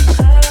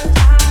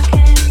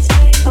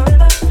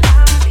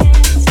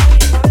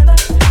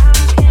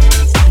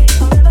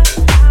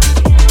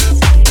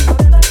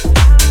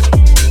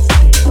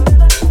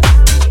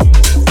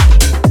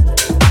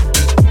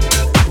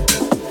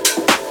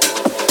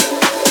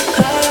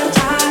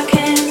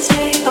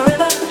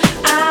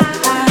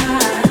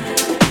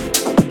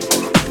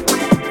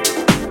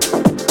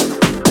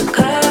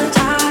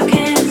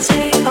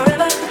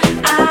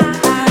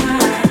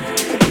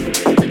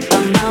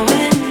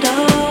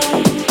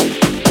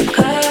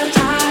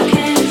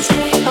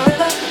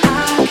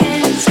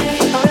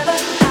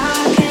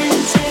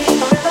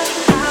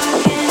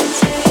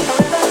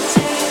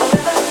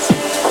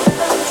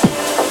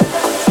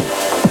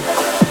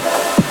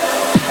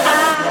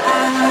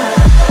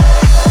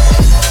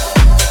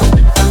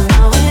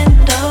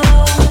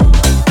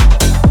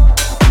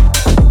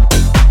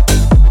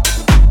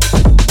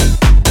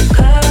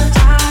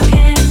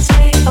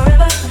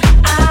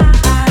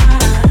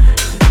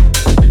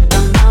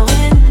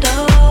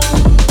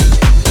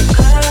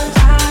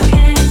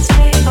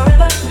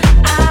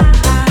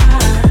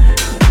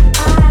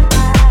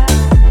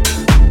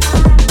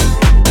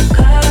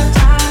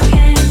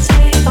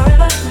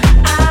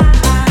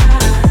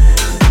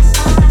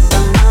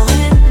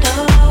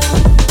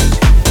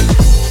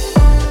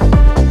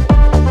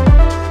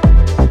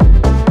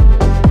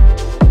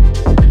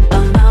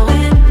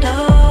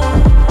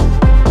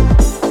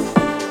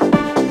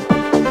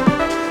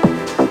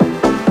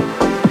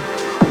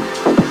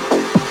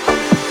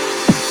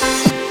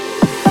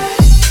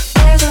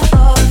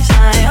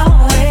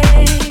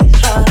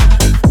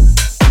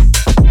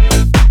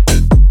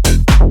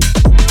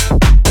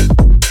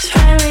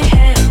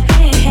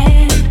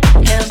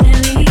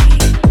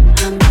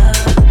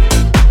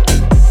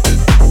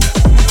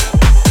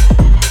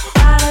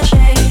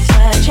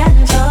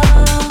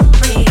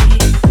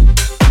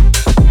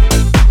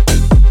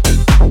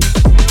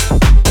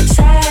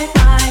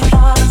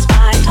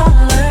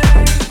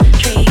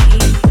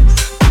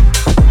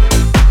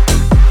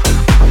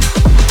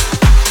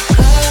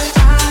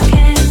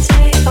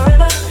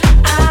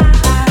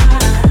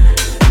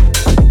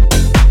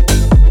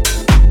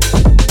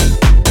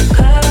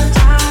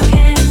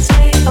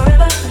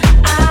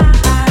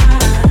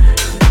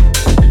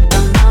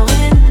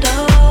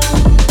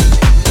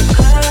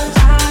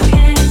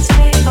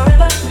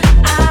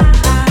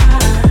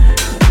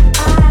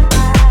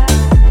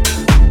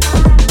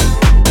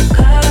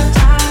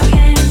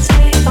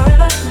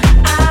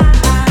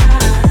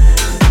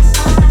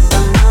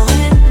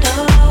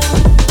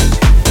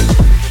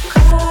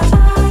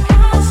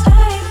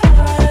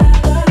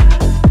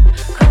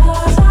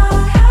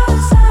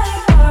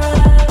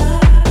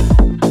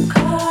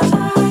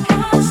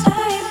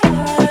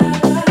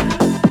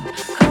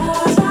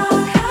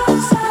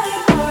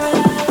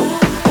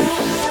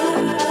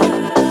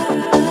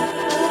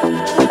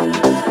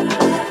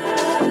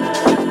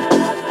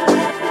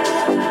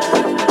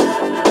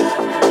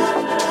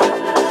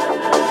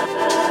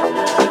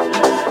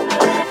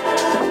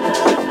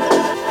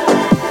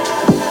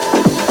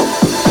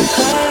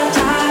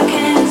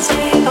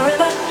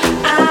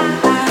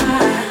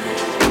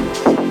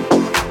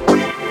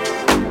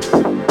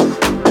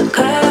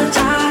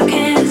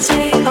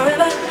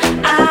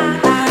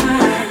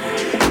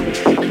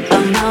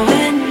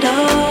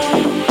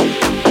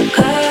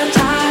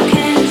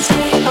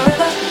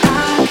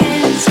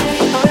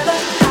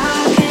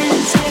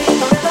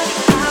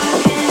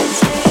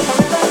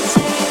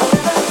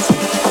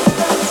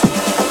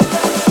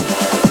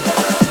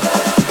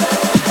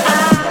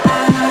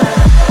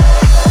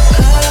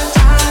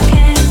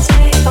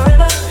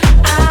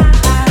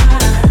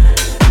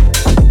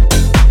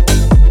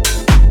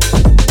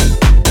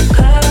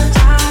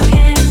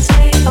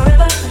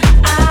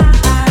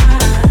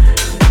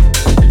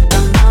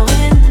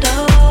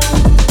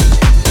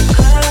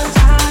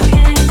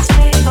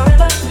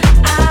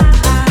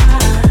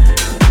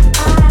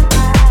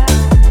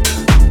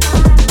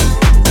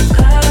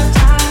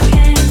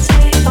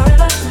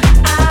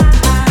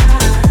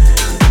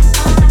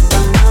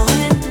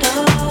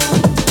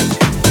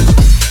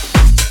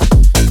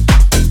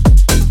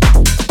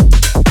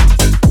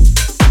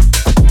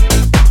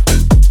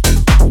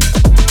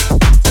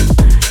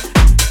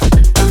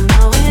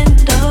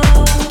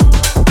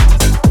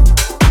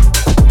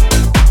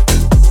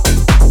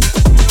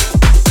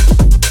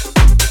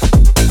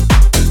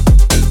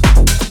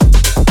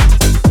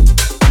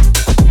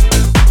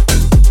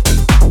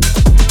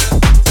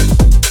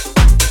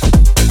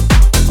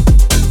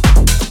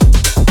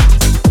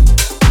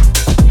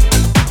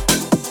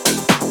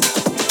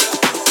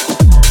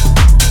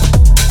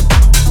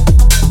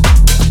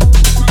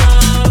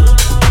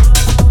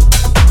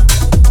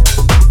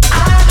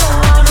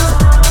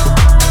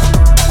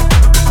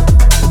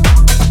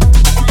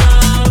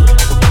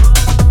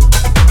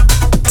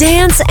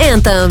 Dance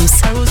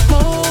Anthems. I was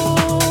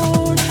born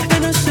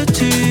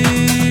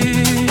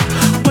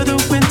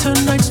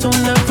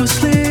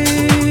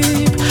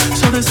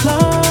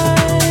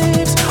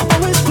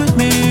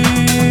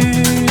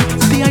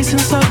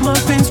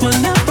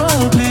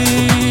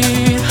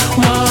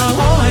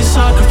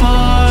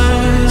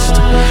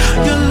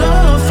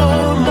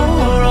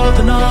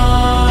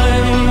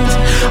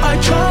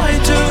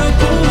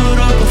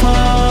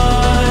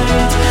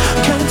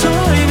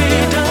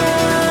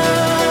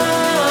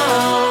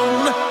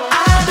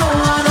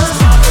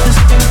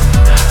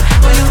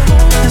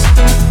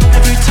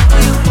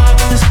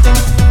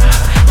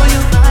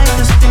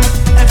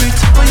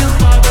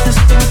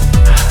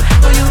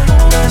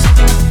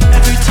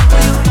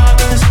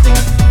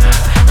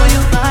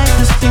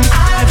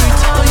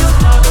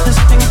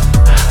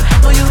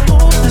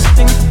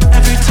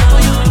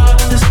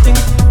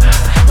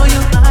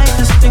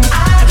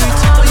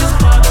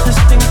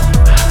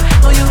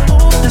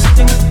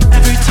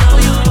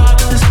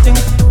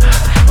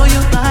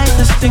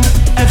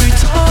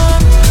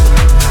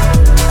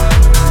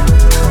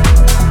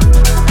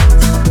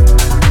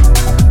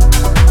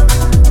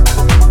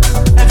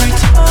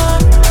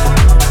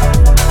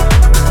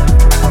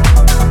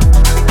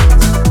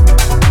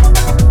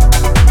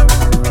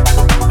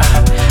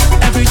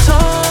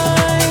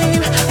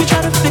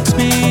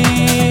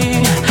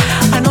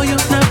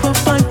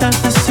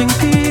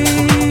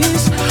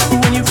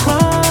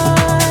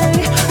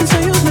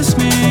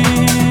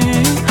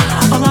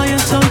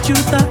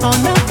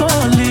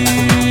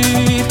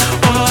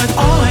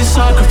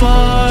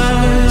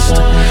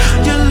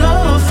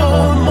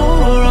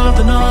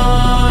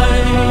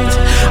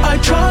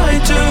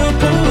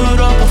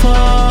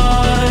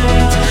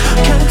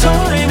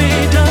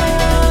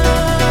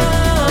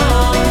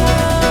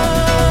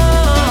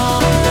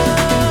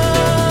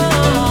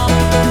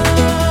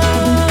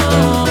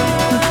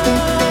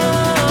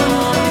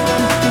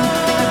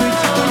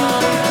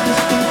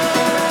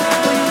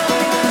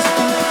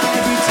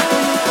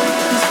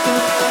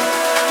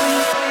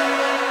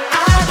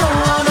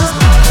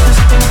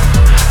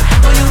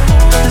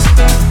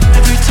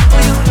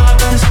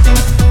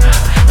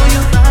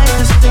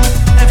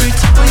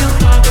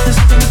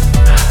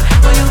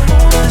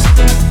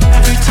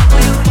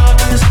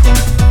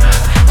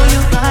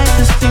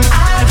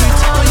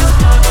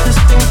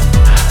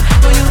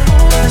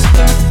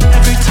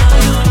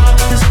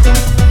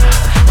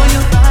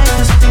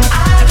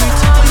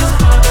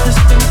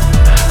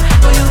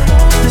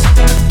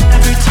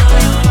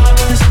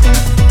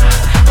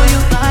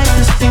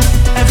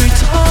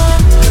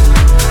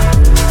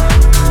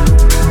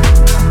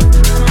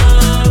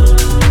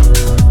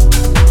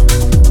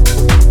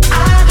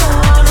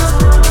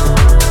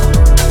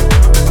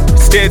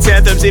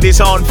Anthems, it is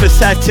on for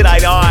Saturday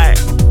night.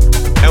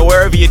 And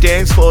wherever your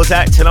dance floor's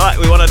at tonight,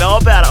 we want to know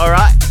about it,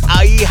 alright?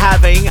 Are you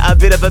having a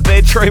bit of a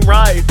bedroom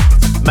rave?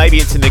 Maybe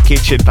it's in the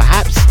kitchen,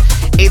 perhaps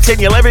it's in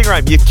your living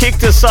room. You've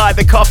kicked aside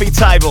the coffee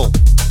table.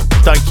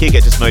 Don't kick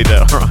it, just move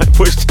it, alright?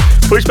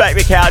 Push back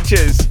the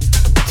couches,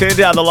 turn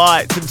down the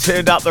lights and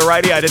turned up the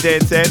radio to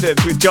Dance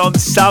Anthems with John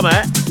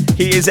Summit.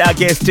 He is our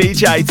guest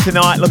DJ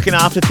tonight, looking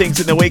after things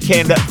in the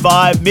weekend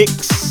vibe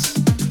mix.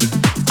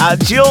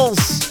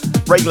 Jules,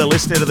 regular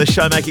listener to the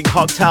show, making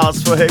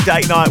cocktails for her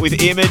date night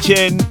with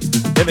Imogen.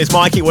 Then there's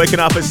Mikey working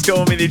up a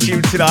storm in the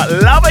gym tonight,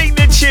 loving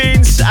the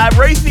tunes.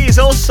 Ruthie is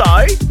also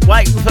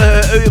waiting for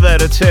her Uber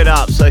to turn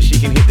up so she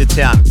can hit the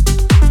town.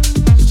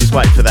 Just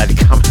waiting for that to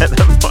come at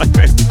the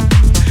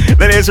moment.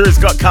 Then Ezra's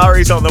got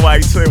curries on the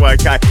way too,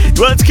 okay?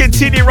 Well, let's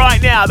continue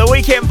right now. The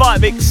weekend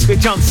vibe mix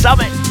with John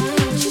Summit.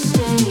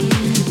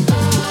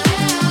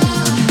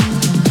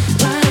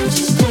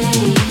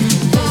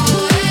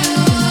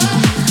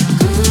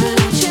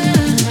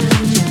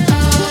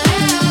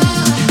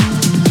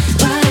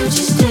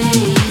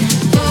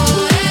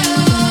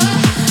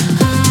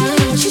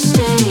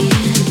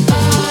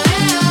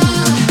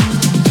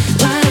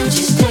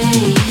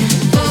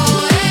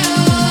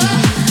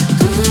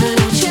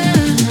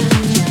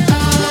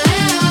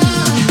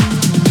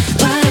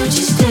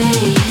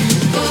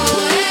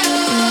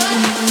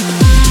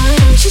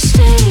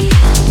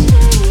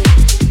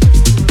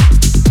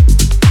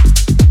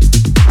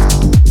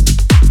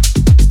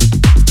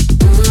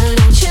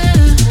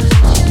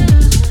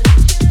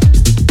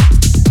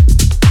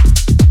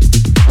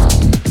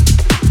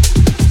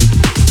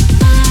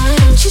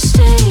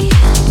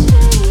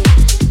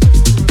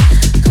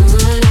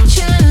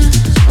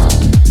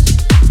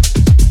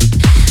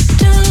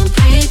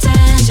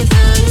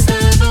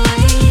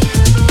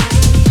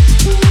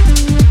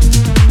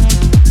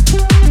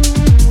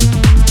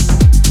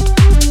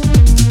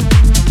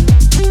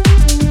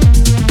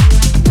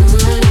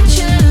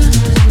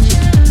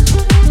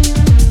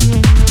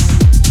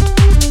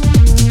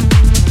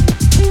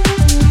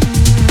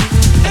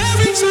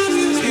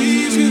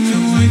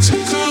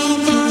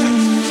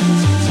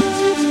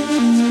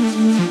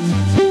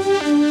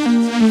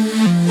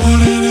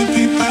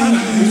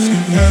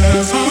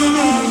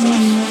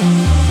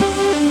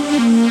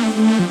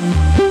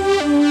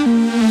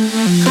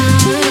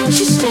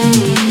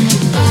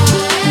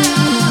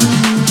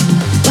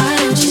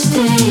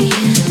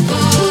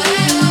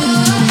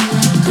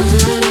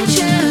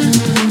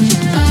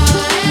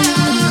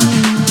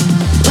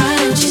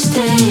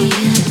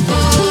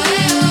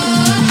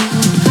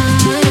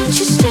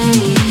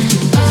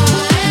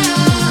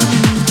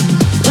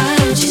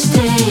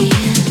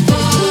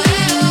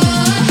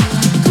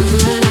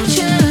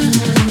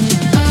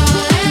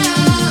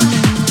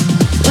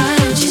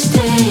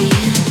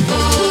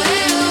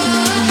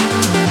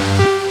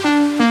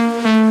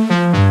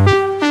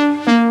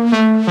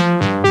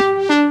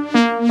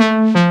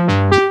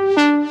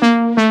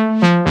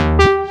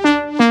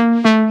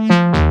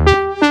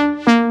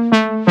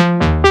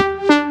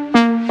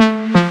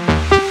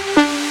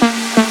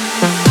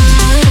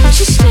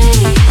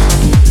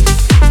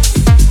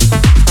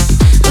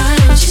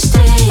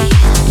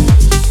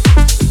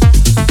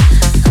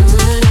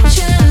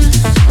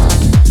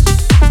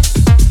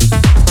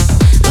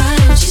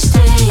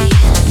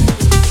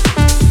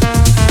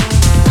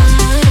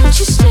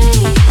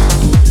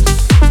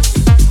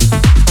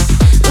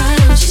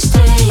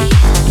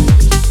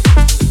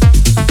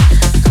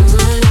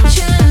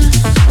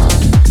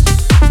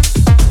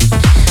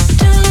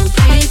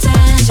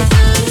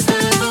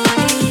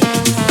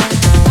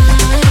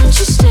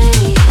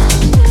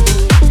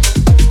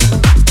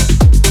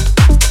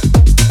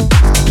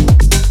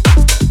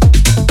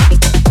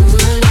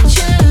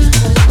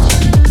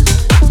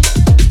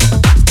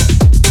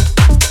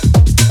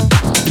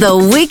 The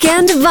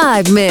Weekend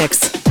Vibe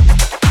Mix.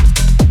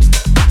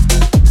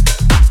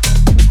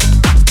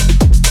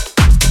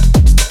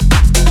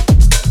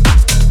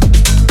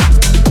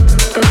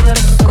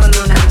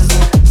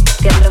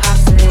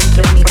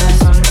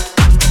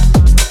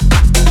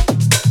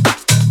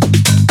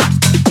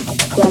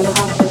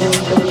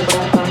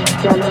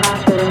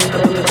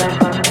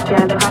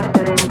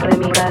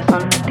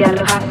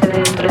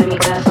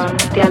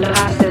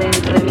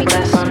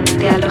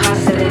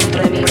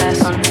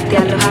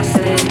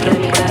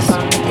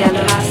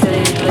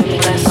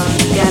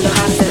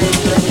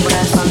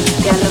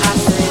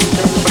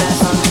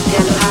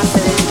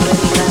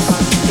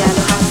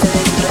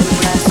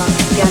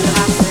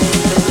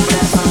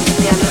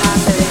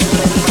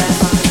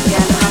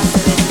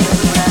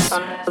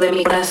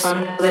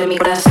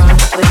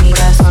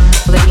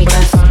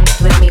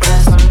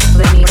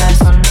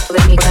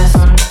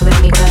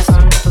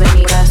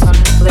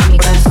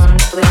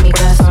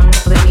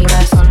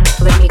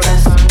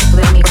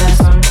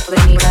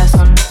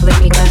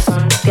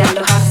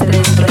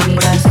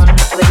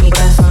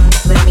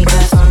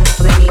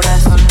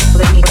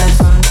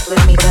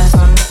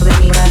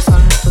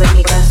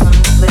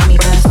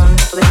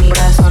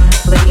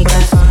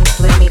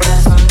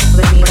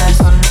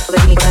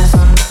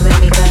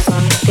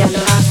 De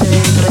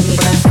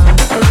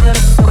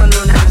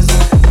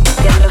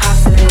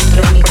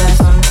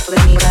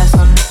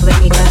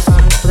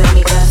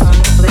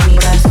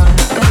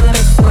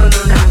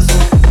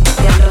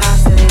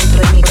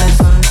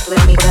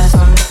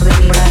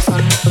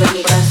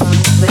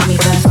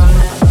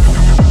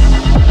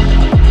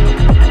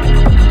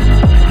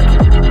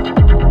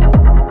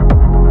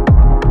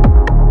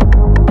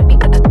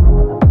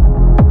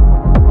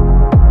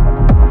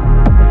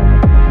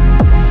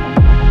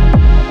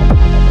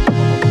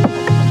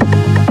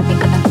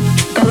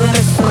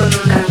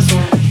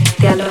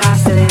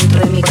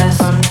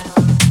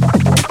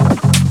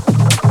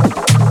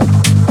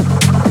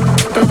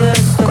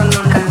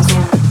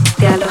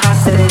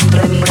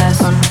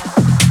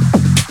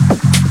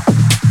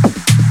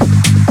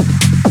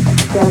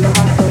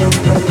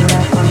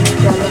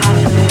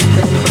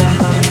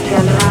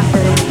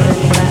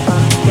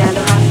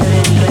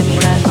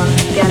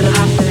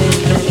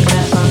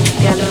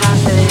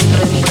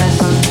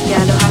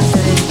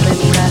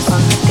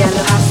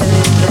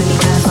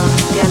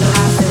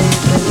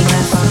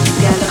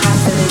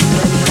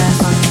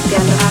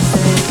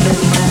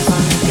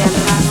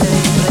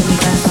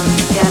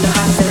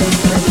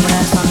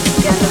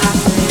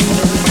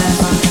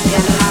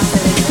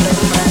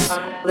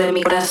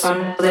mi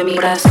corazón, de mi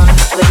corazón,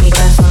 de mi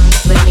corazón,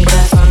 de mi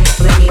corazón,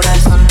 de mi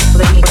corazón,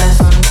 de mi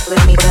corazón,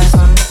 de mi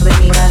corazón, de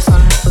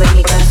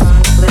mi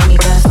corazón, de mi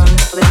corazón,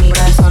 de mi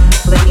corazón,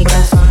 de mi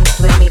corazón,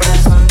 de mi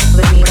corazón,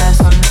 de mi corazón, de mi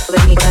corazón,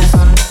 de mi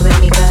corazón, de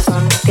mi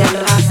corazón, te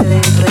alojaste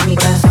dentro de mi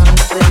corazón,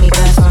 de mi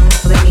corazón,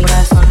 de mi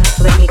corazón,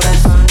 de mi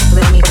corazón,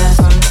 de mi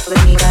corazón, de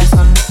mi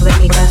corazón, de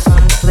mi corazón,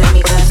 de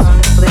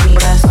mi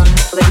corazón,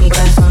 de mi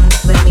corazón, de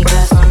mi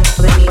corazón,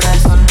 de mi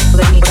corazón,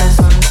 de mi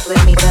corazón, de mi corazón, de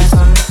mi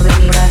corazón, de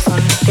mi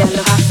corazón, te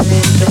alojaste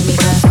dentro de mi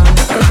corazón,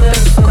 todo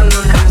esto con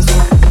una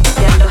canción,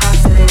 te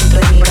alojaste dentro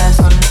de mi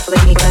corazón, de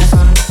mi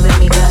corazón, de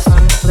mi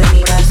corazón, de mi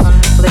corazón,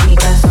 de mi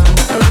corazón,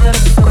 todo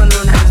esto con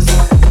una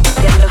canción,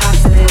 te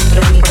alojaste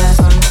dentro de mi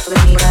corazón, de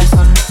mi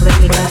corazón, de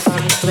mi corazón,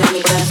 de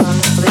mi corazón,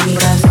 de mi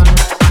corazón.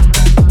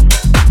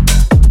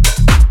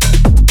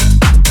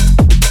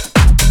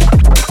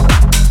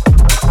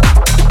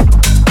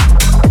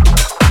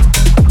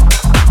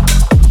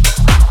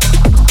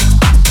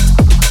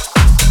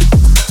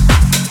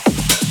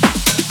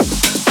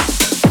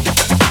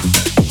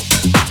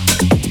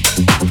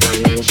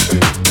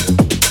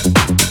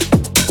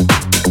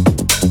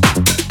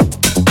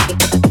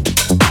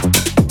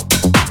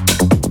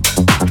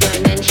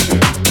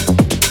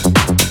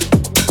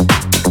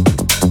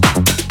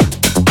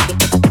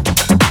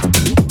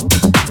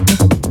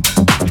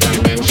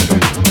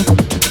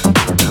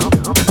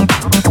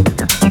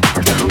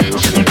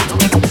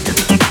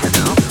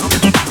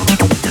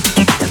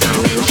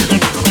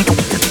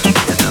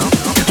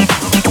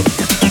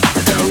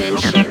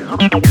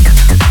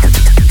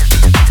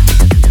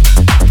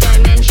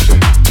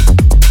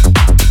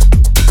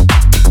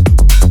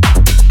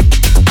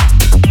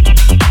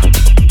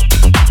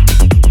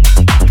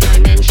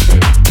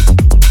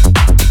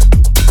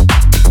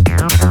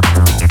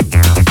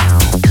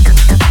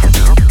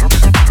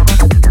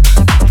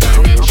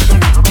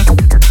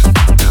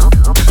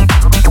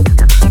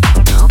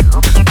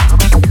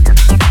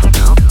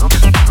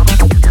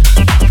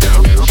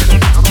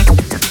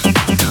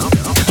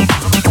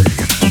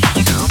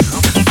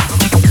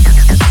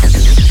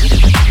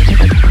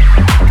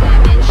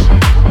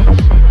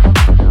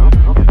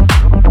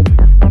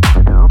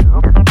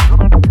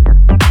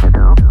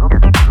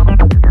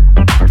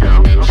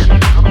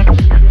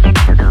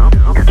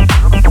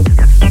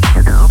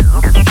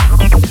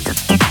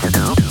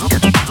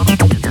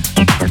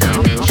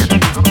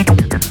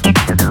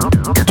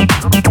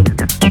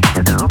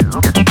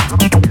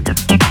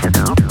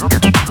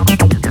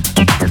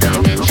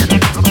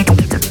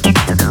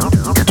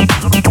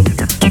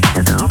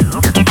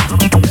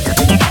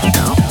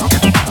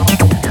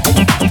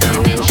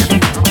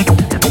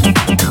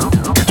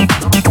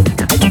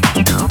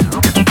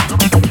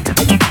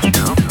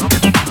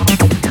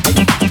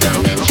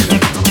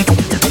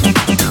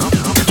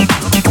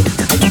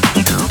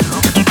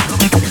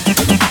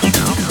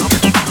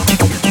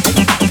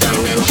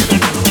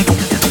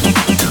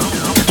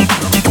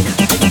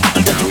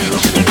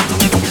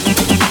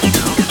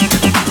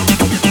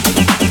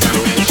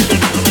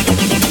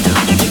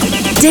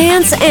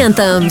 Dance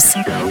Anthems.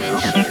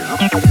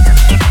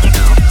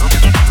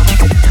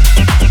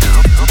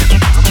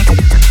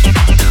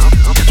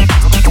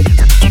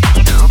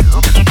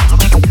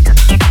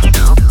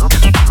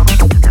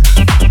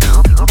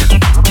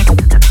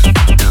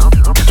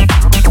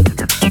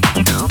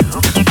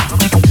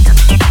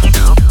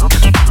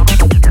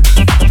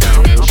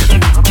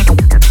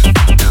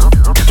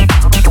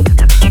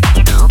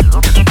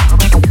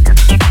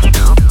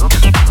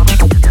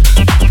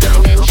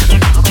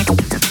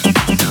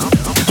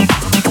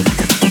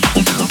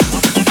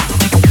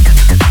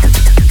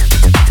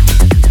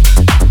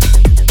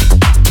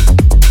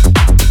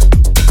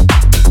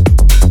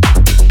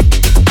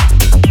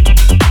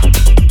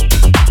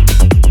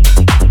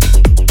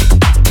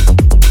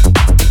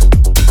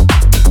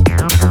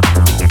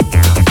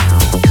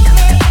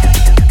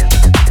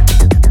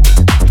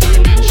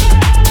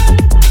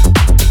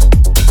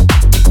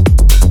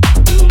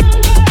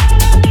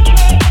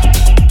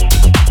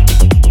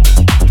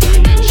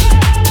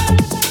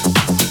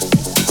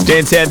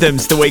 Dance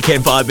Anthems, the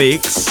Weekend by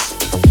Mix.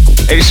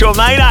 It's Sean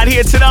Maynard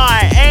here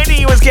tonight.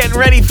 Andy was getting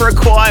ready for a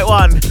quiet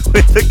one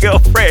with a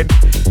girlfriend.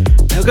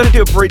 They were going to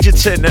do a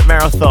Bridgerton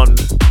marathon,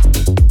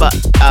 but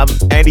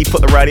Andy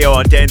put the radio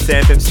on. Dance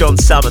Anthems, John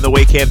Summit, the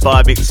Weekend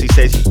by Mix. He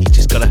says you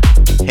just got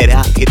to head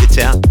out, hit the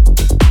town,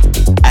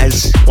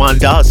 as one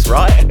does,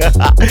 right?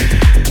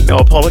 No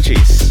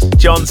apologies.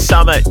 John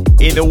Summit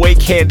in the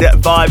Weekend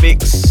by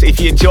Mix. If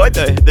you enjoyed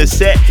the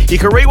set, you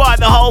can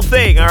rewind the whole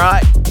thing, all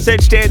right?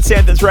 Search Dance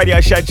Anthems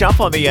Radio Show. Jump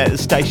on the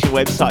station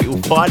website.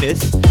 You'll find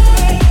us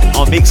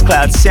on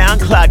Mixcloud,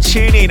 SoundCloud,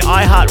 TuneIn,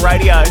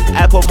 iHeartRadio,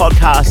 Apple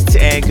Podcasts,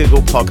 and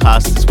Google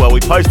Podcasts as well. We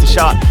post the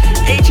show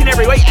each and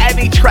every week and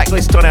the track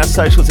list on our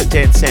socials at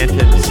Dance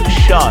Anthems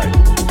Show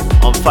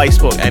on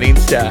Facebook and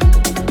Insta.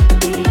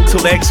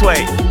 Till next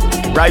week,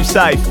 rave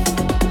safe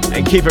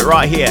and keep it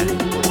right here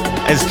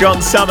as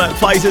John Summit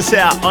plays us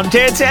out on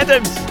Dance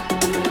Anthems.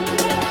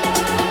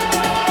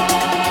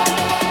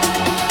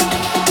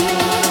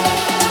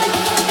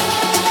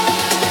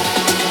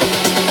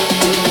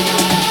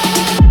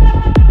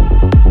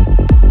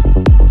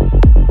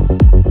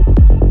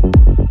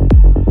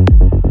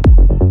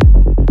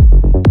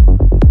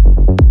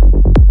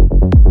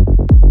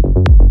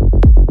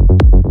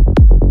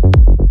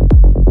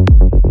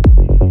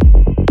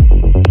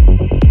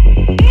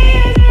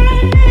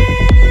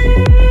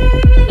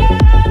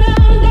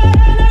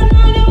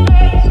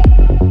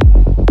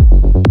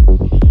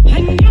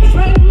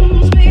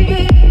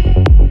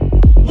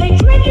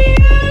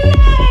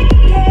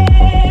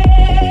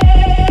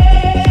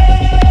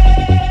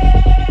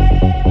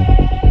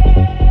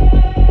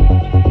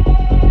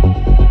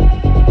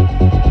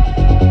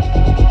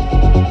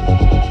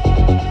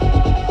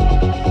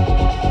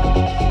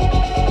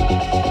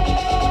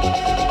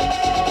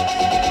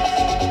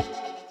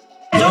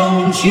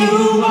 Don't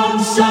you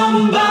want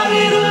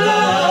somebody to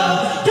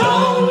love?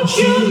 Don't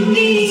you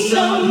need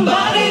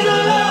somebody to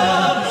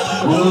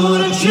love?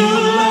 Wouldn't you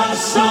love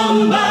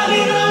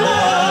somebody to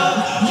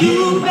love?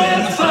 You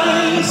better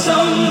find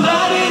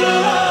somebody to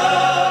love.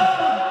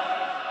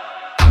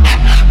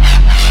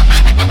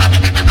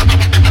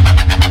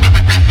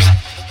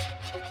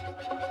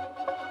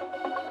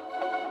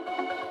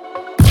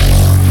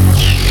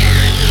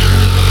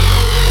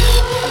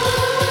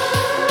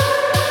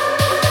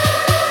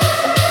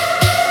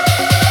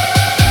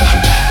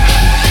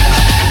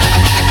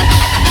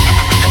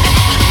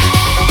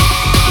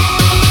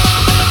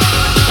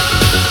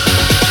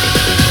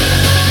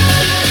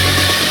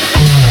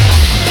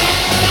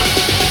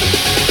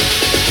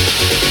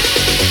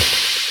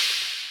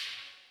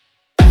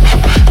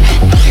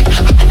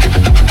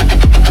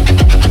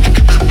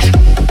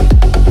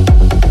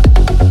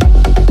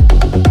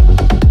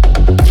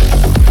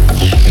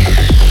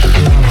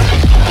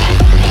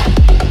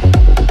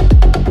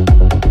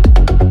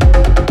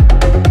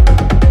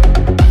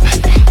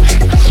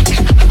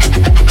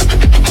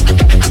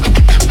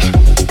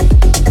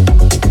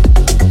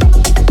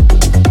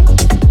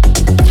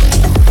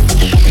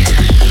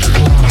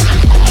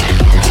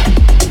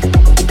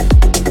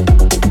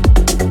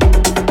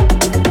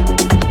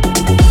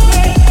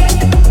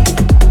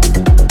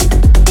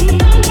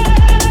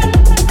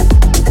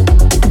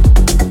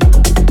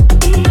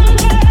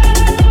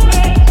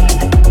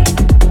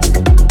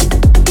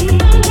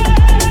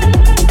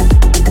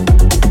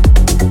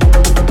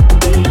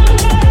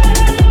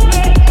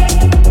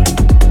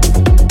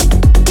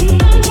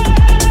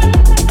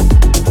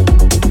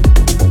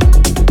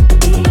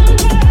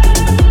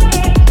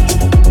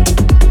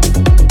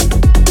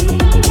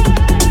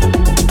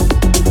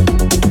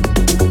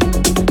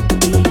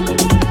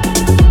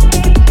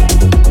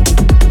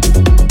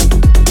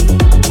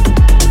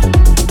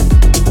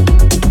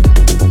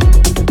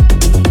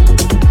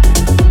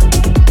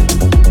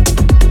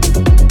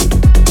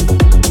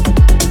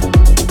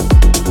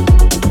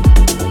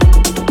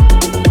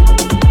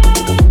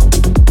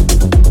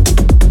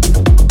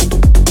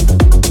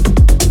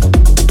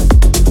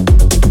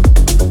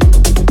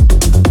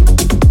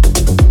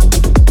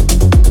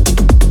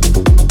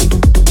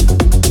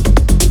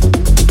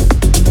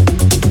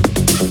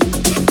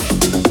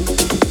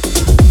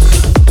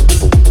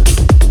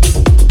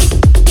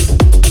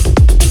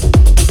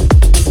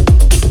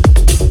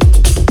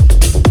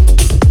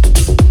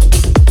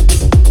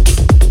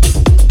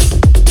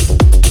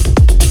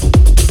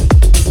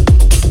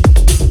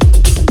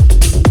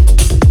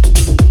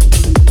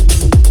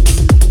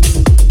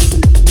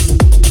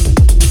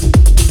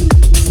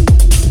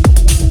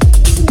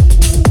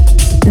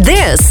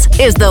 This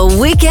is the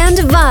Weekend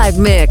Vibe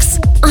Mix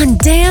on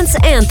Dance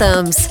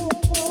Anthems.